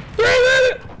 3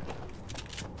 minutes!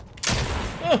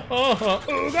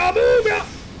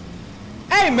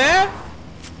 Hey, man!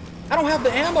 I don't have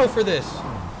the ammo for this.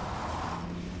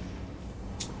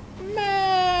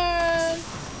 Man!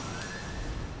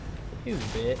 You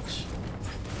bitch.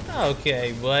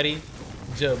 Okay, buddy.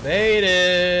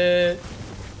 Debated.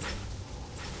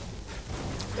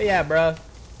 But yeah, bro.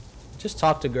 Just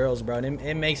talk to girls, bro.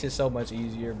 It makes it so much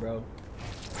easier, bro.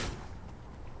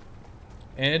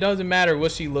 And it doesn't matter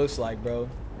what she looks like, bro.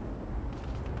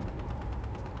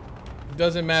 It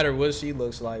doesn't matter what she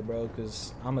looks like, bro.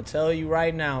 Because I'm going to tell you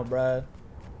right now, bro.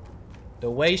 The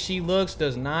way she looks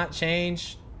does not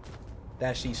change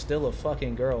that she's still a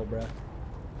fucking girl, bro.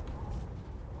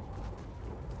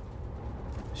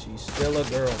 She's still a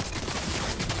girl.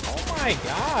 Oh my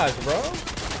gosh, bro.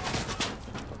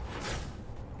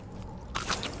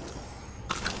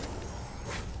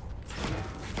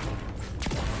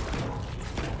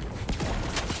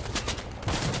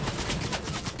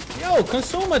 Yo,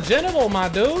 consume a genital, my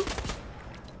dude.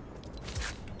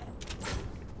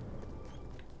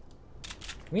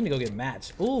 We need to go get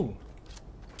mats. Ooh.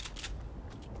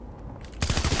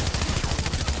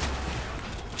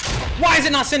 Why is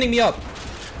it not sending me up?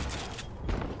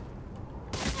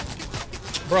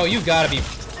 Bro, you gotta be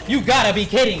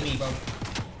kidding me, bro.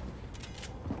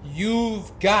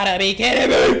 You've gotta be kidding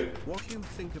me. What do you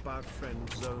think about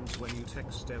friend zones when you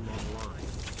text them online?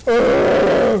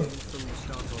 From the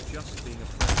start or just being a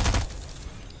friend?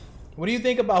 What do you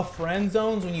think about friend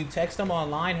zones when you text them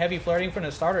online? Heavy flirting from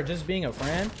the start or just being a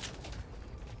friend?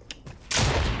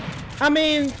 I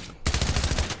mean,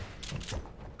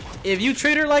 if you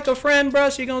treat her like a friend, bro,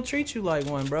 she gonna treat you like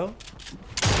one, bro.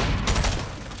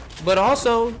 But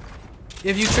also,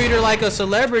 if you treat her like a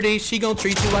celebrity, she gonna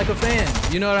treat you like a fan.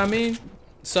 You know what I mean?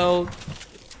 So,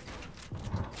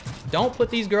 don't put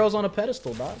these girls on a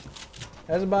pedestal, dog.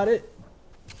 That's about it.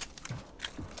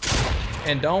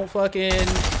 And don't fucking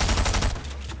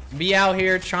be out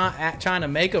here trying to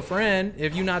make a friend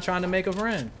if you're not trying to make a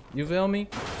friend. You feel me?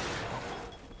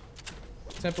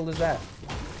 Simple as that.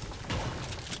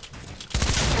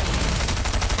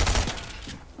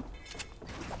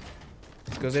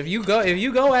 Because if you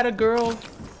go at a girl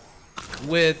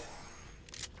with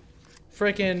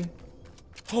freaking,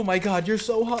 oh my god, you're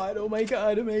so hot, oh my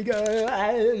god,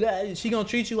 she gonna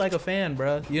treat you like a fan,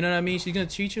 bro. You know what I mean? She's gonna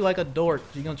treat you like a dork.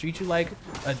 She's gonna treat you like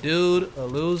a dude, a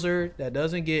loser that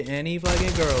doesn't get any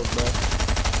fucking girls, bro.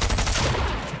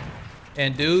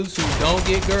 And dudes who don't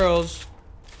get girls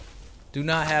do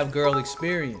not have girl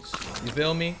experience. You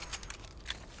feel me?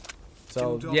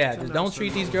 So yeah, just don't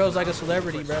treat these girls like a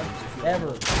celebrity, bro. Ever.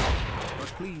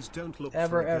 But please don't look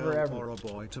for a girl or a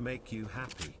boy to make you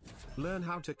happy. Learn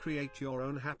how to create your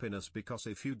own happiness, because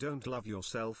if you don't love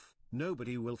yourself,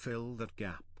 nobody will fill that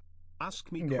gap.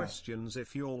 Ask me questions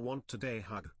if you'll want today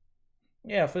hug.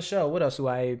 Yeah, for sure. What else do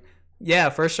I? Yeah,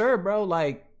 for sure, bro.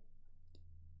 Like,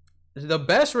 the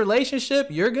best relationship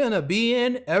you're gonna be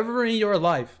in ever in your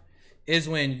life is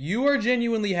when you are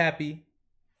genuinely happy,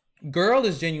 girl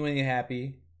is genuinely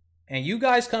happy, and you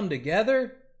guys come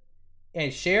together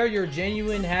and share your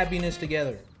genuine happiness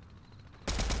together.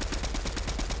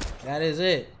 That is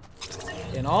it.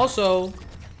 And also,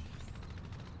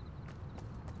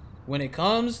 when it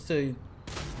comes to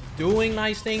doing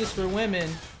nice things for women,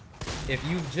 if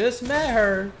you just met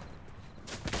her,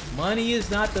 money is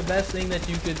not the best thing that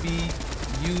you could be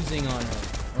using on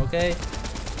her, okay?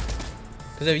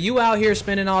 Because if you out here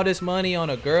spending all this money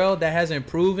on a girl that hasn't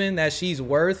proven that she's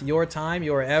worth your time,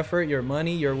 your effort, your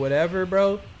money, your whatever,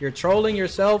 bro, you're trolling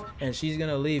yourself and she's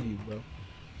gonna leave you, bro.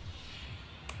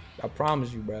 I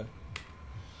promise you, bro.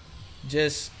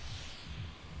 Just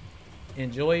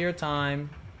enjoy your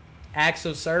time. Acts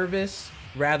of service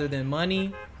rather than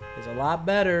money is a lot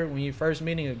better when you're first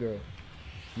meeting a girl.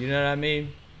 You know what I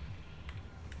mean?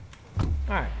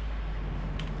 Alright.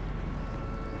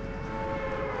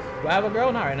 Do I have a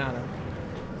girl? Not right now, no.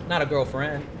 Not a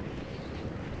girlfriend.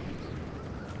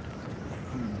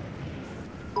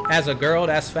 As a girl,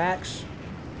 that's facts.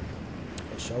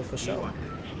 For sure, for sure.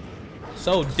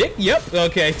 So, dick, yep.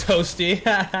 Okay, Toasty.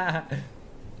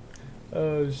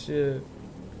 Oh, shit.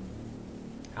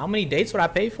 How many dates would I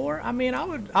pay for? I mean, I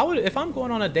would, if I'm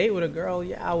going on a date with a girl,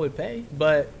 yeah, I would pay.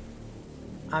 But,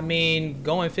 I mean,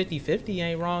 going 50-50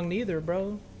 ain't wrong neither,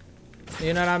 bro.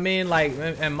 You know what I mean? Like,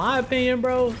 in my opinion,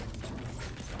 bro,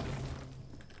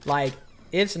 like,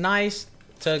 it's nice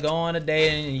to go on a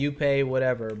date and you pay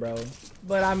whatever, bro.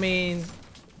 But, I mean,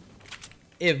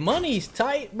 if money's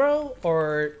tight, bro,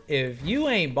 or if you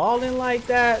ain't balling like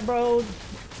that, bro,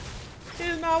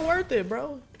 it's not worth it,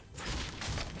 bro.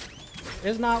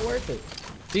 It's not worth it.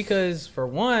 Because, for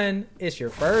one, it's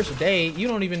your first date. You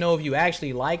don't even know if you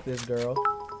actually like this girl.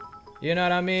 You know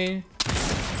what I mean?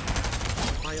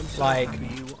 I am so like,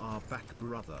 happy you are back,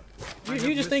 brother.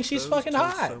 You just think she's fucking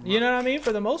hot. So you know what I mean?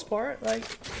 For the most part. Like,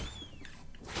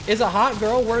 is a hot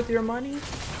girl worth your money?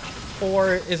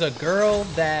 Or is a girl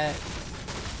that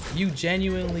you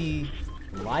genuinely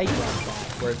like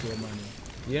that worth your money?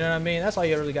 You know what I mean? That's all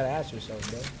you really gotta ask yourself,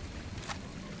 bro.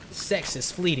 Sex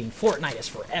is fleeting. Fortnite is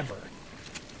forever.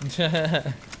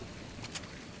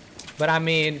 But I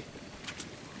mean,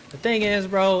 the thing is,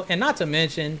 bro, and not to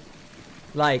mention,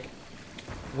 like,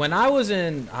 when I was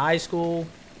in high school,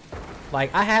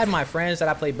 like, I had my friends that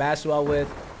I played basketball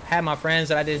with, had my friends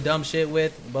that I did dumb shit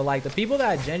with, but, like, the people that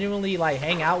I genuinely, like,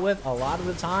 hang out with a lot of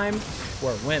the time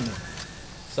were women.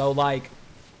 So, like,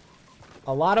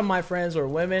 a lot of my friends were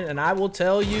women, and I will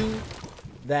tell you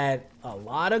that a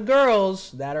lot of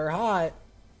girls that are hot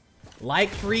like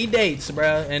free dates,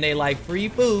 bro, and they like free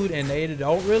food, and they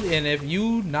don't really, and if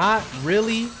you not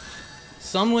really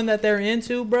someone that they're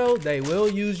into, bro, they will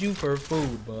use you for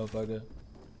food, motherfucker.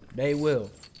 They will.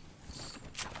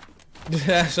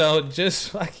 So just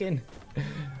fucking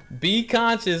be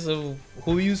conscious of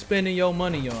who you spending your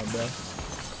money on, bro.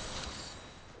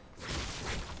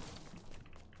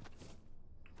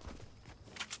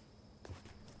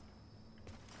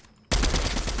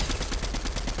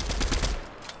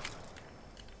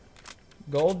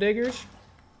 Gold diggers?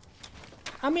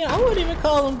 I mean, I wouldn't even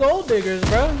call them gold diggers,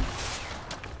 bro.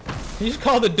 You just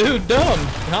call the dude dumb.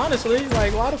 Honestly,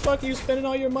 like, why the fuck are you spending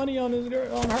all your money on this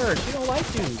girl, on her? She don't like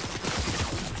you.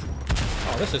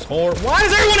 Oh, this is horrible. Why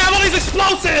does everyone have all these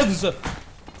explosives?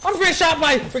 I'm getting shot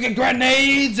by freaking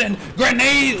grenades and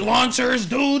grenade launchers,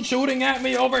 dude, shooting at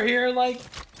me over here. Like,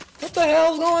 what the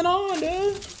hell's going on,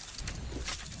 dude?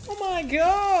 Oh my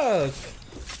gosh.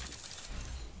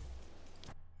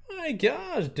 My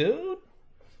gosh, dude.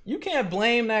 You can't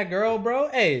blame that girl, bro.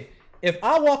 Hey, if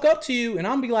I walk up to you and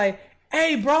I'm be like,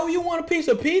 hey, bro, you want a piece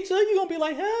of pizza? You gonna be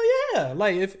like, hell yeah.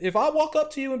 Like, if I walk up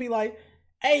to you and be like,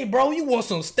 hey, bro, you want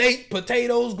some steak,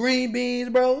 potatoes, green beans,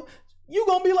 bro? You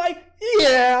gonna be like,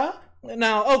 yeah.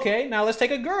 Now, okay, now let's take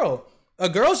a girl. A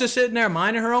girl's just sitting there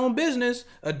minding her own business.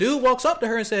 A dude walks up to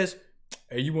her and says,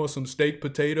 hey, you want some steak,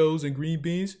 potatoes, and green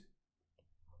beans?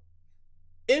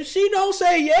 If she don't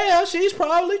say yeah, she's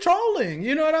probably trolling.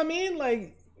 You know what I mean?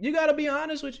 Like, you gotta be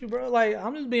honest with you, bro. Like,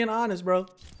 I'm just being honest, bro.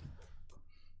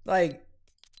 Like,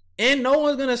 and no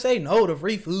one's gonna say no to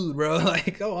free food, bro.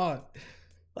 Like, come on.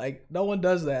 Like, no one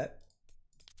does that.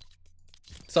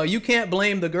 So you can't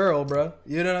blame the girl, bro.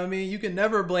 You know what I mean? You can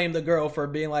never blame the girl for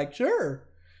being like, sure.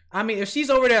 I mean, if she's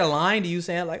over there lying to you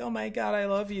saying like, oh my God, I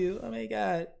love you. Oh my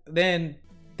God. Then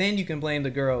then you can blame the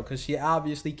girl because she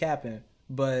obviously capping.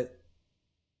 But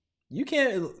you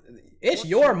can't. It's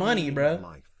your money, bro.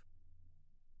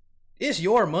 It's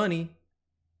your money.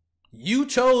 You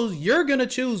chose. You're gonna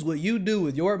choose what you do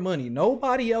with your money.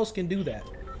 Nobody else can do that.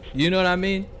 You know what I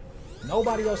mean?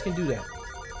 Nobody else can do that.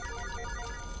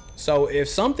 So if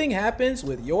something happens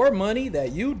with your money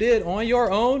that you did on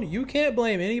your own, you can't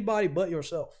blame anybody but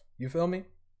yourself. You feel me?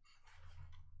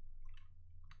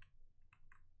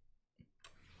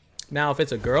 Now, if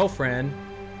it's a girlfriend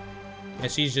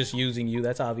and she's just using you,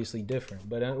 that's obviously different.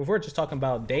 But if we're just talking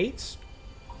about dates,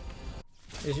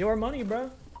 it's your money,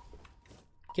 bro.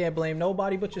 Can't blame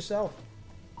nobody but yourself.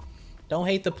 Don't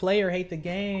hate the player, hate the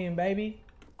game, baby.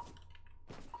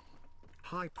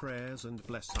 High prayers and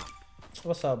bless up.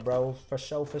 What's up, bro? For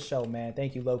sure, man.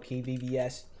 Thank you, low-key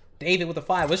VVS. David with the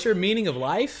 5. What's your meaning of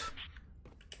life?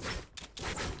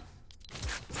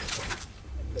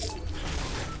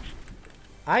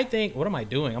 I think... What am I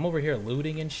doing? I'm over here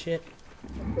looting and shit.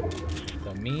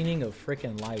 The meaning of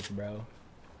freaking life, bro.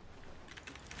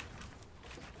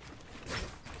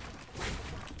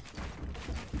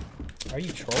 Are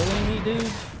you trolling me,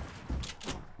 dude?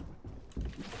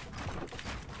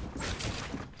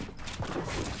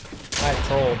 I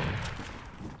trolled.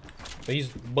 These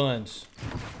buns.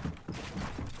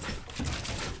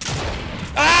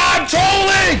 Ah, I'm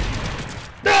trolling!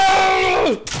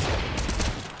 No!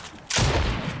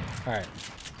 Alright.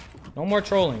 No more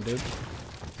trolling, dude.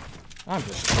 I'm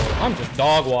just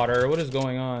dog water. What is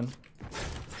going on?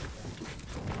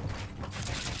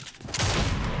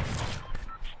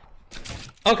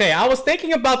 Okay, I was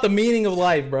thinking about the meaning of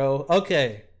life, bro.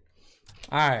 Okay.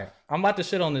 Alright. I'm about to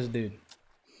shit on this dude.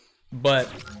 But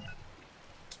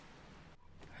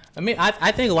I mean,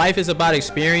 I think life is about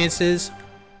experiences,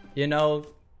 you know,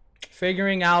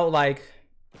 figuring out life,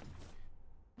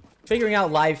 figuring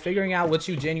out what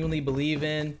you genuinely believe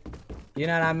in. You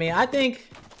know what I mean? I think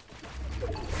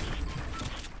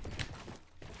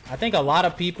a lot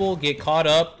of people get caught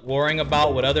up worrying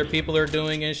about what other people are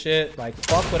doing and shit. Like,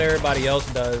 fuck what everybody else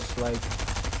does. Like,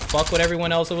 fuck what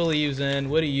everyone else believes in.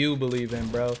 What do you believe in,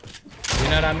 bro? You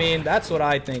know what I mean? That's what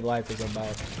I think life is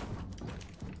about.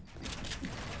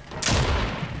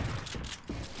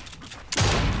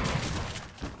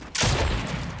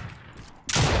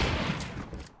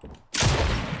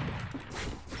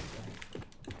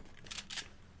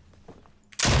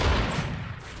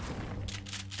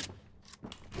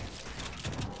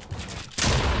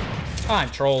 I'm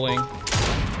trolling.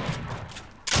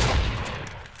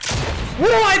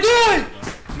 What am I doing?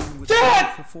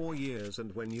 Dad! For 4 years,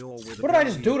 and when you're with what did I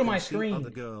just do to my screen? Other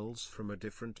girls from a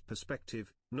different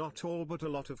perspective. Not all, but a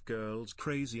lot of girls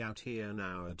crazy out here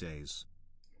nowadays.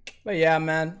 But yeah,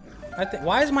 man.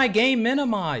 Why is my game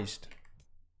minimized?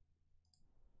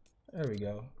 There we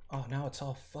go. Oh, now it's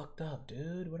all fucked up,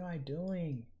 dude. What am I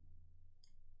doing?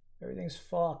 Everything's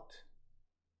fucked.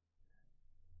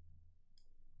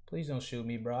 Please don't shoot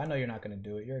me, bro. I know you're not gonna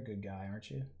do it. You're a good guy, aren't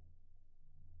you?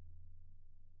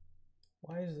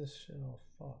 Why is this shit all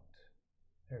fucked?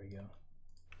 There we go.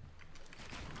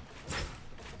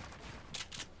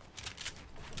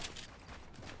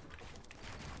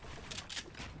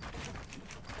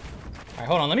 Alright,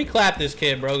 hold on. Let me clap this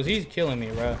kid, bro, because he's killing me,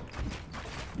 bro.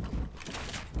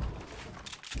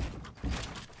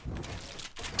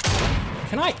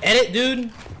 Can I edit, dude?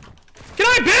 Can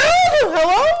I build?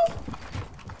 Hello?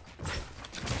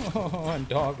 Oh, I'm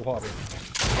dog water.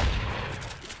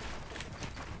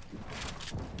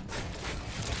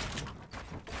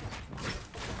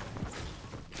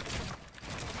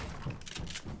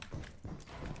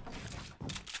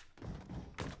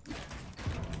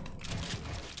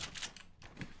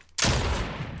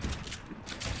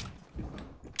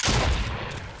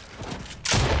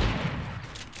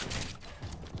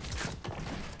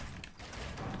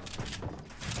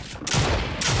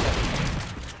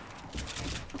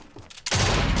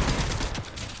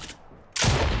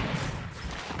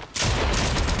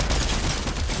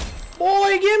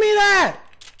 Boy, give me that!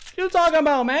 What you talking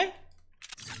about, man?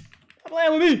 Stop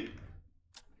playing with me.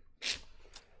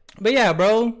 But yeah,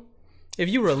 bro. If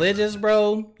you religious,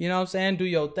 bro, you know what I'm saying? Do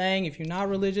your thing. If you're not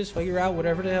religious, figure out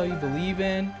whatever the hell you believe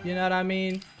in. You know what I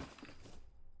mean?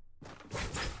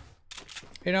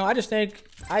 You know, I just think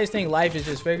life is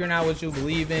just figuring out what you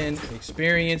believe in,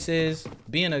 experiences,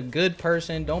 being a good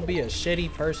person. Don't be a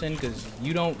shitty person because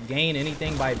you don't gain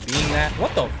anything by being that.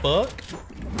 What the fuck?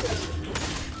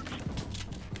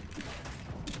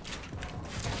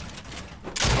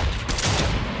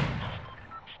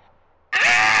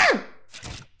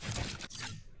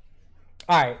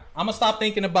 Alright, I'm gonna stop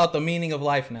thinking about the meaning of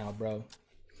life now, bro.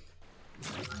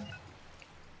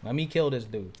 Let me kill this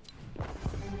dude.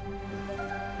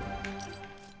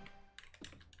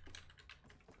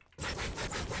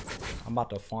 I'm about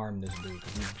to farm this dude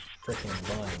because he's freaking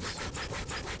buns.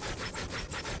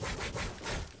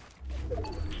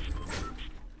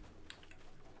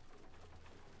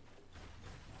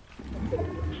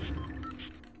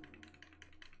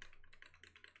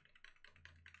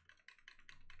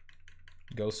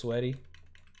 Go sweaty.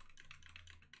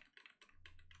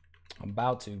 I'm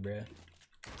about to, bruh.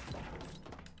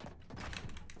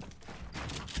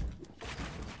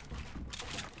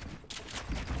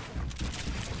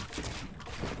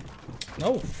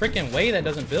 No freaking way that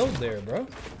doesn't build there, bro.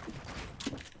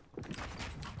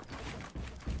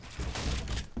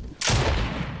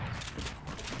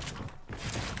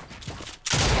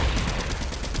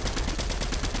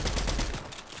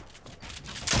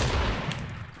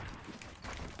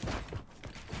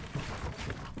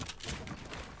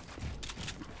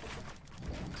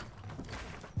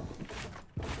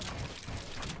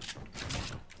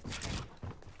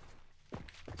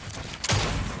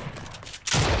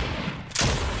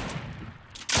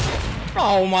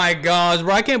 Oh my gosh,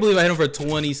 bro. I can't believe I hit him for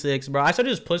 26, bro. I should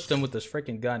have just pushed him with this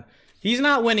freaking gun. He's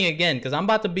not winning again because I'm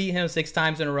about to beat him 6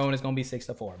 times in a row and it's going to be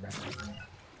 6-4, bro.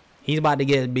 He's about to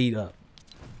get beat up.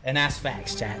 And that's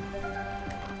facts, chat.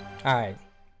 All right.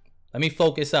 Let me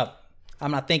focus up.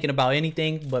 I'm not thinking about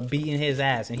anything but beating his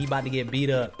ass and he about to get beat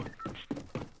up.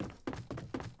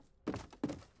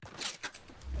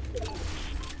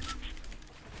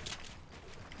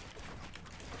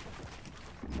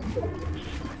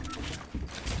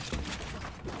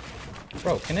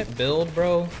 Bro, can it build,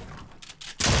 bro?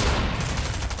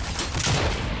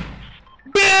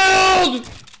 Build!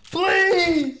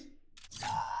 Please!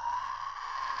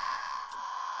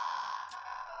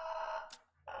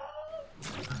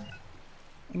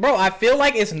 Bro, I feel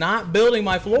like it's not building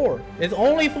my floor. It's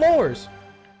only floors.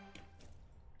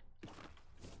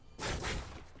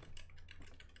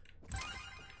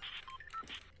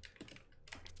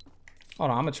 Hold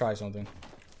on, I'm gonna try something.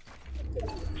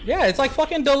 Yeah, it's like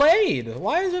fucking delayed.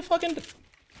 Why is it fucking...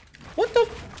 What the...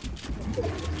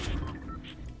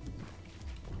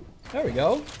 There we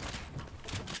go.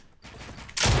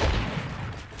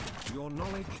 Your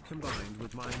knowledge combined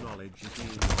with my knowledge is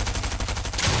me.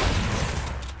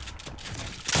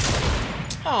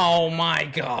 Oh my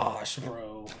gosh,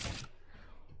 bro.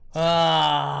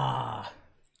 Ah.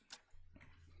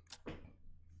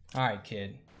 Alright,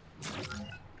 kid.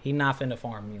 He not finna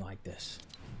farm me like this.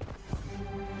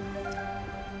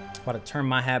 About to turn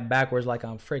my hat backwards like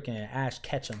I'm freaking Ash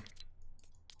Ketchum.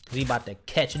 Cause he about to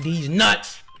catch these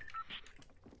nuts.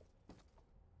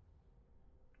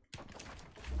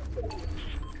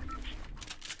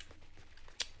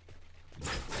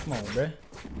 Come on, bruh.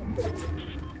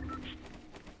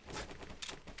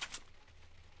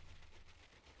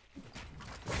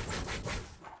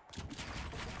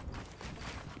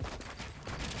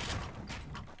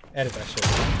 Edit that shit.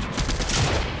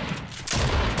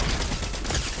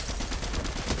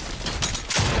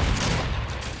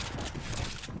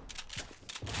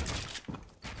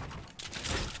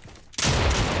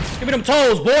 Give me them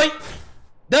toes, boy.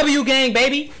 W gang,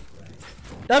 baby.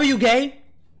 W gang.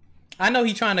 I know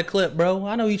he trying to clip, bro.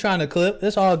 I know he trying to clip.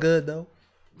 It's all good, though.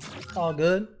 It's all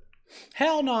good.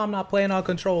 Hell no, I'm not playing on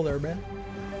controller, man.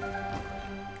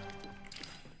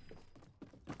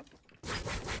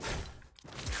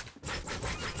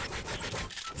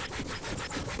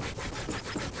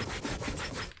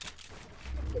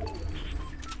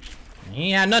 You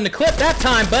ain't had nothing to clip that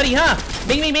time, buddy, huh?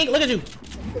 Bing, bing, bing. Look at you.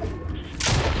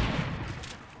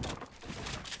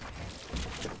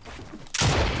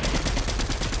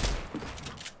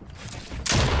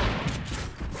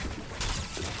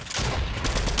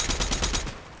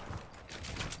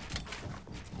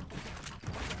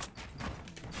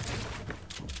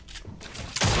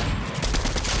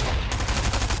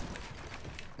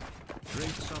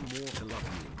 Drink some water, love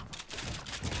you.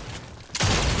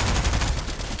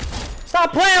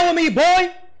 Stop playing with me,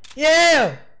 boy.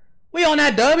 Yeah. We on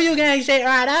that W gang shit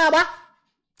right now, boy.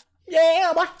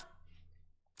 Yeah, boy.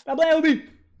 Stop playing with me.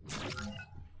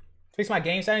 Fix my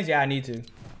game settings? Yeah, I need to.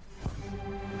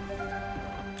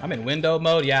 I'm in window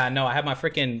mode. Yeah, I know. I have my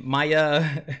freaking,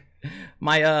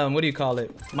 what do you call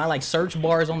it? My like search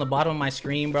bars on the bottom of my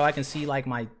screen, bro. I can see like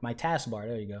my taskbar.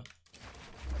 There you go.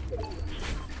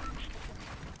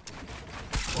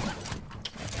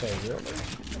 Okay, really?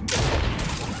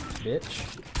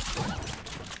 Bitch.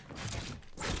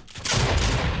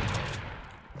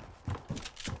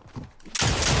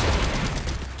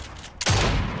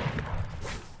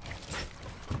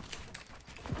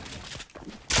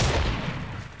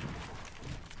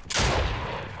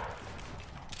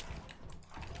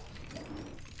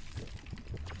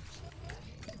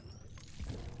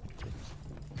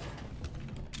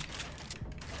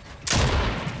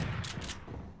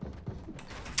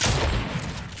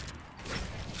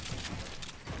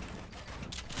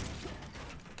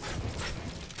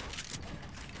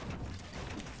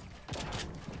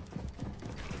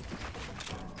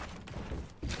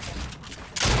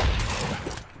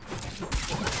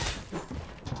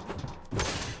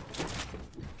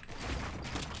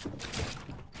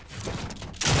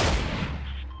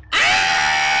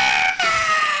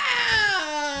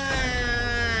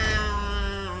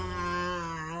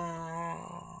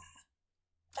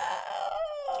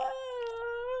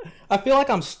 I feel like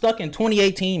I'm stuck in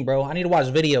 2018, bro. I need to watch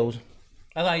videos.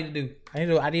 That's all I need to do.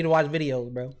 I need to watch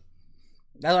videos, bro.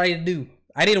 That's all I need to do.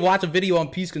 I need to watch a video on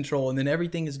peace control, and then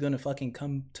everything is gonna fucking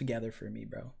come together for me,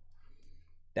 bro.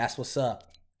 That's what's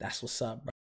up. That's what's up, bro.